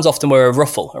 Clowns often wear a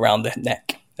ruffle around the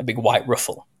neck, a big white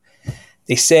ruffle.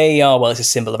 They say, it's a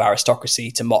symbol of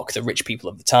aristocracy to mock the rich people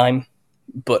of the time.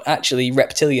 But actually,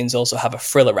 reptilians also have a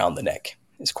frill around the neck.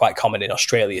 It's quite common in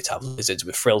Australia to have lizards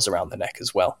with frills around the neck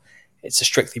as well. It's a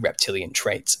strictly reptilian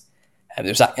trait. And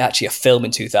there was actually a film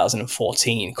in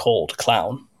 2014 called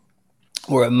Clown,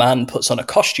 where a man puts on a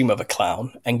costume of a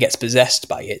clown and gets possessed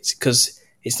by it because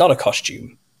it's not a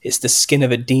costume. It's the skin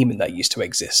of a demon that used to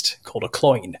exist called a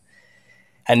cloyne.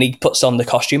 And he puts on the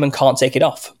costume and can't take it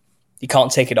off. He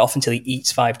can't take it off until he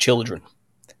eats 5 children.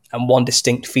 And one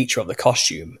distinct feature of the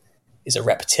costume is a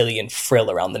reptilian frill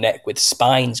around the neck with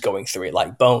spines going through it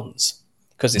like bones.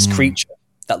 Because this creature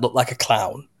that looked like a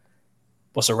clown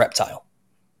was a reptile,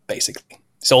 basically.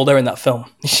 It's all there in that film.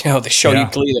 They show you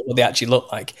clearly what they actually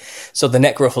look like. So the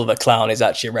neck ruffle of a clown is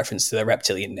actually a reference to the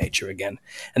reptilian nature again.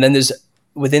 And then there's,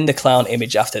 within the clown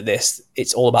image after this,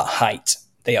 it's all about height.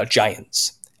 They are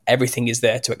giants. Everything is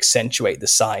there to accentuate the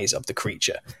size of the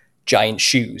creature. Giant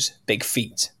shoes, big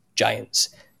feet, giants.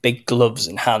 Big gloves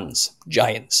and hands,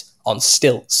 giants. On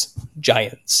stilts,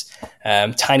 giants.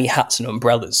 Tiny hats and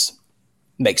umbrellas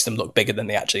makes them look bigger than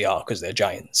they actually are because they're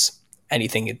giants.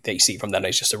 Anything they see from them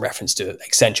is just a reference to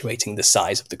accentuating the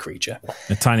size of the creature.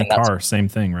 A tiny car, same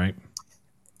thing, right?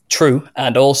 True.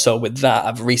 And also with that,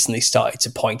 I've recently started to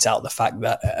point out the fact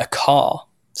that a car,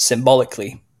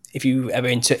 symbolically, have you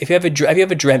ever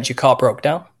dreamt your car broke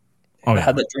down?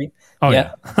 Had that dream? Oh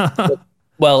yeah.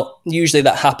 Well, usually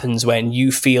that happens when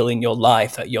you feel in your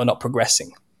life that you're not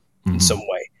progressing in some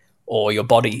way, or your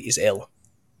body is ill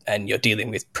and you're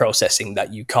dealing with processing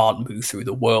that you can't move through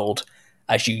the world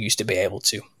as you used to be able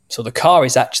to. So the car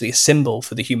is actually a symbol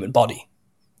for the human body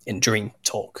in dream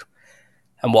talk.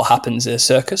 And what happens in a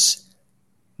circus?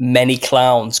 Many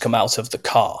clowns come out of the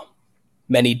car.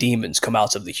 Many demons come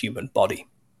out of the human body.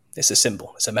 It's a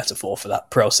symbol. It's a metaphor for that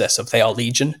process of they are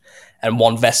legion, and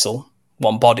one vessel,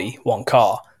 one body, one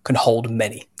car can hold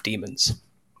many demons.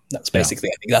 That's basically,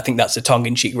 I think that's a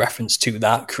tongue-in-cheek reference to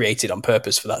that, created on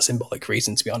purpose for that symbolic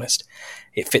reason, to be honest.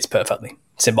 It fits perfectly,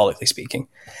 symbolically speaking.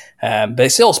 But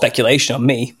it's all speculation on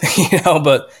me,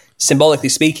 but symbolically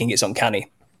speaking, it's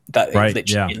uncanny. That right,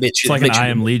 it's like an I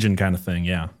am Legion kind of thing,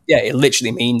 yeah. Yeah, it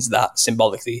literally means that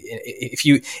symbolically. If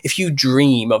you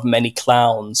dream of many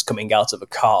clowns coming out of a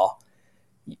car,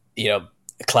 a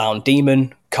clown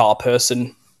demon, car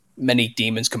person, many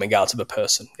demons coming out of a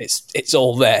person. It's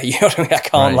all there. You know what I mean? I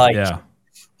can't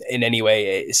in any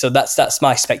way. So that's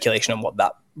my speculation on what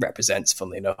that represents,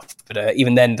 funnily enough. But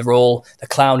even then, the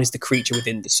clown is the creature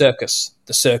within the circus.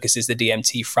 The circus is the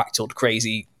DMT fractaled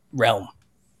crazy realm.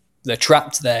 They're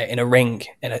trapped there in a ring,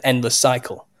 in an endless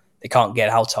cycle they can't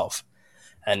get out of.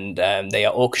 And they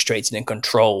are orchestrated and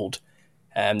controlled.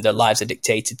 Their lives are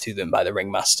dictated to them by the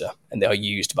ringmaster, and they are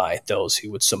used by those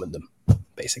who would summon them,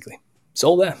 basically. It's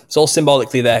all there. It's all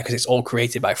symbolically there because it's all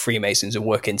created by Freemasons who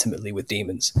work intimately with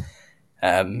demons.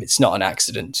 It's not an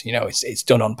accident, it's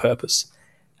done on purpose.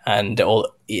 And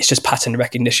it's just pattern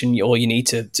recognition. All you need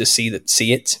to see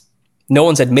it. No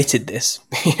one's admitted this.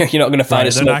 You're not going to find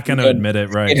they're not going to admit it,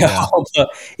 right? But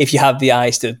if you have the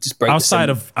eyes to just break outside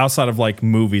of like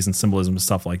movies and symbolism and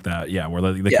stuff like that, where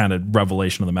the kind of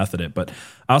revelation of the method. But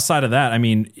outside of that, I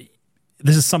mean,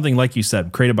 this is something, like you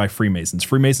said, created by Freemasons.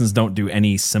 Freemasons don't do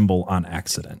any symbol on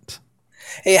accident.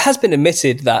 It has been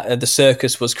admitted that the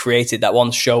circus was created, that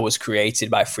one show was created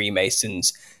by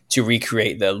Freemasons to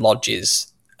recreate the lodges.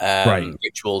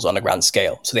 Rituals on a grand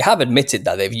scale. So they have admitted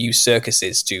that they've used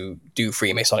circuses to do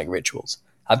Freemasonic rituals.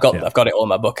 I've got it all in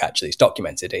my book, actually. It's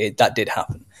documented. That did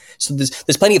happen. So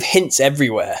there's plenty of hints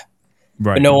everywhere.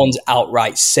 Right. But no one's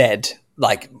outright said,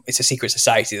 like, it's a secret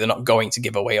society. They're not going to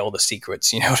give away all the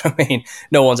secrets. You know what I mean?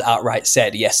 No one's outright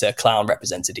said, yes, a clown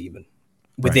represents a demon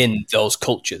within those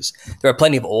cultures. There are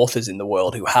plenty of authors in the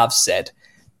world who have said,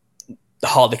 the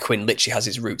Harlequin literally has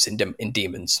its roots in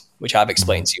demons, which I've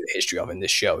explained to you the history of in this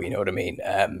show. You know what I mean?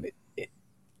 It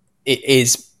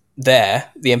is there.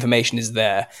 The information is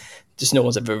there. Just no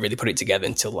one's ever really put it together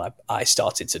until I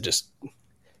started to just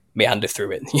meander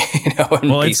through it.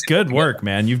 Well, it's good work,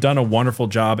 man. You've done a wonderful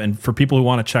job. And for people who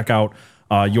want to check out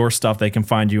your stuff, they can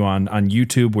find you on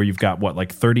YouTube, where you've got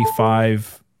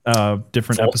 35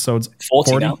 different episodes.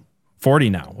 40 now. 40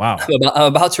 now. Wow.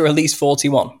 I'm about to release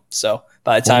 41. So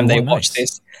by the time they watch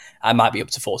this, I might be up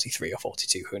to 43 or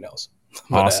 42. Who knows?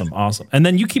 But, awesome. And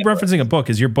then you keep referencing a book.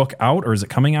 Is your book out, or is it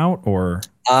coming out, or?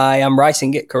 I am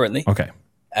writing it currently. Okay.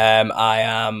 I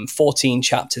am 14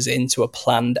 chapters into a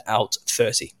planned out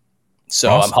 30.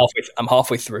 So awesome. I'm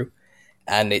halfway through,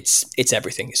 and it's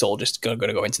everything. It's all just going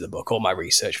to go into the book. All my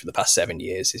research for the past 7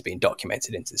 years is being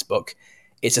documented into this book.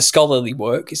 It's a scholarly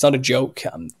work. It's not a joke.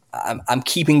 I'm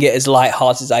keeping it as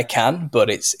lighthearted as I can, but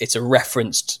it's a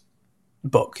referenced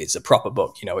book. It's a proper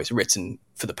book. It's written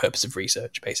for the purpose of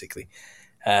research, basically.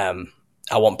 I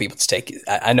want people to take it.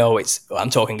 I know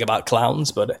I'm talking about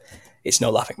clowns, but it's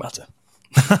no laughing matter.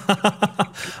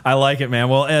 I like it, man.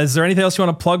 Well, is there anything else you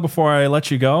want to plug before I let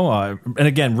you go? And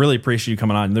again, really appreciate you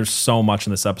coming on. There's so much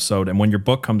in this episode. And when your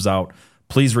book comes out,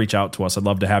 please reach out to us. I'd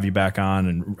love to have you back on,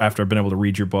 and after I've been able to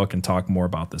read your book and talk more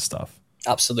about this stuff.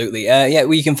 Absolutely.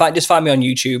 Well, you can just find me on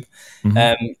YouTube.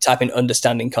 Type in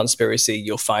Understanding Conspiracy.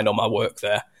 You'll find all my work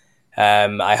there.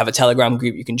 I have a Telegram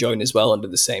group you can join as well under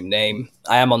the same name.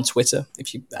 I am on Twitter.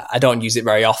 I don't use it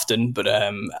very often, but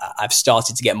I've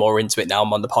started to get more into it now.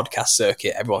 I'm on the podcast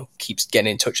circuit. Everyone keeps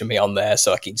getting in touch with me on there,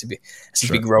 so I seem to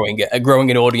be growing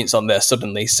an audience on there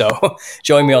suddenly. So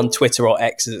join me on Twitter, or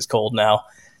X as it's called now.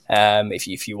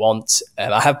 If you want.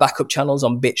 I have backup channels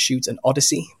on BitChute and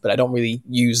Odyssey, but I don't really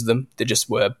use them. They're just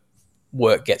where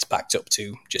work gets backed up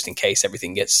to, just in case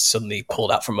everything gets suddenly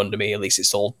pulled out from under me. At least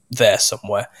it's all there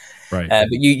somewhere. Right.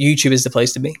 But YouTube is the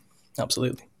place to be.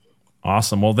 Absolutely.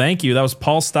 Awesome. Well, thank you. That was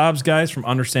Paul Stobbs, guys, from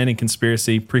Understanding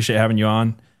Conspiracy. Appreciate having you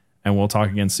on, and we'll talk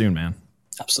again soon, man.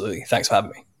 Absolutely. Thanks for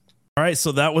having me. All right.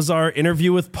 So that was our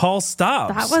interview with Paul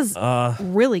Stobbs. That was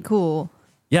really cool.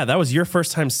 Yeah, that was your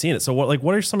first time seeing it. So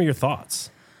what are some of your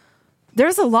thoughts?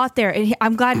 There's a lot there. And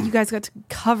I'm glad you guys got to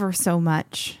cover so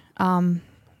much.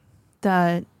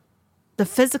 The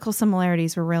physical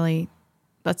similarities were really,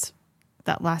 that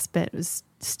last bit was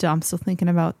I'm still thinking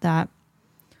about that.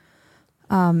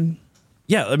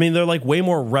 Yeah, I mean, they're like way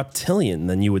more reptilian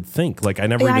than you would think. Like I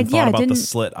never even thought about the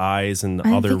slit eyes and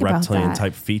other reptilian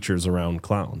type features around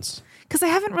clowns. Because I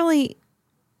haven't really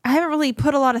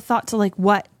put a lot of thought to like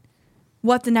what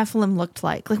the Nephilim looked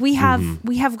like. Like we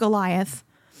have Goliath,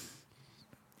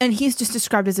 and he's just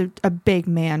described as a big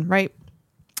man, right?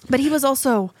 But he was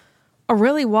also a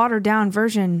really watered down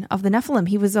version of the Nephilim.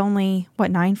 He was only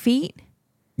 9 feet?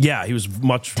 Yeah, he was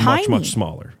much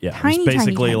smaller. Yeah, tiny, he was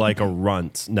basically tiny, like a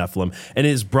runt Nephilim. And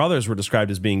his brothers were described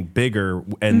as being bigger,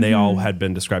 and they all had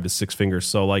been described as 6 fingers.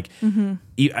 So like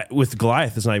with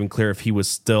Goliath, it's not even clear if he was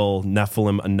still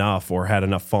Nephilim enough or had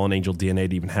enough fallen angel DNA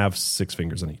to even have 6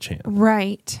 fingers on each hand.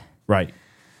 Right.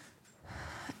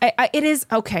 It is,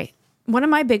 okay. One of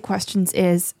my big questions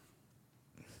is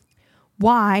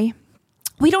why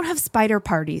we don't have spider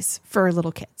parties for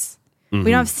little kids. We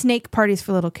don't have snake parties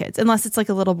for little kids, unless it's like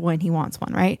a little boy and he wants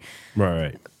one, right?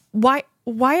 Right.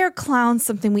 Why are clowns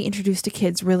something we introduce to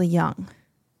kids really young,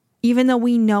 even though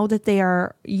we know that they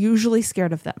are usually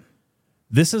scared of them?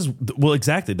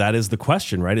 Exactly. That is the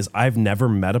question, right? Is I've never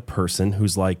met a person who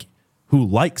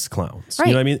likes clowns. Right.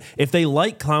 You know what I mean? If they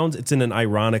like clowns, it's in an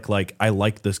ironic, like, I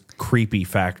like this creepy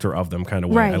factor of them kind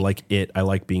of way. Right. I like it. I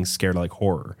like being scared. I like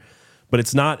horror. But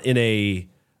it's not in a,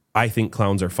 I think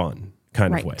clowns are fun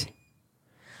kind of way.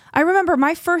 I remember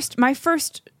my first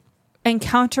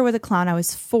encounter with a clown. I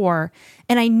was 4,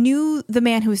 and I knew the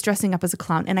man who was dressing up as a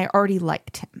clown, and I already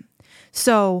liked him.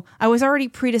 So I was already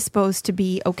predisposed to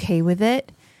be okay with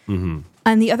it. And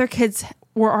the other kids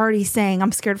were already saying,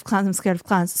 I'm scared of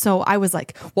clowns. So I was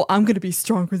like, well, I'm going to be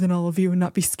stronger than all of you and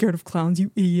not be scared of clowns,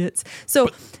 you idiots. So,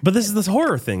 but this is this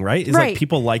horror thing, right? It's like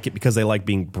people like it because they like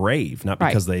being brave, not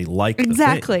because they like the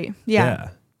thing.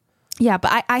 Yeah,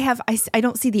 but I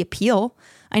don't see the appeal.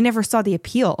 I never saw the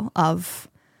appeal of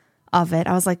it.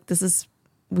 I was like, this is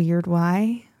weird.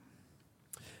 Why?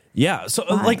 Yeah. So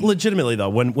like legitimately though,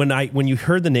 when you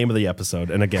heard the name of the episode,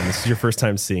 and again, this is your first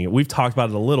time seeing it, we've talked about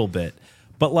it a little bit,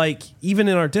 but like even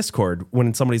in our Discord,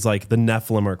 when somebody's like the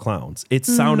Nephilim are clowns, it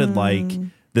sounded like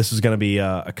this was going to be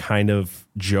a kind of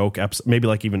joke episode, maybe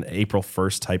like even April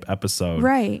 1st type episode.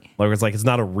 Right. Like it's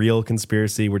not a real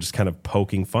conspiracy. We're just kind of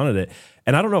poking fun at it.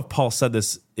 And I don't know if Paul said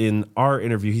this in our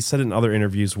interview. He said it in other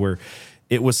interviews where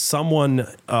it was someone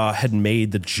had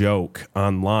made the joke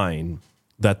online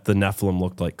that the Nephilim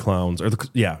looked like clowns.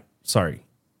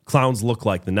 Clowns look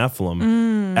like the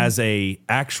Nephilim as a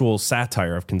actual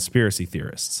satire of conspiracy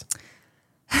theorists.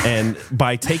 And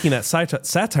by taking that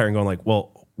satire and going like,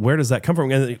 well, where does that come from?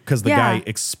 Because the guy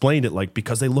explained it like,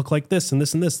 because they look like this and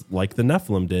this and this, like the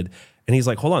Nephilim did. And he's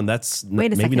like, hold on, that's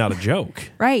maybe not a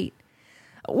joke. Right.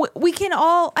 We can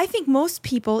all, I think most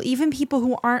people, even people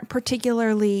who aren't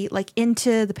particularly like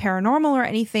into the paranormal or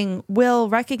anything, will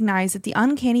recognize that the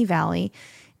uncanny valley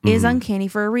is uncanny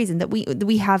for a reason, that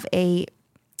we have a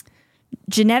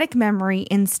genetic memory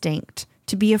instinct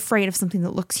to be afraid of something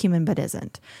that looks human but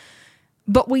isn't.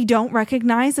 But we don't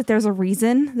recognize that there's a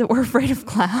reason that we're afraid of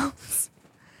clowns.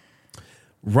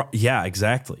 Yeah,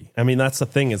 exactly. I mean, that's the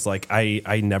thing is like,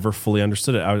 I never fully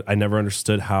understood it. I never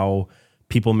understood how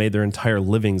people made their entire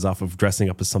livings off of dressing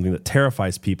up as something that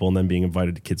terrifies people and then being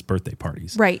invited to kids' birthday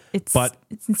parties. Right. It's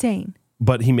insane.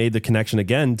 But he made the connection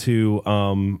again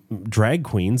to drag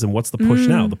queens. And what's the push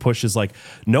now? The push is like,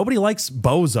 nobody likes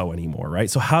bozo anymore, right?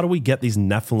 So how do we get these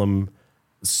Nephilim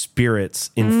spirits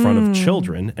in front of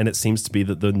children? And it seems to be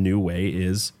that the new way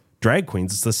is drag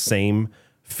queens. It's the same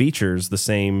features, the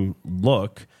same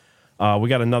look. We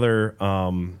got another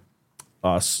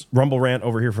Rumble rant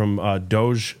over here from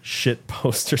Doge Shit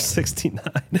Poster 69.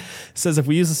 It says, if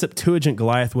we use the Septuagint,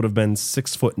 Goliath would have been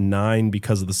 6'9"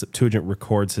 because of the Septuagint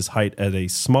records his height at a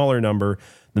smaller number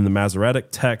than the Masoretic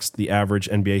text. The average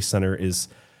NBA center is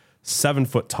 7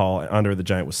 foot tall. Andre the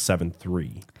Giant was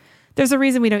 7'3". There's a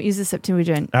reason we don't use the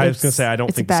Septuagint. I was going to say, I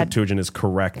don't think the Septuagint is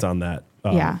correct on that.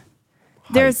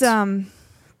 There's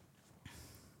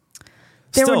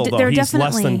Still, though, he's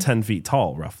less than 10 feet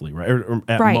tall, roughly, right? Or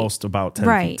at most about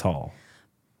 10 feet tall.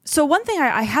 So one thing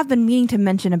I have been meaning to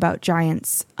mention about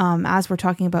giants as we're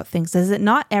talking about things is that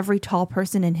not every tall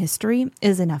person in history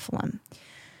is a Nephilim.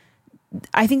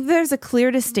 I think there's a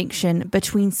clear distinction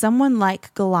between someone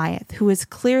like Goliath, who is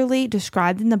clearly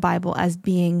described in the Bible as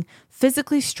being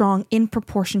physically strong in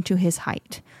proportion to his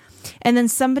height, and then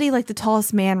somebody like the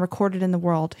tallest man recorded in the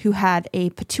world who had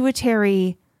a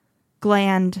pituitary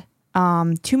gland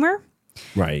tumor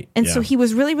Right. And so he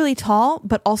was really, really tall,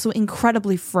 but also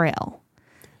incredibly frail.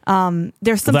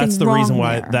 There's something that's the wrong reason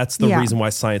why there. that's the reason why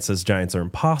science says giants are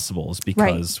impossible, is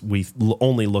because we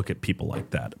only look at people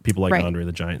like that. People like Andre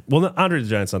the Giant. Well, Andre the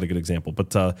Giant's not a good example,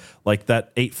 but like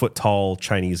that 8 foot tall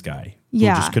Chinese guy who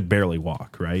just could barely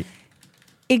walk, right?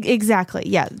 Exactly.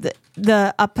 Yeah.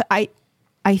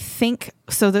 I think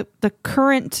so. The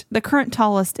current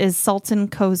tallest is Sultan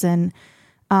Kozan.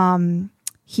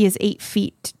 He is 8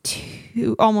 feet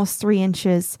almost 3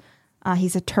 inches.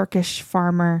 He's a Turkish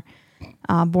farmer,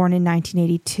 born in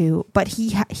 1982. But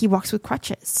he walks with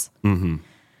crutches. Mm-hmm.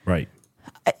 Right.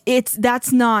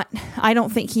 That's not. I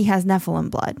don't think he has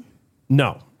Nephilim blood.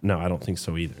 No, I don't think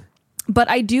so either. But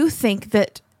I do think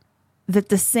that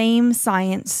the same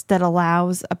science that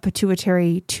allows a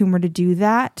pituitary tumor to do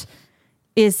that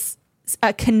is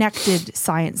a connected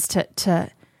science to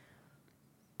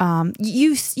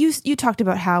you talked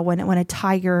about how when a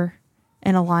tiger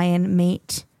and a lion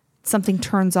mate, something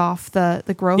turns off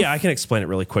the growth. Yeah, I can explain it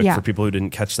really quick for people who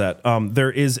didn't catch that.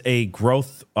 There is a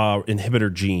growth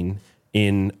inhibitor gene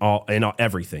in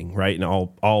everything, right? In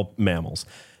all mammals.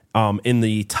 In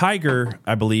the tiger,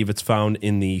 I believe it's found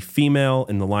in the female,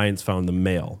 and the lion it's found in the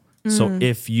male. So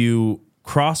if you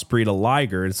crossbreed a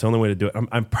liger, it's the only way to do it.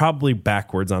 I'm probably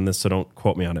backwards on this, so don't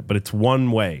quote me on it, but it's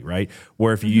one way, right?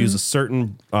 Where if you use a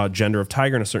certain gender of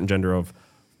tiger and a certain gender of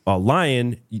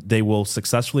lion, they will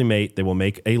successfully mate, they will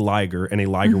make a liger, and a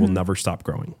liger will never stop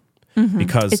growing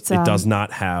because it does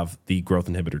not have the growth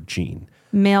inhibitor gene.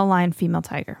 Male lion, female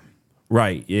tiger.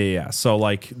 Right, yeah. So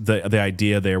like the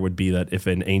idea there would be that if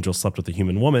an angel slept with a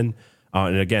human woman,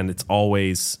 and again, it's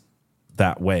always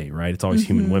that way, right? It's always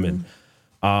human women.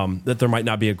 That there might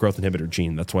not be a growth inhibitor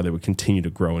gene. That's why they would continue to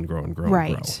grow and grow and grow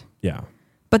and grow. Yeah.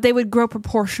 But they would grow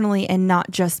proportionally and not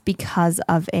just because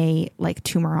of a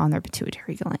tumor on their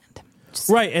pituitary gland.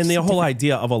 Right. And the whole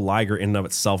idea of a liger in and of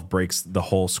itself breaks the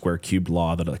whole square cubed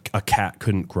law that a cat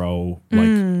couldn't grow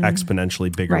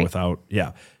exponentially bigger without.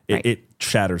 Yeah. It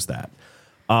shatters that.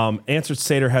 Answered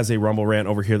Seder has a Rumble rant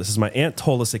over here. This is my aunt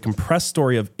told us a compressed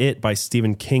story of It by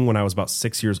Stephen King when I was about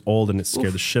 6 years old, and it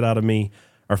scared the shit out of me.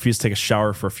 I refused to take a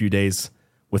shower for a few days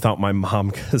without my mom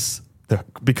because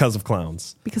of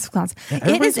clowns. Because of clowns. Yeah,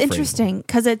 it is interesting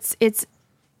because it's an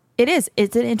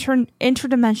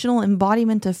interdimensional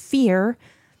embodiment of fear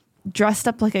dressed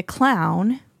up like a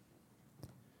clown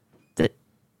that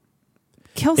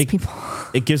kills people.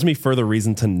 It gives me further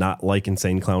reason to not like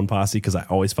Insane Clown Posse because I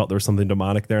always felt there was something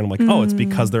demonic there. And I'm like, oh, it's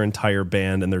because their entire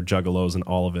band and their juggalos and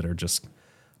all of it are just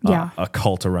a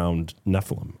cult around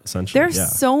Nephilim, essentially.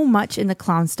 There's so much in the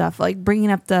clown stuff, like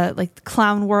bringing up the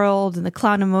clown world and the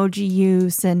clown emoji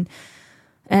use and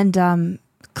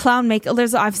clown makeup.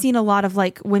 I've seen a lot of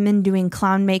women doing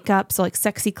clown makeup, so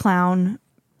sexy clown,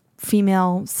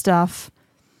 female stuff.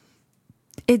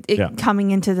 It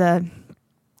coming into the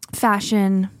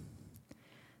fashion.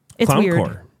 It's clown weird.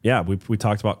 Core. Yeah, we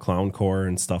talked about clown core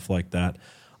and stuff like that.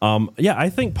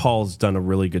 I think Paul's done a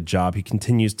really good job. He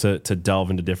continues to delve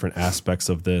into different aspects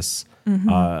of this.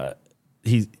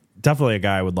 He's definitely a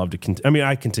guy I would love to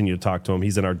I continue to talk to him.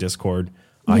 He's in our Discord.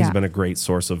 He's been a great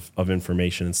source of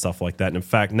information and stuff like that. And in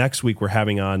fact, next week we're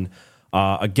having on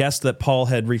a guest that Paul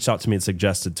had reached out to me and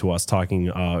suggested to us, going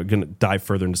to dive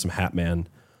further into some Hat Man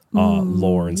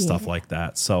lore and stuff like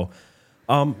that. So,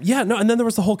 and then there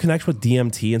was the whole connection with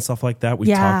DMT and stuff like that.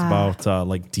 We talked about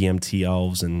DMT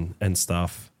elves and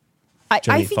stuff.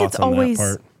 I think it's always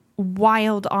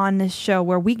wild on this show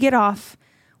where we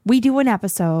do an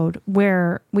episode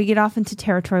where we get off into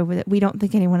territory that we don't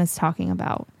think anyone is talking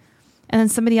about. And then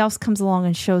somebody else comes along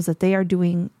and shows that they are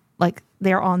doing,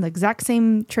 they're on the exact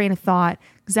same train of thought,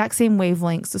 exact same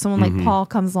wavelength. So someone like Paul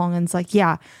comes along and it's like,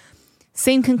 yeah,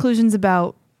 same conclusions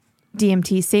about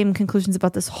DMT, same conclusions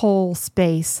about this whole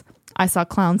space. I saw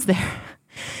clowns there.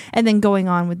 And then going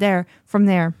on from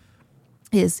there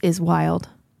is wild.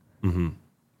 Mm-hmm.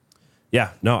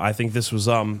 Yeah, no, I think this was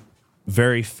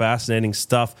very fascinating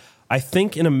stuff. I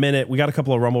think in a minute, we got a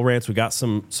couple of Rumble rants. We got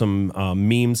some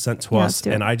memes sent to us,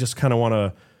 and I just kind of want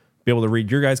to be able to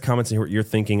read your guys' comments and hear what you're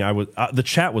thinking. The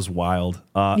chat was wild.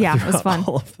 It was fun.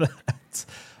 All of that.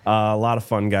 A lot of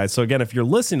fun, guys. So again, if you're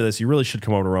listening to this, you really should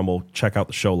come over to Rumble, check out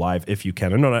the show live if you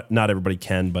can. I know not everybody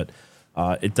can, but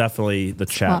it definitely, the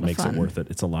chat makes it worth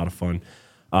it. It's a lot of fun.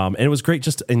 And it was great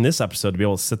just in this episode to be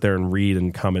able to sit there and read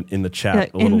and comment in the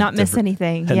chat. And not miss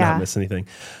anything. Not miss anything.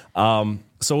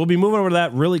 So we'll be moving over to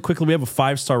that really quickly. We have a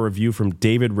 5-star review from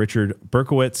David Richard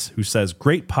Berkowitz, who says,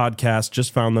 great podcast,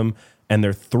 just found them, and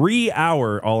their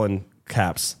 3-hour, all in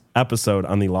caps, episode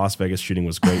on the Las Vegas shooting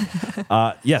was great.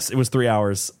 Yes, it was 3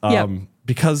 hours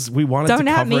because we wanted to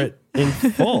cover it in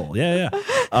full. Yeah.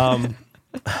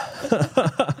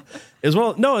 As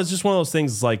well, no, it's just one of those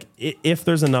things. Like if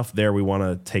there's enough there, we want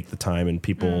to take the time, and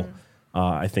people,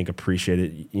 I think, appreciate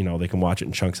it. You know, they can watch it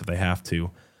in chunks if they have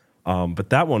to. But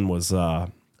that one was,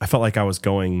 I felt like I was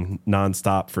going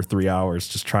nonstop for 3 hours,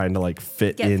 just trying to like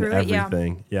fit in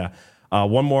everything. Yeah.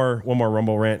 One more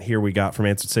Rumble rant here we got from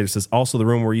Answered Seder. Says, also the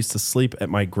room where we used to sleep at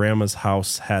my grandma's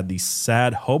house had the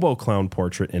sad hobo clown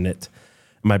portrait in it.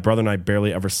 My brother and I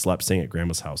barely ever slept staying at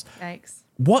grandma's house. Yikes.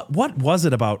 What was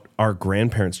it about our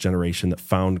grandparents' generation that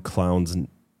found clowns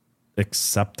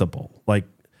acceptable? Like,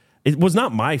 it was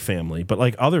not my family, but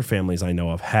like other families I know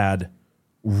of had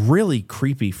really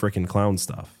creepy freaking clown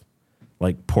stuff,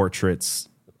 like portraits,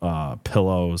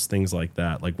 pillows, things like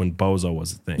that. Like when Bozo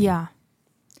was a thing. Yeah.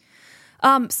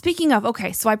 Speaking of,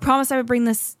 okay, so I promised I would bring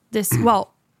this.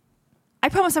 Well, I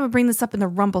promised I would bring this up in the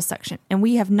Rumble section, and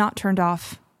we have not turned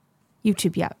off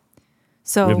YouTube yet.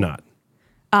 So we have not.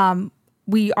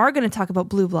 We are going to talk about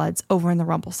Blue Bloods over in the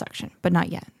Rumble section, but not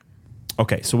yet.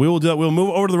 Okay, so we will do that. We'll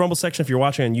move over to the Rumble section. If you're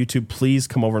watching on YouTube, please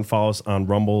come over and follow us on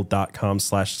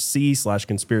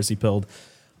rumble.com/c/conspiracypilled.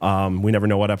 We never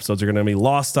know what episodes are going to be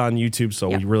lost on YouTube, so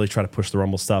we really try to push the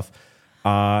Rumble stuff.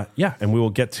 And we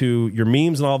will get to your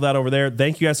memes and all of that over there.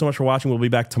 Thank you guys so much for watching. We'll be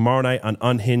back tomorrow night on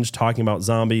Unhinged talking about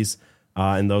zombies.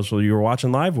 And those of you who are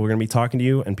watching live, we're going to be talking to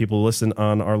you, and people who listen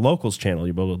on our locals channel,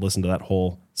 you'll be able to listen to that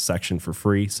whole section for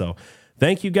free. So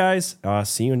thank you guys.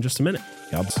 See you in just a minute.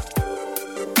 God bless.